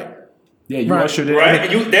that. Right. Yeah, you ushered it. Right,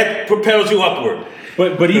 that propels you upward.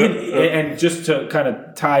 But even and just to kind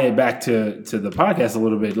of tie it back to the podcast a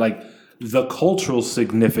little bit, like the cultural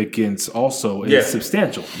significance also is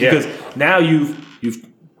substantial because now you've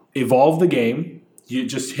evolved the game. You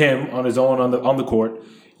just him on his own on the court.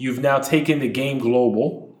 You've now taken the game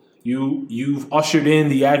global. You've ushered in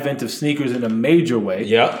the advent of sneakers in a major way.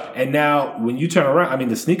 Yeah. And now when you turn around, I mean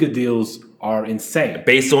the sneaker deals are insane.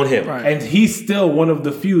 Based on him. Right. And he's still one of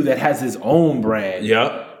the few that has his own brand.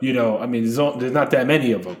 Yeah. I mean there's not that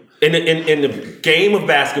many of them. In the game of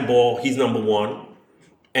basketball, he's number one.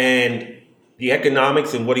 And the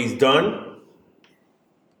economics and what he's done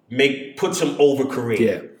puts him over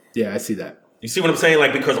Kareem. Yeah, I see that. You see what I'm saying?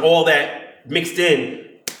 Like, because all that mixed in,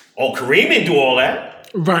 Kareem didn't do all that.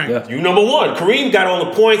 Right. Yeah. You number one. Kareem got all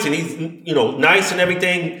the points and he's, nice and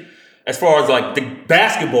everything as far as like the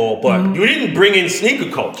basketball, but you didn't bring in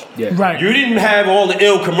sneaker culture. Yeah. Right. You didn't have all the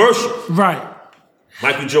ill commercials. Right.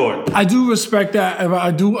 Michael Jordan. I do respect that.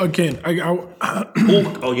 I do again.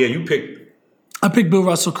 Oh yeah, you picked. I picked Bill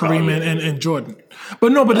Russell, Kareem, and Jordan.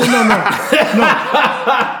 But no. But listen,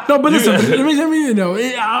 listen. You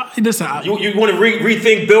want to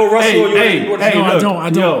rethink Bill Russell? I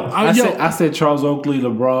don't. I said Charles Oakley,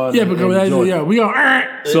 LeBron. Yeah, because we go.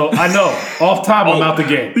 So I know off top I'm out the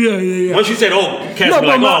game. Yeah. Once you said, cats be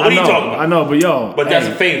like, what are you talking about? I know, but But that's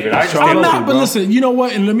a favorite. I'm not. But listen, you know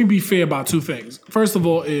what? And let me be fair about two things. First of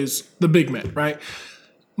all, is the big man, right?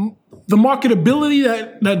 The marketability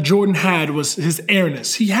that Jordan had was his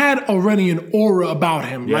airness. He had already an aura about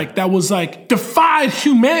him, like that was like defied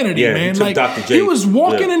humanity, man. Like he was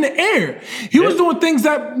walking in the air. He was doing things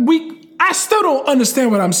that I still don't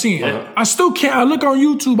understand what I'm seeing. I still can't. I look on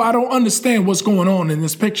YouTube, I don't understand what's going on in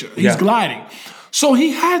this picture. He's gliding. So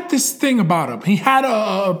he had this thing about him. He had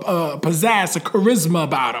a pizzazz, a charisma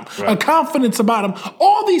about him, a confidence about him.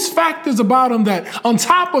 All these factors about him that, on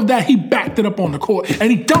top of that, he backed it up on the court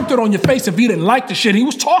and he dumped it on your face if you didn't like the shit. He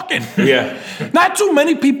was talking. Yeah. Not too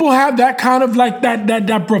many people have that kind of like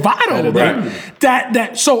that bravado.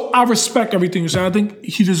 That. So I respect everything you said. I think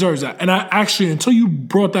he deserves that. And I actually, until you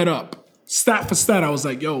brought that up, stat for stat, I was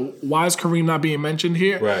like, yo, why is Kareem not being mentioned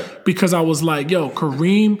here? Right. Because I was like, yo,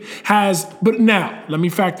 Kareem has, but now, let me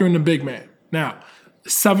factor in the big man. Now,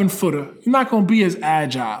 7-footer, you're not going to be as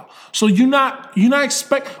agile. So we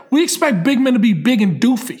expect big men to be big and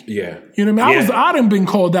doofy. Yeah. You know what I mean? I done been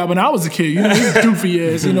called that when I was a kid. You know, he's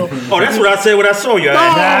doofy ass, you know. Oh, that's what I said when I saw you.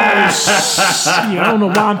 I don't know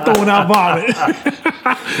why I'm throwing out vomit.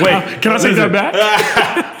 Wait, can I take that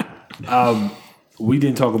back? We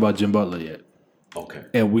didn't talk about Jim Butler yet. Okay.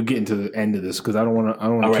 And we're getting to the end of this because I don't want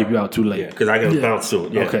to keep you out too late. Yeah, because I got to bounce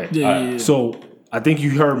soon. Yeah. Okay. Yeah. So I think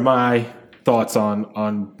you heard my thoughts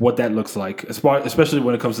on what that looks like, especially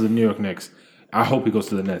when it comes to the New York Knicks. I hope he goes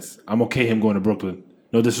to the Nets. I'm okay him going to Brooklyn.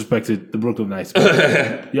 No disrespect to the Brooklyn Knights.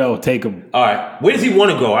 Yo, take him. All right. Where does he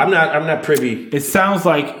want to go? I'm not privy. It sounds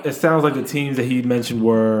like the teams that he mentioned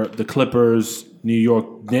were the Clippers, New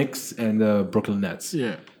York Knicks, and the Brooklyn Nets.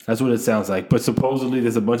 Yeah. That's what it sounds like. But supposedly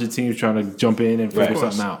there's a bunch of teams trying to jump in and figure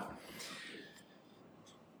something out.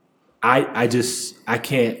 I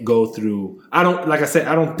can't go through. I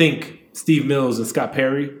don't think Steve Mills and Scott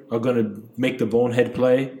Perry are going to make the bonehead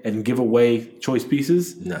play and give away choice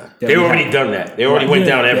pieces. Nah. They already done that. They already went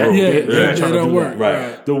down that road. They don't work.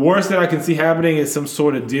 Right. The worst that I can see happening is some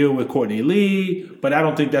sort of deal with Courtney Lee, but I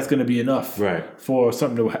don't think that's going to be enough for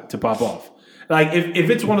something to pop off. Like, if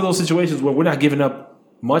it's one of those situations where we're not giving up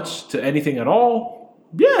much to anything at all,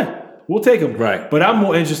 we'll take them. Right. But I'm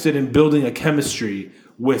more interested in building a chemistry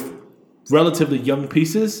with relatively young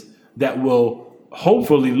pieces that will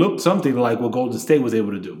hopefully look something like what Golden State was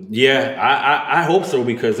able to do. Yeah, I hope so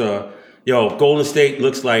because Golden State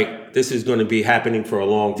looks like this is going to be happening for a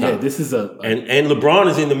long time. Yeah, this is and LeBron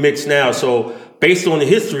is in the mix now. So based on the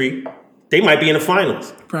history, they might be in the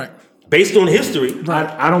finals. Right. Based on history,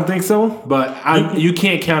 I don't think so. But you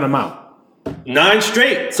can't count them out. 9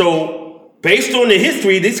 straight. So based on the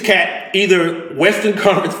history, this cat either Western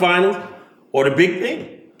Conference Finals or the big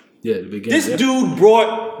thing. Yeah, the big game. This dude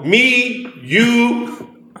brought me, you,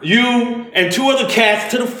 and 2 other cats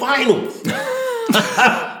to the finals.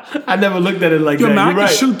 I never looked at it like that. You're man, right. I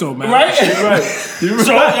can shoot though, man. Right? You're right.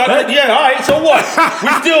 So, all right. So what?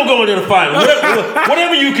 We're still going to the finals.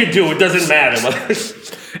 Whatever you can do, it doesn't matter.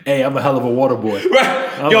 Hey, I'm a hell of a water boy. Right?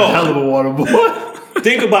 I'm a hell of a water boy.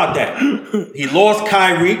 Think about that. He lost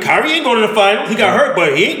Kyrie. Kyrie ain't going to the finals. He got hurt,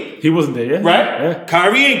 but he wasn't there, yeah. Right? Yeah.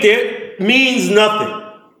 Kyrie ain't there. Means nothing.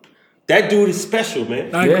 That dude is special,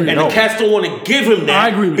 man. I agree. And the cats don't want to give him that I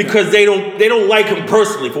agree with because they don't like him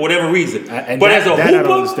personally for whatever reason. But as a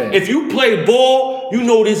hooper, if you play ball, you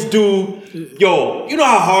know this dude, you know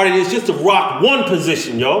how hard it is just to rock one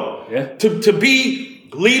position, Yeah. To be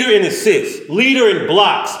leader in assists, leader in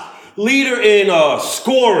blocks, leader in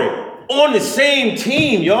scoring on the same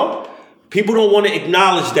team, People don't want to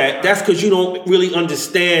acknowledge that. That's because you don't really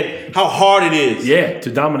understand how hard it is. Yeah, to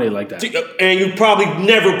dominate like that. And you probably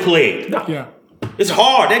never played. No. Yeah. It's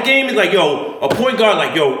hard. That game is like, a point guard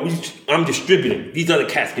like, I'm distributing. These other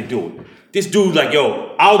cats can do it. This dude like,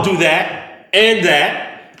 I'll do that, and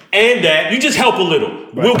that, and that. You just help a little.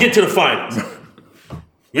 Right. We'll get to the finals.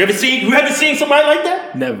 You haven't seen somebody like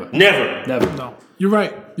that? Never. No.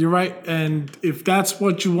 You're right. And if that's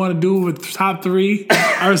what you want to do with top 3,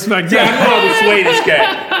 I respect that. I'm going to sway this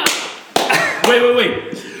cat.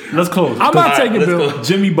 Wait. Let's close. I'm not taking Bill. Go.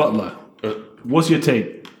 Jimmy Butler. What's your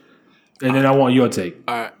take? And then I want your take.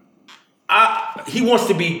 All right. He wants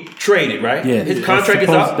to be traded, right? Yeah. His contract is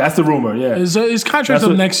up? That's the rumor, yeah. His contract's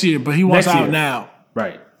up next year, but he wants out now.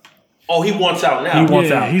 Right. Oh, he wants out now. He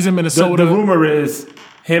wants out. He's in Minnesota. The rumor is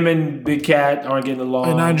him and Big Cat aren't getting along.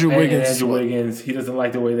 And Andrew Wiggins. Andrew Wiggins. He doesn't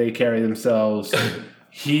like the way they carry themselves.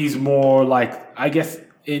 He's more like, I guess,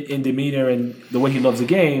 in demeanor and the way he loves the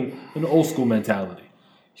game, an old school mentality.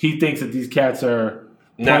 He thinks that these cats are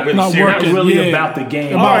Not really Not serious. working. really Yeah. about the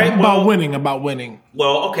game. About, right, well- about winning.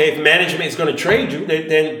 Well, okay, if management is going to trade you,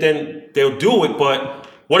 then they'll do it. But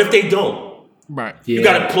what if they don't? Right. You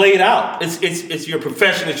got to play it out. It's your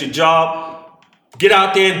profession. It's your job. Get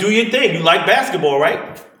out there and do your thing. You like basketball, right?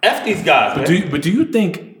 F these guys, man. But do you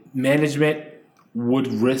think management would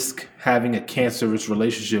risk having a cancerous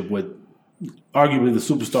relationship with arguably the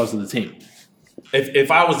superstars of the team?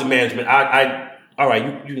 If I was the management, all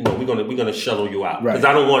right, you know, we're gonna shuttle you out because Right.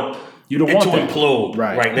 I don't want You don't it want to that. implode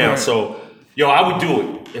right now. Right. So, I would do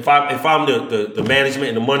it if I'm the management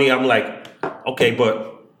and the money. I'm like, okay, but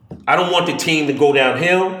I don't want the team to go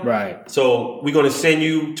downhill. Right. So we're gonna send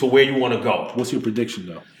you to where you want to go. What's your prediction,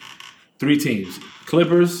 though? 3 teams.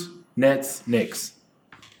 Clippers, Nets, Knicks.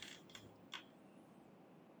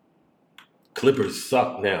 Clippers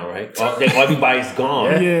suck now, right? Everybody's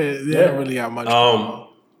gone. Yeah, they don't really have much.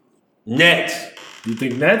 Nets You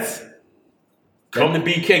think Nets? come to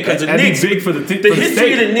BK because the That'd be Knicks. big for the The for the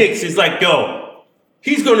history of state. the Knicks is like,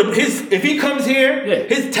 he's gonna if he comes here, Yeah.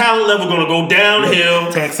 his talent level gonna go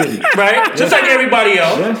downhill. Tank City. Right? Just like everybody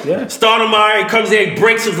else. Yeah. Stoudemire, he comes here, he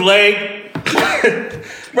breaks his leg.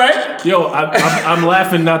 Right? Yo, I'm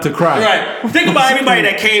laughing not to cry. Right. Think about everybody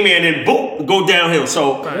that came in and boom, go downhill.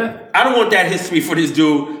 So Yeah. I don't want that history for this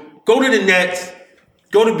dude. Go to the Nets,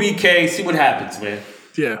 go to BK, see what happens, man.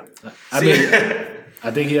 yeah. I mean, I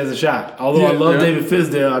think he has a shot. Although I Yeah. love Yeah. David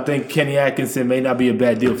Fizdale, I think Kenny Atkinson may not be a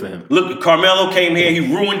bad deal for him. Look, Carmelo came here, he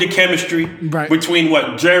ruined the chemistry Right. between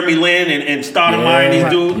Jeremy Lin and Stoudemire and these Yeah.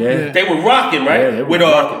 dudes. Yeah. They were rocking, right? Yeah, they were With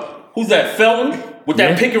rocking. who's that? Felton? With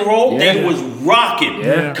that Yeah. pick and roll, Yeah. they was rocking.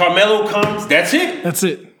 Yeah. Carmelo comes, that's it. That's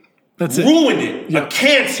it. That's it. Ruined it. Yeah. A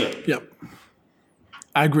cancer. Yep.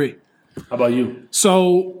 I agree. How about you?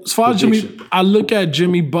 So as far as Jimmy, Prediction. I look at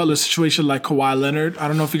Jimmy Butler's situation like Kawhi Leonard. I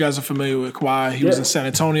don't know if you guys are familiar with Kawhi. He was Yeah. in San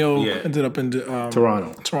Antonio, Yeah. ended up in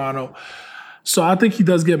Toronto. Toronto. So I think he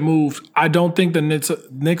does get moved. I don't think the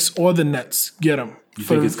Knicks or the Nets get him. You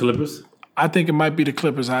think it's Clippers? I think it might be the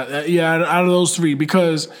Clippers. Out of those three,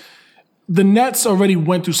 because the Nets already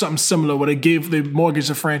went through something similar where they mortgaged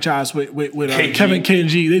the franchise with KG. Kevin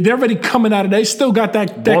KG. They're already coming out of. They still got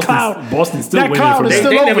that cloud. Boston's still that waiting cloud for is that.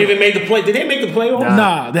 still They over. never even made the play. Did they make the playoffs?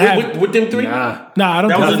 Nah, they haven't. With them three? Nah. Nah, I don't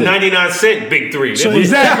That think was a they- 99-cent big three. So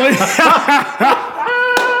exactly.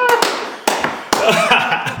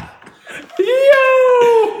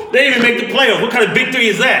 They didn't even make the playoffs. What kind of big three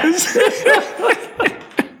is that?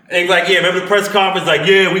 And he's like, yeah, remember the press conference? Like,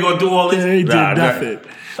 yeah, we gonna do all this. They did Nah, nothing.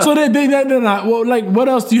 So they're not. Well, like, what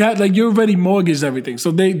else do you have? Like, you already mortgaged everything.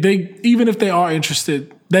 So they even if they are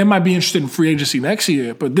interested, they might be interested in free agency next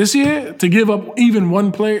year. But this year, to give up even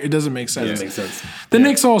one player, it doesn't make sense. That makes sense. The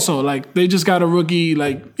Knicks also, like, they just got a rookie.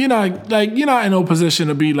 Like, you're not in no position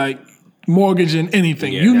to be like mortgaging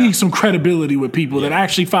anything. You need some credibility with people that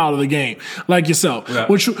actually follow the game, like yourself. Yeah.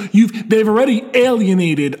 Which they've already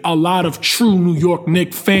alienated a lot of true New York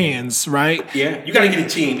Knicks fans, right? Yeah, you got to get a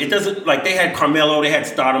team. It doesn't like they had Carmelo, they had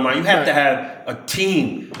Stoudemire. You have to have a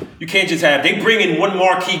team. You can't just have they bring in one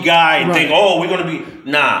marquee guy and think, oh, we're gonna be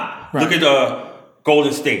nah. Right. Look at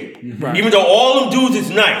Golden State. Right. Even though all them dudes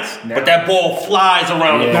is nice, but that ball flies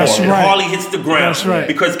around the court That's and right. hardly hits the ground. That's right.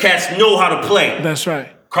 Because cats know how to play. That's right.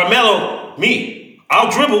 Carmelo, I'll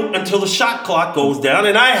dribble until the shot clock goes down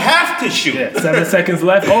and I have to shoot. Yeah, 7 seconds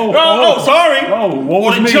left. Oh, sorry. Oh, what Or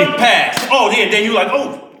was the me? jump pass. Oh, yeah, then you're like,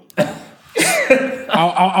 oh.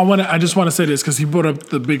 I just want to say this because he brought up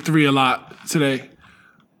the big three a lot today.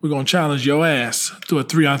 We're gonna challenge your ass to a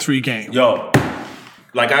 3-on-3 game. Yo,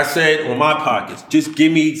 like I said on my pockets, just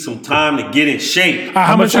give me some time to get in shape.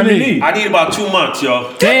 How much time you you need? need? I need about 2 months,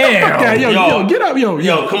 yo. Damn. Yeah, yo, get up, yo.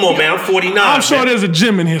 Yo, come on, man. I'm 49. I'm sure man. there's a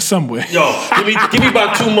gym in here somewhere. Yo, give me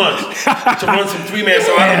about 2 months to run some 3-man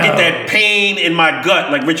so I don't get that pain in my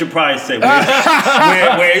gut, like Richard Pryor said,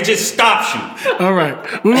 where it just stops you. All right,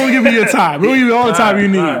 we're gonna give you your time. We're gonna give you all the time you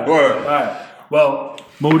need. All right. Word. All right. Well,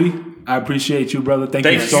 Moody, I appreciate you, brother. Thank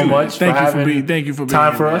you Thank so you. much Thank you for having being. Thank you for being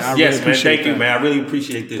time here, for man. us. I really Yes, man. appreciate Thank you, that. man. I really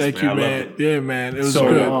appreciate this, Thank man. you, I love man. it. Yeah, man. It was So,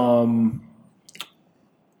 good.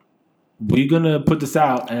 we're gonna put this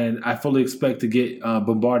out, and I fully expect to get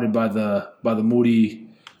bombarded by the Moody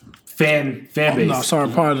fan base. No, sorry,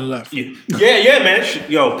 pardon left. Yeah, man.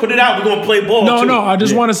 Yo, put it out. We're gonna play ball. No, too. no. I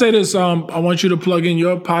just want to say this. I want you to plug in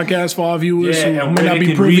your podcast for our viewers Yeah, who and may where not they be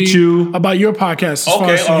can privy reach you. about your podcast. As far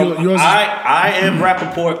Okay, as yours is- I am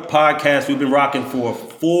Rappaport Podcast. We've been rocking for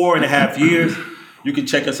 4.5 years. You can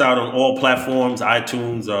check us out on all platforms,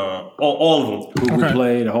 iTunes, all of them. Google Okay.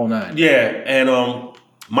 Play, the whole nine. Yeah, and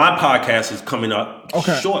my podcast is coming up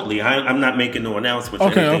Okay. shortly. I'm not making no announcements.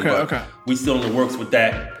 Okay, or anything, okay, but okay. We still in the works with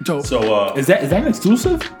that. Dope. So Is that an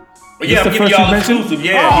exclusive? yeah, the I'm giving first y'all you mentioned? exclusive.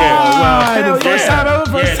 Yeah. Wow, the first time ever,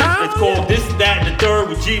 first yeah, time? It's called This, That, and the Third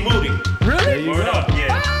with G Moody. Really? Word up,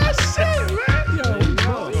 yeah. Ah, shit, man. Yo, It's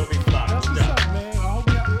gonna be fly. that's what's up, man. I hope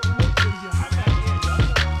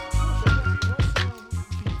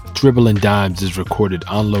you Dribble and Dimes is recorded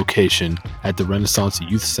on location at the Renaissance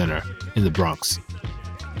Youth Center in the Bronx.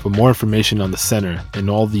 For more information on the center and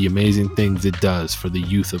all the amazing things it does for the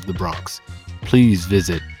youth of the Bronx, please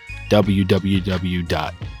visit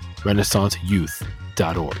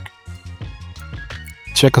www.renaissanceyouth.org.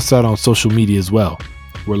 Check us out on social media as well.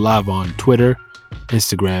 We're live on Twitter,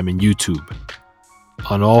 Instagram, and YouTube.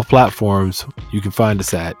 On all platforms, you can find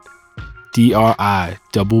us at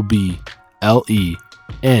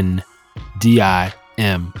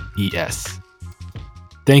DRIBBLENDIMES.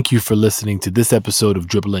 Thank you for listening to this episode of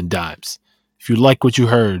Dribble and Dimes. If you like what you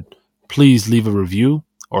heard, please leave a review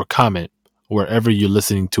or comment wherever you're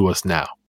listening to us now.